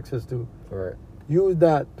you have access to. Right. Use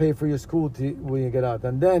that, pay for your school when you get out.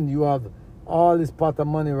 And then you have all this pot of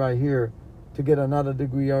money right here to get another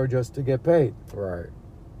degree or just to get paid. Right.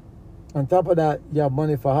 On top of that, you have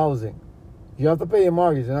money for housing. You have to pay your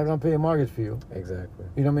mortgage. They're not going to pay your mortgage for you. Exactly.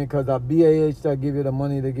 You know what I mean? Because that BAH that give you the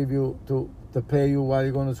money they give you to pay you while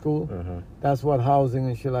you're going to school, that's what housing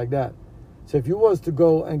and shit like that. So if you was to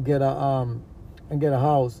go and get a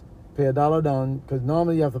house, pay $1 down, because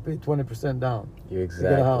normally you have to pay 20% down. You exactly.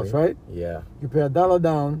 To get a house, right? Yeah. You pay $1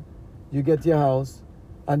 down, you get your house,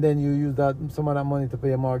 and then you use some of that money to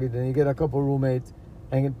pay a mortgage, and you get a couple roommates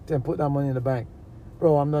and put that money in the bank.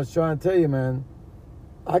 Bro, I'm not trying to tell you, man.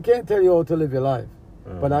 I can't tell you how to live your life,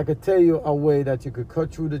 but I could tell you a way that you could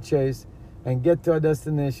cut through the chase and get to a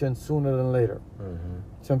destination sooner than later.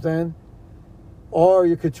 See what I'm saying? Or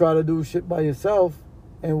you could try to do shit by yourself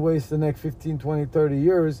and waste the next 15, 20, 30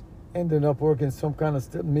 years, ending up working some kind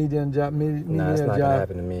of median job. Nah, it's not gonna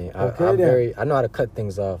happen to me. Okay, I know how to cut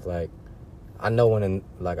things off. Like, I know when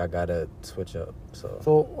I gotta switch up.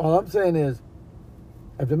 So all I'm saying is,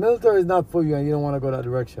 if the military is not for you and you don't want to go that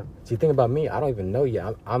direction. See, think about me. I don't even know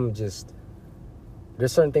yet. I'm just.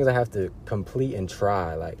 There's certain things I have to complete and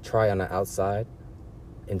try. Like, try on the outside,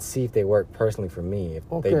 and see if they work personally for me. If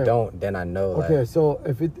they don't, then I know. Okay, so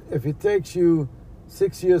if it takes you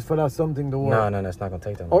 6 years for that something to work. No, it's not gonna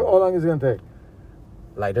take that long. How long is it gonna take?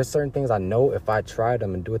 Like, there's certain things I know if I try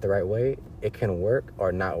them and do it the right way, it can work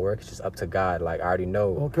or not work. It's just up to God. Like, I already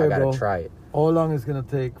know. Okay, I gotta bro. try it. How long is it gonna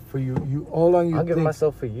take for you? How long you I'm think? giving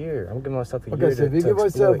myself a year. Okay, so if you give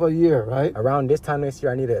yourself a year, right? Around this time next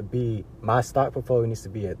year, I need to be, my stock portfolio needs to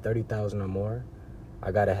be at 30,000 or more.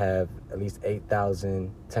 I gotta have at least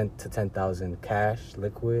 8,000, 10 to 10,000 cash,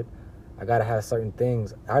 liquid. I gotta have certain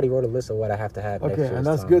things. I already wrote a list of what I have to have next year. Okay, and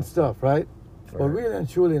that's good stuff, right? But really and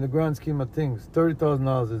truly, in the grand scheme of things,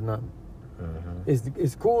 $30,000 is nothing. Mm-hmm.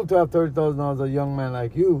 It's cool to have $30,000 a young man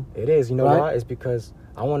like you. It is. You know right? why? It's because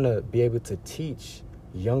I want to be able to teach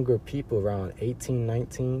younger people around 18,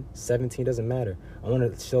 19, 17, doesn't matter. I want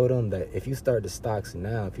to show them that if you start the stocks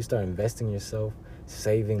now, if you start investing in yourself,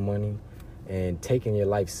 saving money, and taking your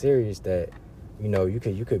life serious, that, you know, you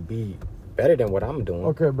could be better than what I'm doing.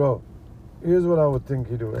 Okay, bro. Here's what I would think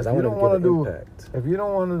you do. If you don't want to do, if you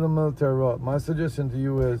don't want to do the military route, my suggestion to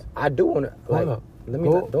you is, I do want to, like,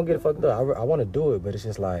 don't get it fucked up. I want to do it, but it's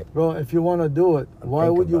just like, bro, if you want to do it, why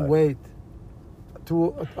would you wait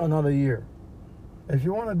to another year? If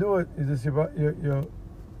you want to do it, it's just if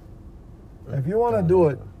you want to do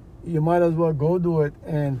it, you might as well go do it,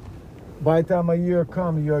 and by the time a year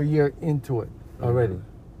comes, you're a year into it already.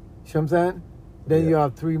 Mm-hmm. See what I'm saying? Then you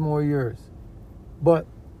have 3 more years. But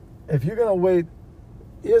if you're gonna wait,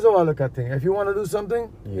 here's how I look at things. If you want to do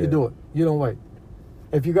something, you do it. You don't wait.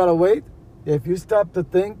 If you gotta wait, if you stop to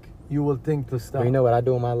think, you will think to stop. But you know what I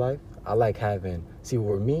do in my life? I like having, see,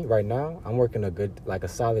 with me right now, I'm working a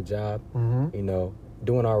solid job, Mm-hmm. you know,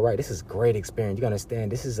 doing all right. This is great experience. You gotta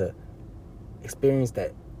understand, this is a experience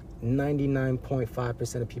that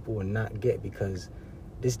 99.5% of people will not get, because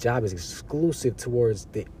this job is exclusive towards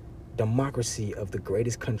the democracy of the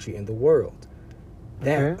greatest country in the world.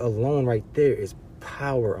 That alone right there is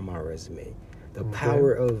power on my resume. The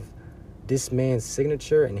power of this man's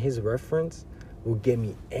signature and his reference will get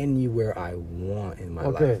me anywhere I want in my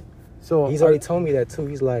life. So he's already told me that too.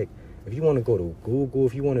 He's like, if you want to go to Google,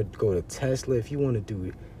 if you want to go to Tesla, if you want to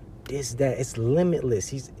do this, that, it's limitless.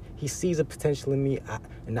 He sees a potential in me,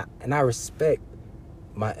 and I respect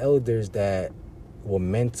my elders that will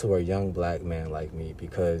mentor a young black man like me,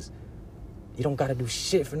 because you don't gotta do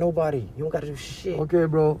shit for nobody. You don't gotta do shit. Okay,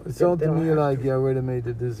 bro. It sounds to me like you already made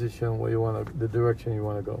the decision where you want to, the direction you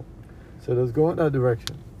want to go. So let's go in that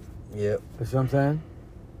direction. Yep. You see what I'm saying?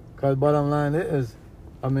 Because bottom line is,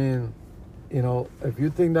 I mean, you know, if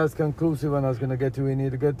you think that's conclusive and that's gonna get you where you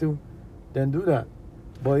need to get to, then do that.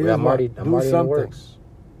 But here's I'm already in the something.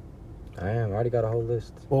 I already got a whole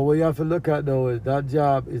list. Well, what you have to look at though is that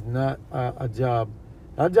job is not a job.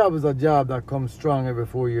 That job is a job that comes strong every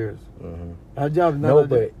 4 years. Mm-hmm. That job is not. No,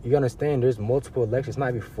 but you understand, there's multiple elections. It's not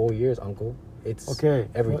every 4 years, Uncle. It's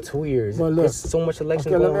every 2 years. But look, there's so much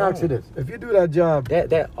election going on. Okay, let me ask you this: if you do that job,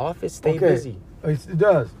 that office stay busy. It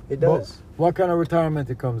does. It does. But what kind of retirement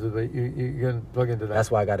it comes with it? You can plug into that.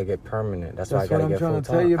 That's why I got to get permanent. That's why I got to get full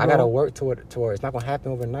tell you, time. I got to work toward. It's not gonna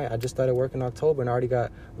happen overnight. I just started working in October and I already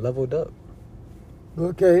got leveled up.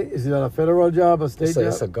 Okay, is it a federal job, a state job?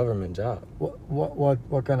 It's a government job.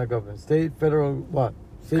 What kind of government? State, federal, what?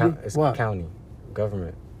 City? It's what? County,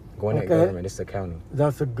 government. Gwinnett government. It's a county.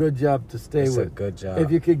 That's a good job to stay with. It's a good job. If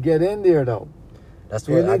you could get in there though, that's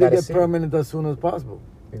what you I need to get see. permanent as soon as possible.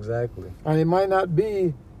 Exactly. And it might not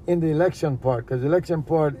be in the election part, because the election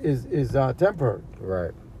part is temporary.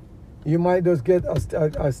 Right. You might just get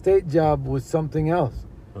a state job with something else.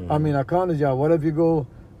 Mm-hmm. I mean, a county job. What if you go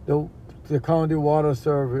the county water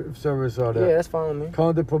service or the that's fine with me.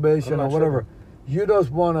 county probation or whatever? You just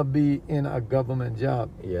want to be in a government job.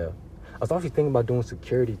 Yeah. I was actually thinking about doing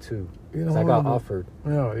security too. You know, I got offered.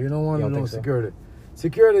 No, you don't want to do security. So?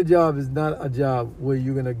 Security job is not a job where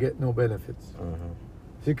you're gonna get no benefits. Mm-hmm.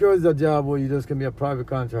 Security is a job where you just can be a private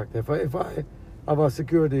contractor. If I have a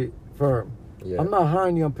security firm, I'm not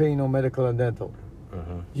hiring you and paying no medical and dental.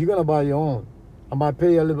 Mm-hmm. You're gonna buy your own. I might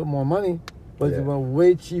pay you a little bit more money, but it's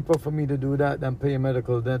way cheaper for me to do that than pay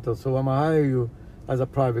medical and dental. So I'm gonna hire you as a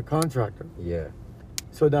private contractor. Yeah.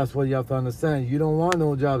 So that's what you have to understand. You don't want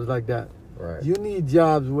no jobs like that. Right. You need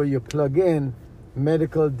jobs where you plug in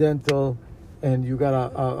medical, dental, and you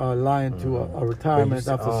got a line to a retirement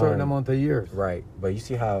But you after a certain amount of years. Right, but you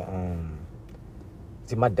see how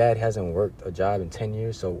my dad hasn't worked a job in 10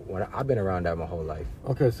 years, so when I've been around that my whole life.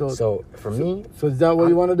 Okay, So for me, so is that what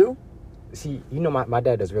you want to do? see, you know my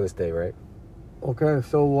dad does real estate, right? Okay,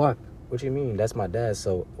 so what? What you mean? That's my dad.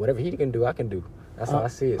 So whatever he can do, I can do. That's how I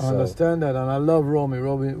see it. I So understand that, and I love Romy,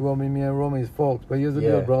 me and Romy's folks. But here's the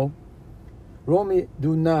Yeah. deal, bro. Romy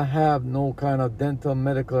do not have no kind of dental,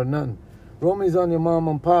 medical, or nothing. Romy's on your mom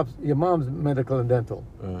and pops, your mom's medical and dental.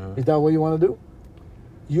 Mhm. Is that what you want to do?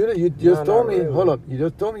 You just No, told not me. really. Hold up. You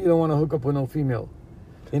just told me you don't want to hook up with no female.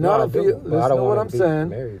 In No, I order for do, you, but I listen don't to what wanna I'm be saying.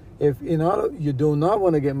 married. If in order you do not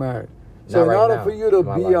want to get married, so Not in right order now. for you to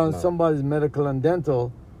My be life, on no. somebody's medical and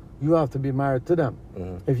dental, you have to be married to them.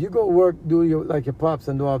 Mhm. If you go work, do your like your pops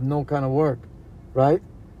and don't have no kind of work, right?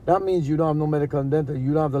 That means you don't have no medical and dental.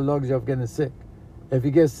 You don't have the luxury of getting sick. If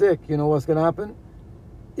you get sick, you know what's gonna happen?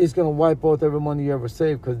 It's gonna wipe out every money you ever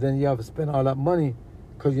saved, because then you have to spend all that money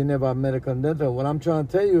because you never have medical and dental. What I'm trying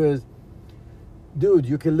to tell you is, dude,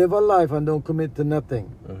 you can live a life and don't commit to nothing.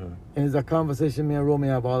 Mhm. And it's a conversation me and Romy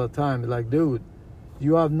have all the time. It's like, dude,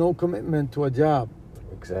 you have no commitment to a job.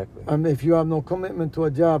 Exactly. And if you have no commitment to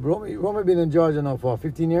a job, Romy been in Georgia now for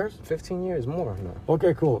 15 years? 15 years more. No,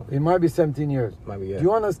 Okay, cool. It might be 17 years. might be. Yeah. Do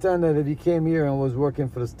you understand that if you came here and was working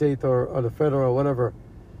for the state or the federal or whatever,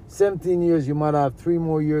 17 years, you might have 3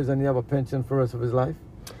 more years and you have a pension for the rest of his life?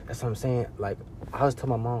 That's what I'm saying. Like, I was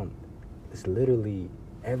telling my mom, it's literally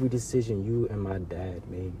every decision you and my dad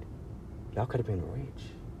made, y'all could have been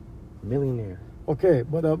rich, millionaire. Okay,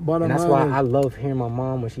 but bottom And that's line why is, I love hearing my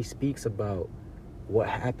mom when she speaks about what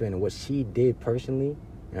happened and what she did personally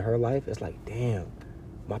in her life. It's like, damn,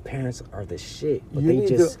 my parents are the shit, but You they need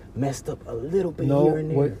just messed up a little bit no, here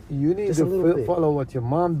and there. what you need Just a little to bit. follow what your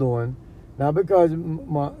mom doing. Not because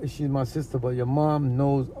she's my sister, but your mom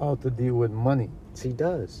knows how to deal with money. She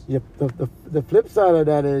does. The flip side of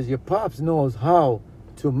that is your pops knows how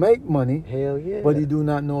to make money, Hell yeah. but he do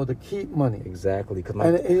not know to keep money. Exactly. Cause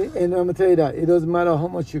And I'm gonna tell you that it doesn't matter how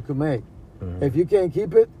much you can make. Mhm. If you can't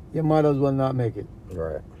keep it, you might as well not make it.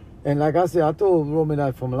 Right. And like I said, I told Romy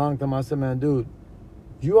that from a long time. I said, man, dude,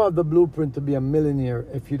 you have the blueprint to be a millionaire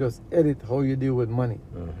if you just edit how you deal with money.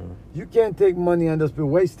 Mhm. You can't take money and just be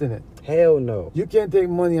wasting it. Hell no. You can't take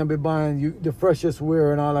money and be buying you the freshest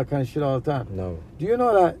wear and all that kind of shit all the time. No. Do you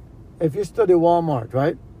know that if you study Walmart,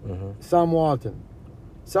 right? Mhm. Sam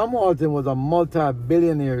Walton was a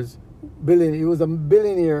multi-billionaire. He was a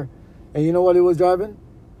billionaire, and you know what he was driving?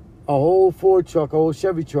 A whole Ford truck, a whole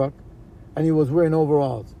Chevy truck, and he was wearing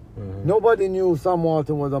overalls. Mhm. Nobody knew Sam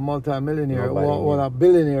Walton was a multi-millionaire Nobody or knew. a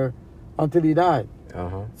billionaire until he died.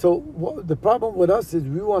 Uh-huh. So the problem with us is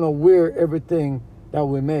we want to wear everything that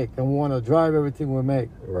we make, and we want to drive everything we make.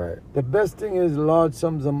 Right. The best thing is large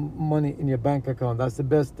sums of money in your bank account. That's the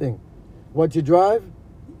best thing. What you drive,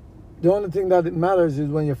 the only thing that matters is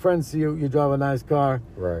when your friends see you drive a nice car,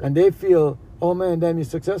 Right. and they feel, oh man, damn, you're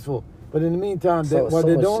successful. But in the meantime, what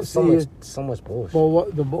they don't see is, so much bullshit.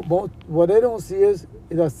 but what they don't see is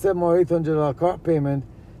a $700 or $800 car payment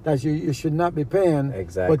that you should not be paying,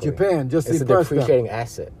 Exactly. but you're paying just to It's a impress them. depreciating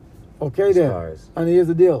asset. Okay, These then. cars. And here's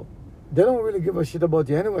the deal: they don't really give a shit about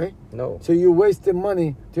you anyway. No. So you're wasting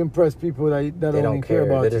money to impress people that They don't don't even care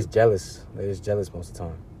about They're you. just jealous. They're just jealous most of the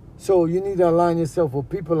time. So you need to align yourself with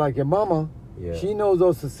people like your mama. Yeah. She knows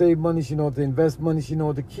how to save money. She knows how to invest money. She knows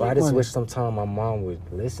how to keep But I just money. wish sometime my mom would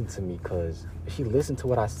listen to me, because if she listened to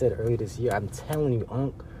what I said earlier this year, I'm telling you,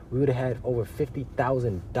 Unc, we would have had over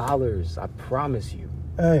 $50,000. I promise you.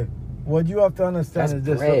 Hey, what you have to understand That's is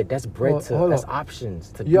this. bread. That's bread Well, to. hold That's up.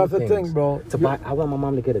 options to You do have to things. think, bro. To buy. I want my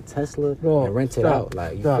mom to get a Tesla Bro, and rent it stop, out.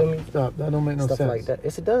 Like, you stop, feel me? Stop. That don't make no Stuff sense. like that.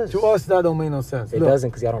 Yes, it does. To us, that don't make no sense. It Look, doesn't,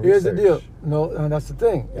 because y'all don't here's research. the deal. No, and that's the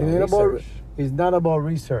thing. It Y'all ain't about. research. It's not about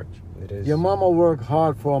research. It is. Your mama worked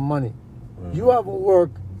hard for her money. Mhm. You haven't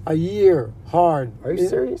worked a year hard. Are you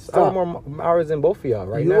serious? I Stop. have more hours than both of y'all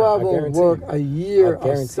right you now. I haven't guarantee worked you. a year I of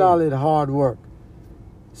guarantee solid hard work.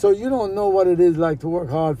 So you don't know what it is like to work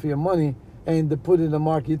hard for your money and to put it in the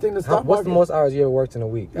market. You think the stock What's the market? most hours you ever worked in a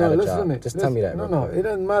week No, at a listen job? to me. Just tell me that. No, real no, quick. it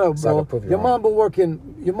doesn't matter, So I bro. can prove you Your wrong. mom been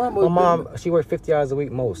working. Your mom. My mom, she worked 50 hours a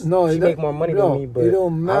week most. No, she it make don't- more money bro, than me, but it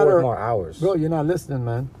don't I matter. work more hours. Bro, you're not listening,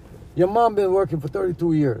 man. Your mom been working for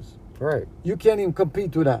 32 years. Right. You can't even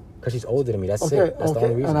compete with that. Because she's older than me. That's Okay, it. That's the only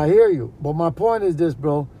okay, reason. and I hear you. But my point is this,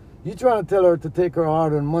 bro. You trying to tell her to take her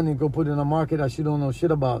hard-earned money and go put it in a market that she don't know shit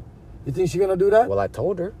about. You think she gonna do that? Well, I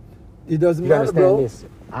told her. It doesn't You matter, understand bro. this?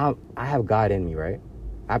 I have God in me, right?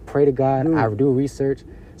 I pray to God. Dude. I do research.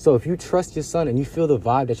 So if you trust your son and you feel the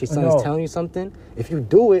vibe that your son No. is telling you something, if you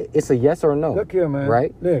do it, it's a yes or a no. Look here, man.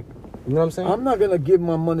 Right? Look, You know what I'm saying? I'm not gonna give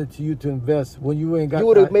my money to you to invest when you ain't got. You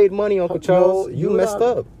would have made money, Uncle Charles. No, you messed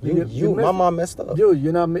not- up. You my mom messed up. Dude,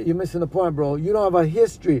 you're missing the point, bro. You don't have a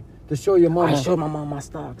history to show your mama. I showed my mom my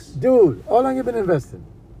stocks. Dude, how long you been investing?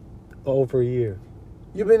 Over a year.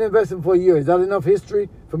 You've been investing for a year. Is that enough history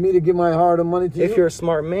for me to give my hard-earned money to you? If you're a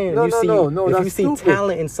smart man, No, you no, see, no, if that's you see stupid.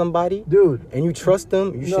 talent in somebody, Dude, and you trust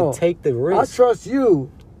them, you no. should take the I risk. trust you,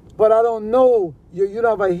 but I don't know you. You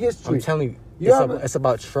don't have a history. I'm telling you, You it's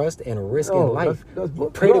about trust and risk No, in life. that's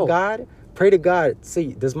Pray bro. to God. Pray to God.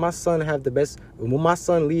 See, does my son have the best? Will my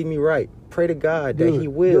son lead me right? Pray to God that he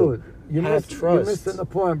will Dude, have trust. You're missing the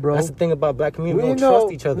point, bro. That's the thing about black community. We don't know,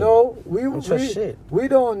 trust each other. No, we don't trust shit. We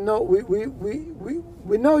don't know.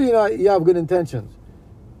 We know you have good intentions,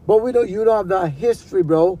 but we don't. You don't have that history,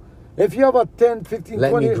 bro. If you have a 10, 15, Let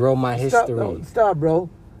 20... me grow my history. Stop, bro.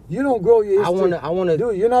 You don't grow your history. I wanna.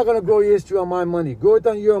 Dude, you're not gonna grow your history on my money. Grow it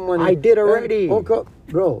on your money. I did already. Okay,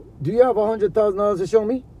 bro, do you have $100,000 to show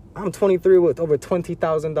me? I'm 23 with over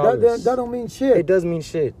 $20,000. That don't mean shit. It does mean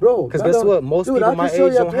shit, Bro. Because guess what? Most people my age don't I can show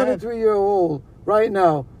you a have. 23-year-old right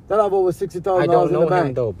now that have over $60,000 I don't in the know bank.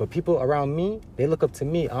 him though, but people around me, they look up to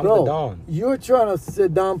me. I'm Bro, the Don. You're trying to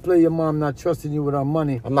sit downplay your mom not trusting you with her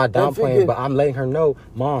money. I'm not And downplaying, thinking- but I'm letting her know,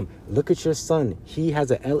 Mom, look at your son. He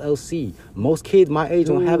has an LLC. Most kids my age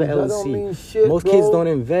don't have an Dude, that LLC. don't mean shit, Most bro. kids don't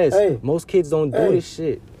invest. Hey. Most kids don't do Hey. this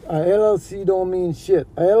shit. A LLC don't mean shit.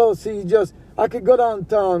 A LLC just, I could go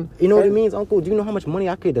downtown. You know what it and- means, Uncle? Do you know how much money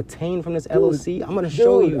I could attain from this LLC? I'm gonna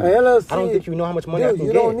show you. A LLC, I don't think you know how much money I dude, can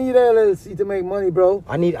you get. don't need a LLC to make money, bro.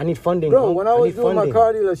 I need funding. Bro, Unc. when I was need doing funding. my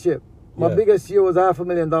car dealership, my Yeah. biggest year was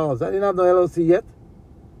 $500,000. I didn't have no LLC yet.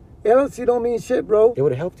 LLC don't mean shit, bro. It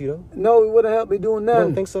would have helped you though. No, it wouldn't help me doing that.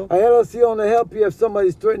 don't think so? A LLC only help you if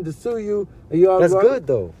somebody's threatening to sue you. Or you That's good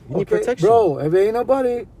though. You need protection. Bro, if ain't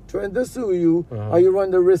nobody trying to sue you, or you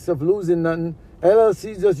run the risk of losing nothing,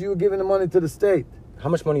 LLC is just you giving the money to the state. How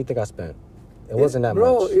much money you think I spent? It wasn't that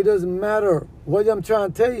bro, much. It doesn't matter. What I'm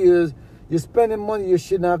trying to tell you is you're spending money you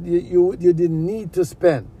shouldn't have, you didn't need to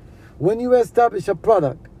spend. When you establish a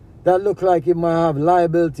product that look like it might have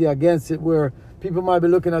liability against it, where people might be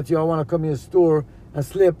looking at you, I want to come in your store and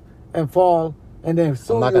slip and fall and then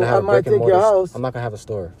sue I'm not you, gonna have I a might brick and take mortar. your house. I'm not gonna have a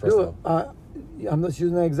store. First of Dude, all, I'm just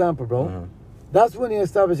using an example, bro. Mhm. That's when you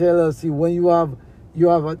establish LLC, when you have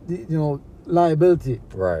a liability.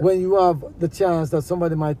 Right. When you have the chance that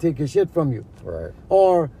somebody might take your shit from you. right.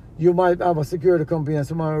 Or you might have a security company and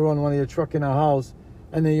somebody run one of your truck in a house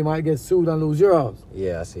and then you might get sued and lose your house.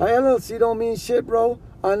 Yeah, I see. A LLC don't mean shit, bro,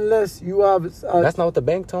 unless you have... That's not what the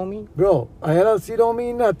bank told me. Bro, a LLC don't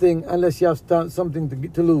mean nothing unless you have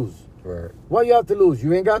something to lose. Right. What you have to lose?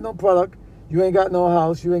 You ain't got no product. You ain't got no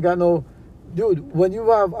house. You ain't got no... Dude, when you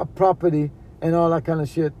have a property and all that kind of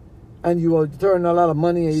shit and you are turning a lot of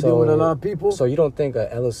money and you deal with a lot of people... So you don't think a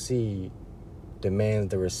LLC demands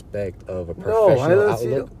the respect of a No, professional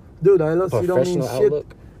LLC... outlook? Dude, a LLC don't mean Professional shit.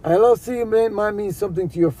 outlook? A LLC might mean something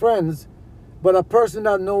to your friends, but a person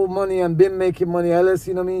that know money and been making money,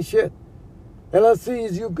 LLC don't mean shit. LLC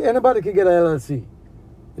is anybody can get an LLC.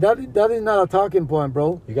 That is not a talking point,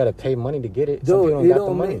 bro. You gotta pay money to get it. Dude, Some people don't you got the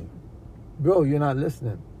don't money. mean- Bro, you're not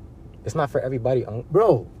listening. It's not for everybody, Unc.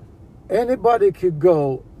 Bro, anybody could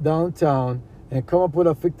go downtown and come up with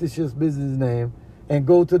a fictitious business name and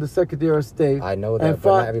go to the Secretary of State. I know and that,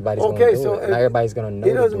 but not everybody's gonna do it. Not everybody's gonna know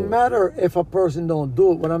It to doesn't do it. matter if a person don't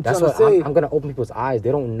do it. What I'm That's trying what to say, I'm gonna open people's eyes.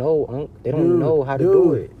 They don't know, Unc. They don't know how to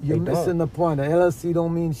do it. You're They missing don't. the point. The LLC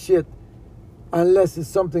don't mean shit unless it's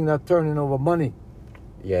something that's turning over money.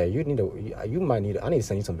 Yeah, you need to. You might need. I need to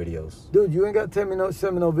send you some videos. Dude, you ain't got to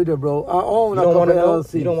send me no video, bro. I own You a don't couple want to know.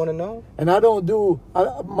 LLCs. You don't want to know. And I don't do...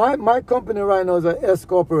 my company right now is a S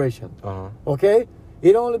corporation. Uh huh. Okay?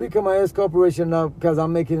 It only become an S corporation now because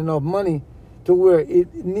I'm making enough money to where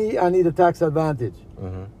I need a tax advantage.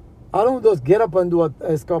 Mm-hmm. I don't just get up and do a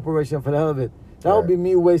S corporation for the hell of it. That would Right. be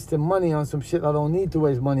me wasting money on some shit I don't need to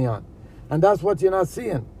waste money on. And that's what you're not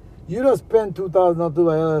seeing. You just spend $2,000 on do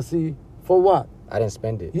a LLC for what? I didn't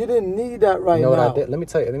spend it. You didn't need that right You know now. what I did? Let me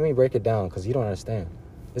tell you. Let me break it down because you don't understand.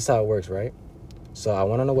 This is how it works, right? So I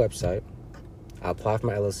went on the website. I applied for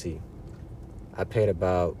my LLC. I paid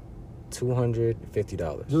about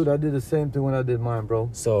 $250. Dude, I did the same thing when I did mine, bro.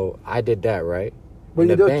 So I did that, right? But And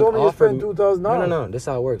you the just bank told me you offered spent $2,000. No. This is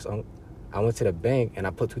how it works. I went to the bank and I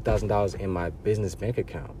put $2,000 in my business bank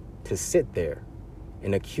account to sit there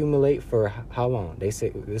and accumulate for how long? They say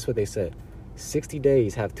this is what they said. 60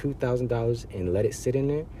 days, have $2,000 and let it sit in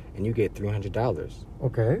there, and you get $300.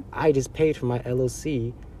 Okay. I just paid for my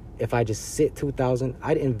LLC. If I just sit $2,000,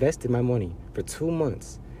 I'd invested my money for 2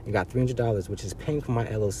 months and got $300, which is paying for my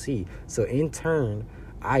LLC. So in turn,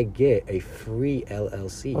 I get a free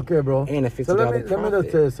LLC. Okay, bro. And a $50 So let me profit.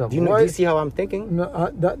 just tell you something. Do you Why- see how I'm thinking?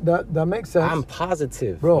 No, that makes sense. I'm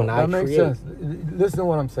positive Bro, when that I makes create. sense. Listen to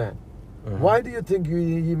what I'm saying. Why do you think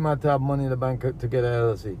you might have money in the bank to get an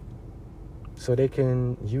LLC? So they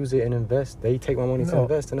can use it and invest. They take my money to No.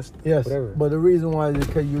 invest in Yes, whatever. but the reason why is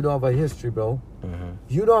because you don't have a history, bro. Mhm.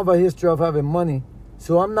 You don't have a history of having money,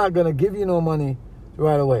 so I'm not gonna give you no money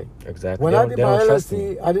right away. Exactly. When They I don't- did they my don't trust me.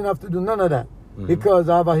 LLC, I didn't have to do none of that Mhm. because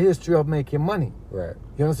I have a history of making money. Right.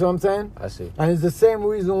 You understand what I'm saying? I see. And it's the same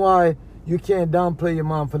reason why you can't downplay your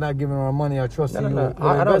mom for not giving her money or trusting No. you. with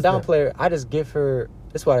I don't investment. downplay her. I just give her.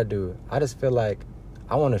 This is what I do. I just feel like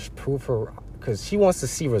I want to prove her because she wants to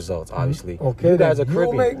see results. Obviously, Okay, you guys are then.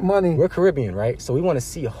 Caribbean. You make money. We're Caribbean, right? So we want to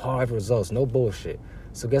see hard results, no bullshit.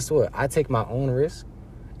 So guess what? I take my own risk,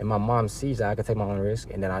 and my mom sees that I can take my own risk,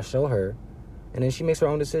 and then I show her, and then she makes her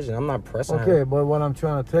own decision. I'm not pressing her. Okay, but what I'm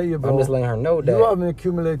trying to tell you, bro, I'm just letting her know that. you haven't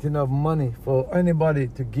accumulated enough money for anybody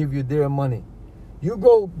to give you their money. You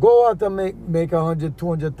go out and make $100,000,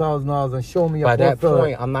 $200,000 and show me your By that portfolio.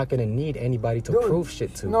 point, I'm not gonna need anybody to Dude, prove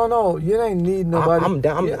shit to. No, you ain't need nobody. I'm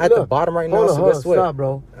down. I'm Yeah, at the look, bottom right now. hold on, So hold guess on, what? Stop,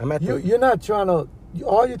 bro. I'm at the. You're not trying to.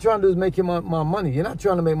 All you're trying to do is make your mom money. You're not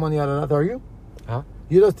trying to make money out of that, are you? Huh?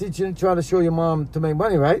 You're just trying to show your mom to make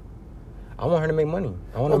money, right? I want her to make money.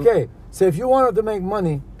 I want Okay, so if you want her to make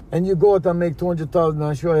money and you go out and make $200,000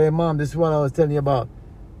 and show her, hey, mom, this is what I was telling you about,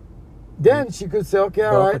 then she could say, okay,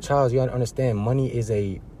 all Bro, right. Uncle Charles, you gotta understand,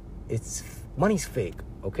 money's fake,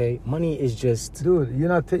 okay? Money is just Dude, you're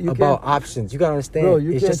not. You about can't. options. You gotta understand, Bro,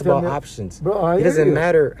 you it's can't just tell about me- options. Bro, I it hear doesn't you.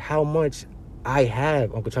 matter how much I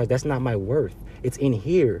have, Uncle Charles. That's not my worth. It's in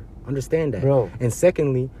here. Understand that. Bro. And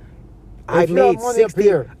secondly, If you have money up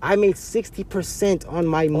here- I made 60% on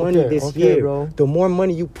my money Okay, this okay, year. bro. The more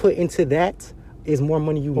money you put into that is more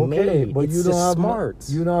money you Okay, made. but It's you don't just have smart.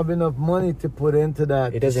 You don't have enough money to put into that.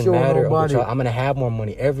 It to doesn't show matter, Uncle nobody. Charles. I'm gonna have more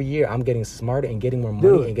money every year. I'm getting smarter and getting more money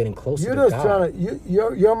Dude, and getting closer you're to just God. trying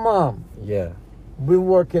to. Your mom Yeah, been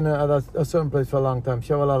working at a certain place for a long time.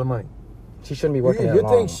 She have a lot of money. she shouldn't be working you that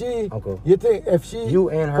long. think she? Uncle. You think if she? You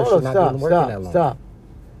and her Hold should on, not stop, be working stop, that long. Stop.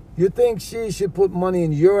 You think she should put money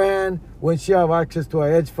in your hand when she have access to a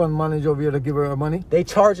hedge fund manager over here to give her her money? They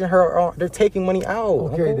charging her. They're taking money out.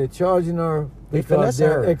 Okay, Uncle. they're charging her They because finessing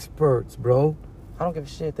they're her. experts, bro. I don't give a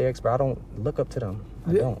shit. They're expert. I don't look up to them.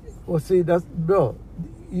 I Yeah. don't. Well, see, that's bro.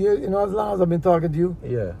 You know, as long as I've been talking to you,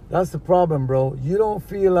 Yeah. that's the problem, bro. You don't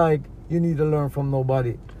feel like you need to learn from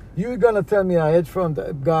nobody. You're gonna tell me a hedge fund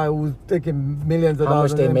guy who's taking millions of How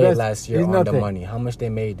dollars much they and made invest, last year he's on nothing. the money? How much they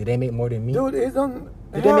made? Did they make more than me? Dude, he's on.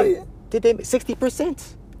 Did they make? Did they make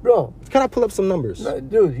 60%? Bro, Can I pull up some numbers? no,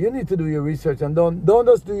 dude, you need to do your research and don't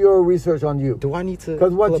just do your research on you. Do I need to?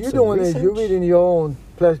 Because what pull up you're some doing is research? you're reading your own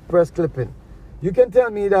press clipping. You can tell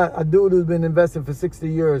me that a dude who's been investing for 60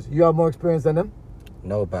 years, you have more experience than him?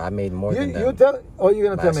 No, but I made more than them. You tell? Or you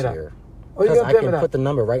gonna tell last me that? year. Or you Because gonna I tell me can that? put the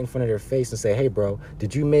number right in front of their face and say, "Hey, bro,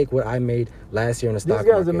 did you make what I made last year in the These stock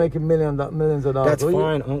guys market?" are making millions of dollars. That's What you-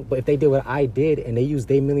 fine, but if they did what I did and they used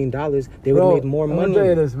their $1 million, they would Bro, have made more I'm gonna money. tell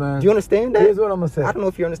you this, man. Do you understand that? Here's what I'm gonna say. I don't know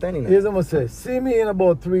if you're understanding that. Here's what I'm gonna say. See me in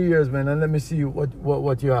about 3 years, man, and let me see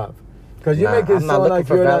what you have. Because you're Nah, making I'm it not sound looking like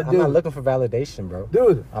for you're that I'm not dude. looking for validation, bro.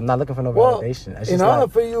 Dude, I'm not looking for no well, validation. It's in just order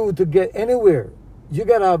like, for you to get anywhere, you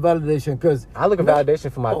gotta have validation. Because I look at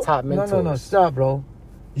validation for my top mentors. No, stop, bro.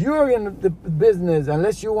 You're in the business,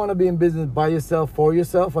 unless you want to be in business by yourself, for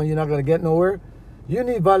yourself, and you're not gonna get nowhere. You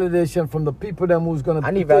need validation from the people them who's gonna.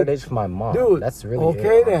 I need take- validation from my mom. Dude, That's really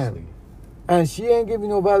okay it, then. honestly. And she ain't giving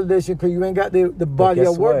you no validation because you ain't got the But body guess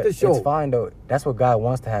of work what? to show. It's fine though. That's what God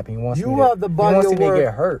wants to happen. He wants You me to, have the body He wants of me to work.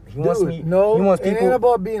 get hurt. He wants Dude, me. no, he wants it ain't people.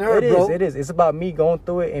 about being hurt, It is. bro. It is. It's about me going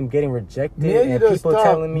through it and getting rejected Me and you and just people talk.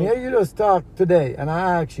 telling me. Me and you just talk today, and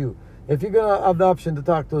I ask you if you're gonna have the option to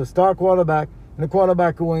talk to a star quarterback and a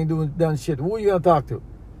quarterback who ain't done shit. Who are you gonna talk to?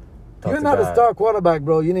 Talk You're to not a God. star quarterback,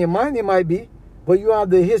 bro. You need mine. You might be, but you have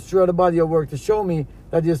the history of the body of work to show me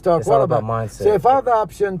that you're a star It's all quarterback. about mindset. So if I have the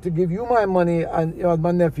option to give you my money and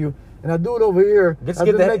my nephew, and I do it over here, Just I've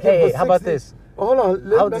give been the. making Hey, for how about 60 this? Hold on, I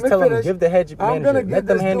let would me just tell them, finish. give the hedge I'm manager. gonna give Let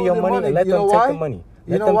them this handle dude your the money and let You them know take why? the money.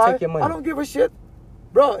 You Let know them why? take your money. I don't give a shit,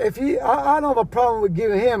 bro. If I don't have a problem with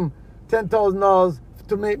giving him $10,000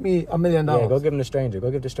 to make me $1 million. Yeah, go give them the stranger.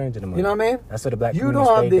 Go give the stranger the money. You know what I mean? That's what the black You community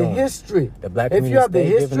don't have stay the doing. history. The black If community you have the stay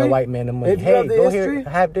giving history, the white man the money. if you Hey, have the go history, here,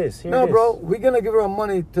 have this. Here no, it is. bro, we're gonna give her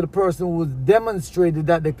money to the person who's demonstrated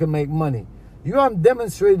that they can make money. You haven't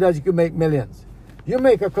demonstrated that you can make millions. You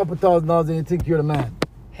make a couple $1,000s and you think you're the man.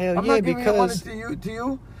 Hell I'm yeah, not giving your money because to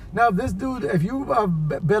you. Now, if this dude, if you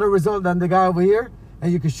have better result than the guy over here,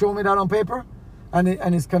 and you can show me that on paper, and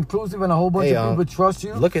it's conclusive, and a whole bunch Hey, of people trust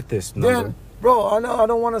you, look at this number. Bro, I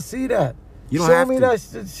don't want to see that. You don't Show have me to.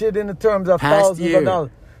 that shit in the terms of Past thousands year. of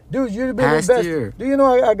dollars. Dude, you've been Past investing. year. Do you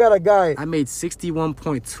know I got a guy? I made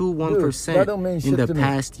 61.21% Dude, that don't mean in shit the to me.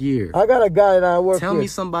 past year. I got a guy that I work Tell with. me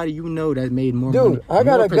somebody you know that made more Dude, money, I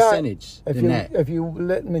got more a guy. percentage than that. If you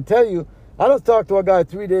let me tell you, I just talked to a guy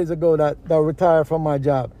 3 days ago that retired from my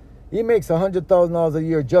job. He makes $100,000 a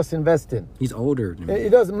year just investing. He's older than me. It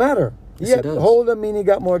doesn't matter. Yes, it does. Older mean he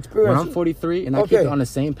got more experience. When I'm 43 and I keep Okay. it on the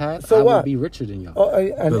same path, So I what? will be richer than y'all. Oh,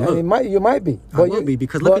 and look, you might be. I will be,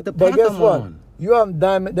 because look at the path But guess I'm what? on. You haven't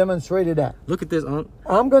demonstrated that. Look at this,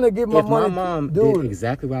 I'm gonna give my if money. my mom dude, did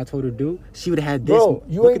exactly what I told her to do, she would have had this. bro,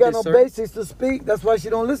 you Look ain't at got no this, sir. basics to speak. That's why she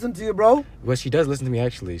don't listen to you, bro. Well, she does listen to me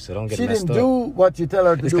actually, so don't get She messed didn't up. do what you tell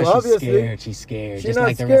her to It's do. 'cause she's Obviously, scared. She's scared. she's just not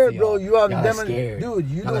like the rest scared, of bro. y'all. You haven't Y'all are demonstrated, scared. dude.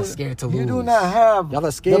 Y'all are scared to lose. You do not have Y'all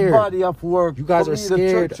are scared. the body of work. You guys for are me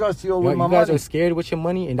scared. to trust you Y'all- with my you guys money. are scared with your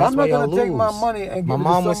money, and that's I'm why not y'all gonna take lose. my money and My give it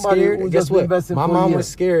mom to was somebody scared. who Guess just been what? investing My for mom years. was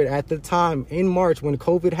scared at the time in March when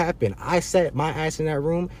COVID happened. I sat my ass in that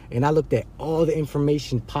room and I looked at all the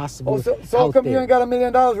information possible. Oh, so how out come you there. ain't got $1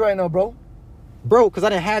 million right now, bro? Bro, because I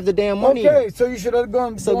didn't have the damn money. Okay, so you should have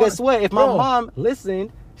gone. So guess what? If my mom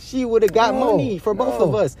listened, she would have got No, money for both no.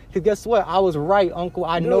 of us. Because guess what? I was right, Uncle.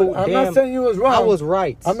 I Dude, know. I'm damn, not saying you was wrong. I was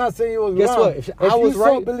right. I'm not saying you was Guess wrong. what? If I was you so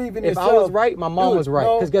right, believe in if yourself, I was right, my mom dude, was right.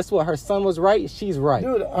 no. Because guess what? Her son was right. She's right.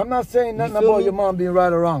 Dude, I'm not saying nothing feel about me? your mom being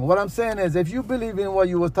right or wrong. What I'm saying is, if you believe in what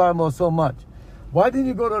you was talking about so much, why didn't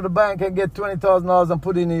you go to the bank and get $20,000 and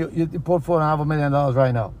put it in your portfolio and have $1 million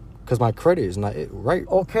right now? Because my credit is not right.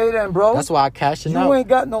 Okay then, bro. That's why I cashed it out. You ain't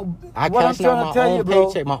got no. I what I'm cashed out trying my to tell own you, bro,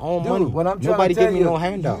 paycheck, my own dude, money. What I'm trying Nobody to tell gave me you, no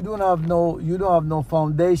handout. You don't have no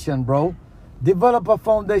foundation, bro. Develop a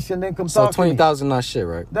foundation, then come So talk to me. $20,000 not shit,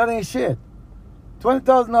 right? That ain't shit.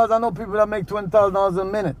 $20,000. I know people that make $20,000 a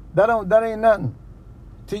minute. That ain't nothing.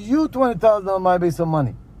 To you, $20,000 might be some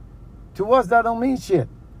money. To us, that don't mean shit.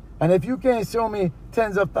 And if you can't show me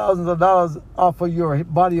tens of thousands of dollars off of your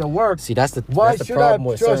body of work, See, that's the why that's the should problem I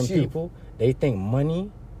with certain trust you? people. They think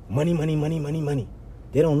money.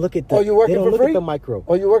 They don't look at the. Oh, you working they don't for look free? at the micro.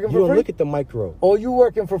 Oh, you working for You don't free? look at the micro. or you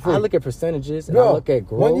working for free? I look at percentages and I Bro, look at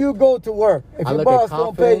growth. when you go to work, if I your look boss at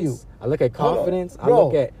don't pay you, confidence. I look at Hold on. confidence. I Bro,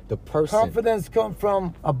 look at the person. confidence comes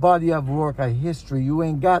from a body of work, a history. You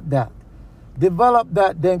ain't got that. Develop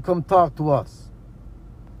that, then come talk to us.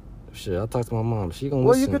 Shit, I talk to my mom. She gonna Well,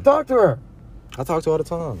 listen. you can talk to her. I talk to her all the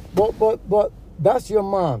time. But that's your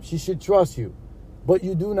mom. She should trust you. But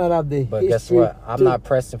you do not have the But history. guess what? I'm to- not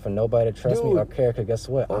pressing for nobody to trust me Dude. or care. Cause guess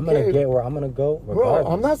what? I'm Okay. gonna get where I'm gonna go Bro,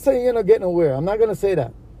 regardless. I'm not saying you're not getting nowhere. I'm not going to say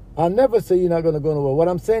that. I'll never say you're not going to go nowhere. What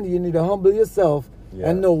I'm saying is you need to humble yourself Yeah.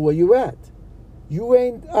 and know where you at. You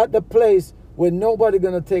ain't at the place where nobody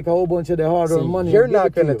going to take a whole bunch of their hard-earned See, money. you're and give not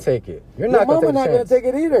it to gonna you. take it. You're Your not gonna mama take not a gonna chance. take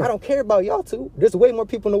it either. I don't care about y'all two. There's way more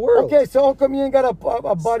people in the world. Okay, so how come you ain't got a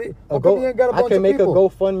body? How come you ain't got a bunch I can of make people? a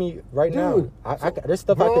GoFundMe right now. Dude, There's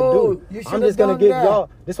stuff I bro, can you do. should I'm have just gonna done give that. y'all.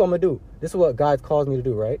 This is what I'm gonna do. This is what God calls me to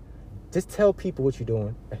do. Right? Just tell people what you're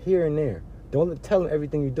doing here and there. Don't tell them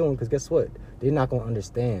everything you're doing, because guess what? They're not gonna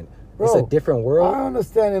understand. It's Bro, a different world. I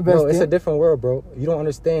understand investing. Bro, it's a different world, bro. You don't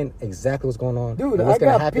understand exactly what's going on. Dude, and what's I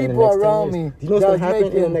gonna got happen in the people next 10 around years. me Do you know what's gonna that's happen in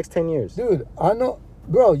the making- next 10 years? Dude, I know.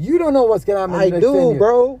 Bro, you don't know what's gonna happen. I in the next 10 do, years.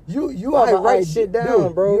 bro. You have I an write idea. shit down,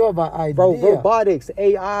 Dude, bro. You have an idea. Bro, robotics,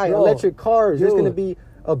 AI, Bro, electric cars. There's dude. gonna be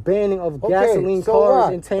a banning of Okay, gasoline so cars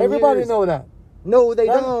what? in 10 Everybody years. know that. No, they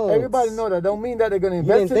don't. Everybody know that. Don't mean that they're gonna You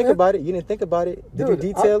invest didn't in think it. about it. You didn't think about it. Did Dude,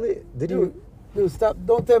 you detail it? Did you? Dude, stop.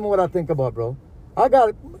 Don't tell me what I think about, bro.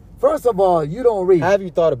 First of all, you don't read. Have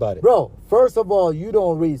you thought about it, Bro, first of all, you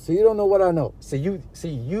don't read, so you don't know what I know. So you.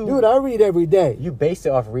 Dude, I read every day. You base it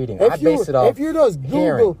off reading. I base it off. If you just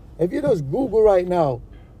hearing. Google right now,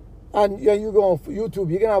 and you go on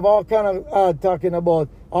YouTube, you can have all kind of ad talking about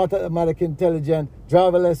automatic intelligent,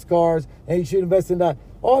 driverless cars, and you should invest in that.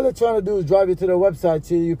 All they're trying to do is drive you to their website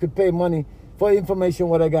so you could pay money for information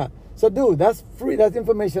what I got. So, dude, that's free. That's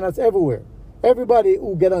information that's everywhere. Everybody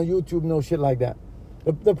who get on YouTube knows shit like that.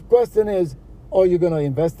 The question is, are you going to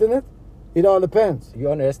invest in it? It all depends.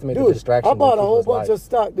 You underestimate the Dude, distraction. I bought a in whole people's bunch lives. of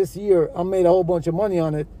stock this year. I made a whole bunch of money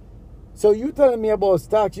on it. So you telling me about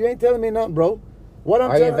stocks? You ain't telling me nothing, bro. What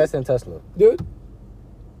I'm Are you telling investing in Tesla? dude,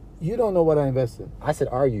 you don't know what I invest in. I said,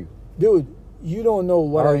 are you? Dude, you don't know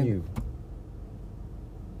what Are I you?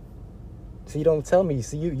 So you don't tell me.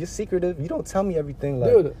 See, you're secretive. You don't tell me everything.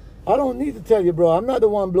 Like, Dude, I don't need to tell you, bro. I'm not the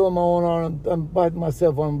one blowing my own arm and biting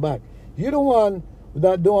myself on the back. You're the one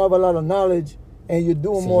that don't have a lot of knowledge, and you're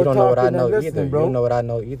doing see, more you don't know what I talking know than listening, either. bro. You don't know what I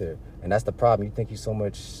know either, and that's the problem. You think you're so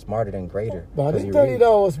much smarter than greater. But I 'cause didn't tell you read. that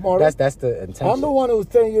I was smart. That's the intention. I'm the one who's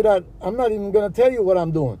telling you that. I'm not even going to tell you what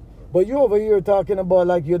I'm doing. But you over here talking about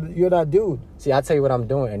like you're that dude. See, I tell you what I'm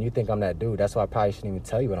doing, and you think I'm that dude. That's why I probably shouldn't even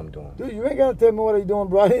tell you what I'm doing. Dude, you ain't gotta tell me what you're doing,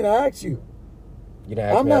 bro. I didn't ask you. You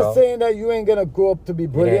didn't ask I'm me at not all? saying that you ain't gonna grow up to be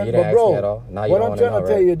brilliant, you didn't but ask bro, me at all? Now you what don't I'm wanna trying know, to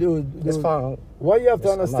tell right? you, dude, It's fine. what you have to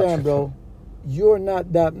I'm not understand, bro, tripping. you're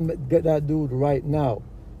not that dude right now.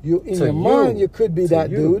 You in To your you. mind, you could be To that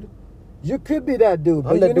you. dude. You could be that dude,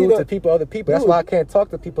 but I'm the you dude need to people, other people. That's Dude. why I can't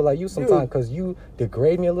talk to people like you sometimes, Dude. because you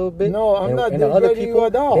degrade me a little bit. No, I'm not and the other degrading you people,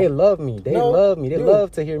 at all. They love me. They No, love me. They dude.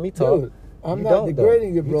 love to hear me talk. Dude, I'm You not don't, though.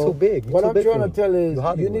 degrading you, bro. You too big. You What too I'm big trying for to me. tell is You you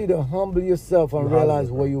Hollywood. need to humble yourself and You realize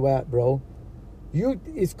Hollywood, where you at, bro.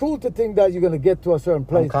 It's cool to think that you're gonna get to a certain I'm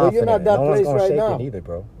place, but confident. you're not that no one's place gonna right shake now. it either,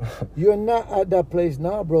 bro. You're not at that place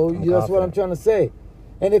now, bro. I'm That's what I'm confident. trying to say.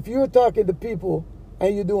 And if you're talking to people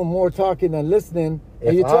and you're doing more talking than listening,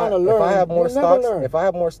 and you're trying to learn, if I have more you'll never stocks, learn. if I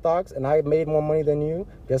have more stocks and I made more money than you,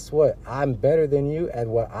 guess what? I'm better than you at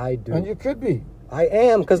what I do. And you could be. I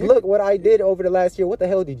am, because look what I did over the last year. What the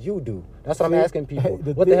hell did you do? That's what See, I'm asking people.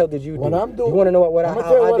 the What the thing- hell did you do? what I'm doing- You want to know what I I'ma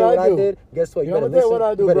tell you what I do. did? Guess what? You You better wanna tell you listen.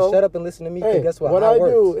 what I do, you better bro? shut up and listen to me. 'Cause Hey, guess what? what I I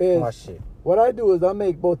worked do for is my shit. what I do is I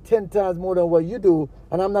make about 10 times more than what you do,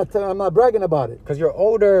 and I'm not bragging about it. Because you're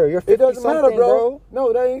older. You're 50 It doesn't matter, something, bro.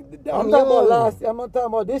 No, that ain't. I'm I'm talking about young. I'm not talking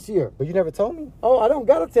about this year. But you never told me. Oh, I don't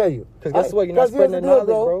gotta tell you. 'Cause guess what? You're not 'cause here's spreading the the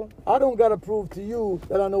deal, knowledge, bro. I don't gotta prove to you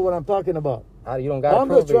that I know what I'm talking about. You don't got to I'm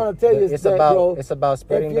prove just trying it. to tell you It's that, about bro, it's about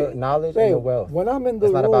spreading if you- the knowledge Hey, and the wealth. When I'm in the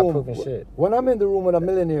It's room, not about proving shit. When I'm in the room with a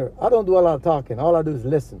millionaire, I don't do a lot of talking. All I do is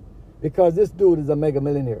listen, because this dude is a mega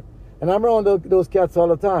millionaire, and I'm around those cats all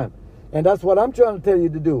the time, and that's what I'm trying to tell you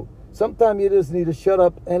to do. Sometimes you just need to shut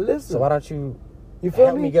up and listen. So why don't you feel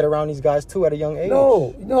help me? me get around these guys too at a young age?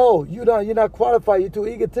 No, you don't. You're not qualified. You're too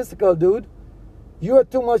egotistical, dude. You're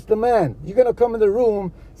too much the man. You're gonna come in the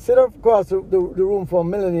room, sit up across the room for a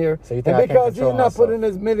millionaire, So you and think I can't because control he's not myself? putting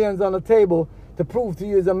his millions on the table to prove to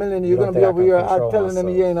you he's a millionaire, you're don't gonna be think I over can here control telling him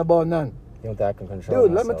he myself? ain't about none. You don't think I can control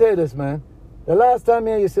Dude, myself? let me tell you this, man. The last time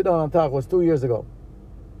me and you sit down and talk was 2 years ago.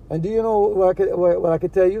 And do you know what I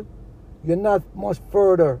could tell you? You're not much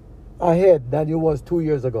further ahead than you was 2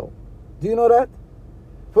 years ago. Do you know that?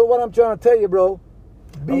 For what I'm trying to tell you, bro,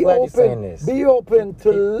 be glad you're saying open. this. Be open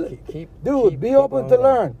to dude. Be open to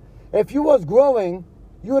learn. If you was growing,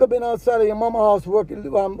 you would have been outside of your mama house working.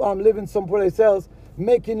 I'm living someplace else,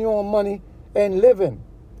 making your own money and living,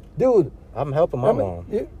 dude. I'm helping my mom.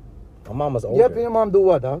 My mama's older. You helping your mom do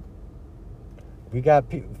what, dog? We got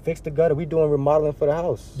fixed the gutter. We doing remodeling for the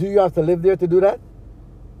house. Do you have to live there to do that?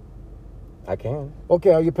 I can.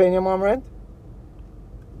 Okay, are you paying your mom rent?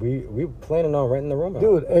 We planning on renting the room out.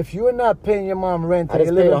 Dude, if you're not paying your mom rent, I and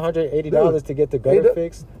just you're paid living, $180 Dude, to get the gutter Dude,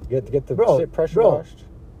 fixed, get the bro, shit pressure bro, washed.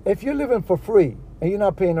 if you're living for free and you're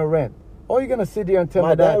not paying no rent, or you're gonna sit there and tell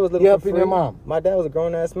My me dad that was living you're for helping free. your mom. My dad was a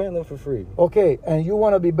grown ass man living for free. Okay, and you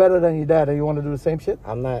want to be better than your dad, and you want to do the same shit?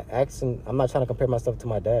 I'm not trying to compare myself to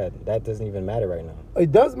my dad. That doesn't even matter right now.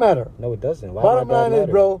 It does matter. No, it doesn't. Why Bottom my dad line is,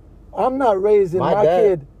 matter? bro, I'm not raising My my dad-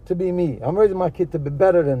 kid to be me. I'm raising my kid to be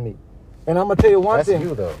better than me. And I'm gonna tell you one That's thing.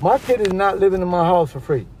 you, though. My kid is not living in my house for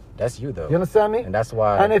free. That's you though. You understand me? And that's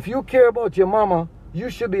why. And if you care about your mama,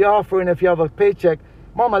 you should be offering, if you have a paycheck,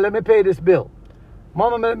 Mama, let me pay this bill.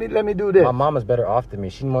 Mama, let me do this. My mama's better off than me.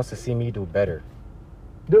 She wants to see me do better.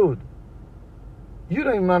 Dude, you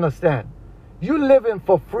don't even understand. You living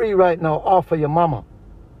for free right now off of your mama.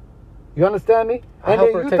 You understand me? I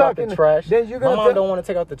help her take out the trash. Then you're My gonna mom don't want to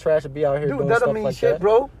take out the trash and be out here Dude, doing that stuff don't mean like shit, that.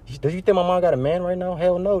 bro. Does you think my mom got a man right now?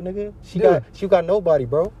 Hell no, nigga. She Dude. got nobody,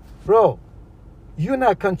 bro. Bro, you're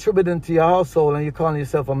not contributing to your household and you're calling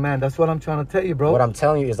yourself a man. That's what I'm trying to tell you, bro. What I'm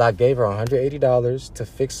telling you is I gave her $180 to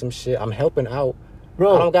fix some shit. I'm helping out.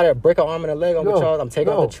 Bro, I don't got to break an arm and a leg, Uncle Bro, Charles. I'm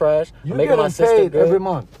taking bro, out the trash. you I'm making my getting sister paid good. every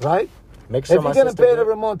month, right? Make sure If my you're getting sister paid good.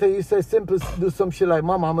 every month and you say simply do some shit like,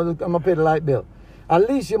 Mama, I'm gonna pay the light bill. At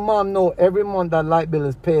least your mom know every month that light bill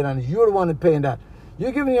is paid and you're the one that's paying that.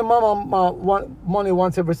 You're giving your mama money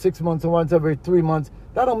once every 6 months and once every 3 months.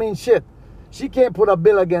 That don't mean shit. She can't put a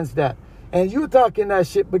bill against that. And you talking that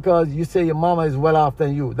shit because you say your mama is well off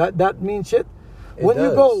than you. That means shit. It When you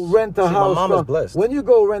does. go rent a See, house, my mom is blessed. when you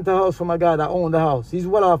go rent a house from a guy that owned the house, he's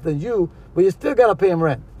well off than you, but you still gotta pay him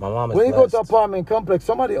rent. My mom is When you go to blessed. apartment complex,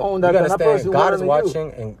 somebody owned that, You and that understand? person God is well than you.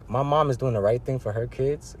 watching, and my mom is doing the right thing for her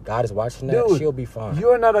kids. God is watching that. Dude, She'll be fine.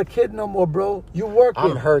 You're not a kid no more, bro. You working.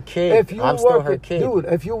 I'm her kid. If you I'm still working, her kid. dude.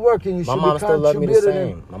 If you're working, you My should mom be still love me the contributing.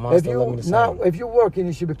 same. My mom if still you love me the now, same. if you're working,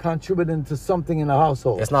 you should be contributing to something in the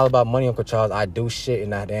household. It's not about money, Uncle Charles. I do shit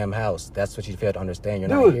in that damn house. That's what you fail to understand. You're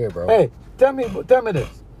Dude, not here, bro. hey, tell me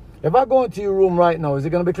this. If I go into your room right now, is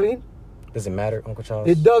it gonna be clean? Does it matter, Uncle Charles?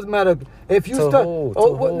 It does matter. If you To start, who? oh,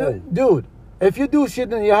 To what- who? dude. If you do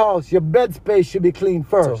shit in your house, your bed space should be clean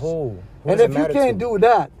first. To who? Who And does if it you matter can't to? do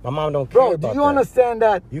that, My mom don't care bro, about do you that. understand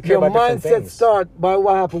that You care your about different mindset things. start by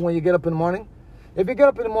what happened when you get up in the morning? If you get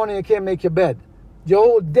up in the morning and can't make your bed, your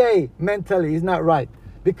whole day mentally is not right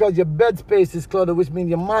because your bed space is cluttered, which means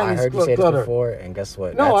your mind I is heard you say this cluttered. before, and guess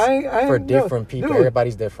what? No, That's I ain't. for no, different people. dude,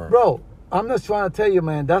 Everybody's different. Bro, I'm just trying to tell you,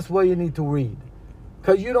 man, that's why you need to read.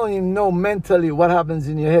 Because you don't even know mentally what happens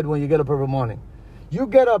in your head when you get up every morning. You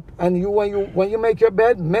get up and when you make your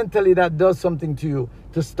bed, mentally that does something to you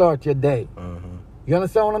to start your day. Mm-hmm. You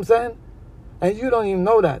understand what I'm saying? And you don't even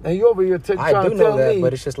know that. And you over here trying I to do tell know that, me.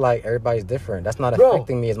 but it's just like everybody's different. That's not Bro.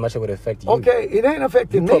 affecting me as much as it would affect you. Okay, it ain't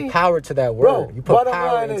affecting You me. put power to that word. Bro, You put bottom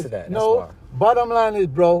power line into is, that. That's no, why. bottom line is,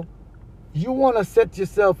 bro, you want to set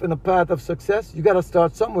yourself in a path of success, you got to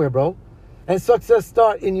start somewhere, bro. And success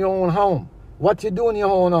start in your own home. What you do in your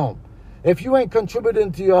own home. If you ain't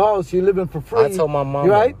contributing to your house, you're living for free. I told my mama.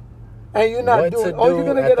 You right? And you're not what doing, to do you're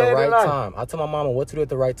going to at get the ahead right in life. time. I told my mama what to do at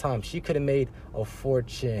the right time. She could have made a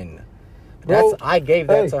fortune. Bro, I gave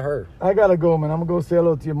that hey, to her. I gotta go, man. I'm gonna go say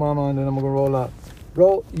hello to your mama and then I'm gonna roll out.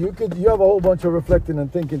 Bro, you have a whole bunch of reflecting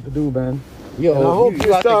and thinking to do, man. Yo, And I hope you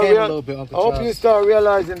out the start game a little bit, I Uncle hope Charles. you start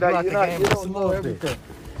realizing that out you the game don't just a know little bit.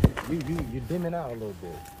 everything. You're dimming out a little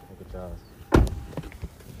bit, Uncle Charles.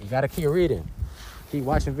 You gotta keep reading. Keep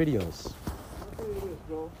watching videos. I'll tell you this,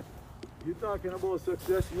 bro. You're talking about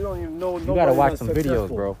success, you don't even know. You gotta watch some videos,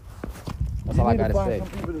 bro. That's all I gotta say.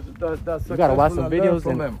 You gotta watch some videos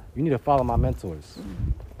from and them. you need to follow my mentors.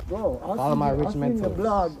 Bro, Follow my rich I've seen your mentors.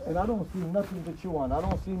 blog and I don't see nothing to chew on. I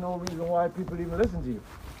don't see no reason why people even listen to you.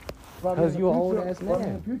 Probably 'Cause in you the an old future- ass probably man.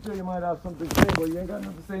 In the future, you might have something to say, but you ain't got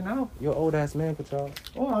nothing to say now. You're an old ass man, Uncle Charles.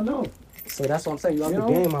 Oh, I know. So that's what I'm saying. You out You the know?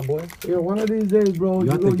 game, my boy. Yeah, one of these days, bro,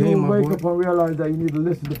 You out the game, will my wake boy. up and realize that you need to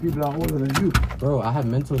listen to people that are older than you. Bro, I have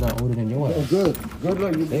mentors that are older than yours. Oh, good. Good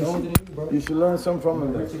luck. They older than you, bro. You should learn something from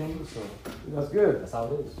them. Richer than you, so That's good. that's how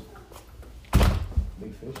it is.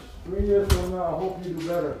 Big fish. 3 years from now, I hope you do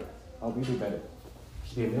better. I hope you do better. You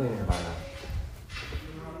should be a millionaire by now.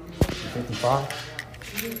 You 55?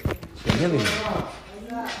 You should be a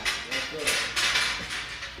millionaire.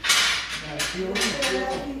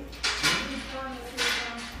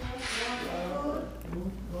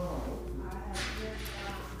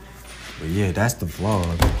 But yeah, that's the vlog.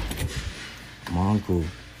 My uncle,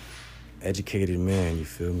 educated man, you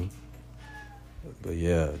feel me? But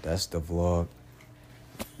yeah, that's the vlog.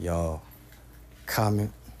 Y'all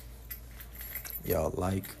comment. Y'all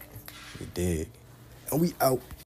like. You dig. And we out.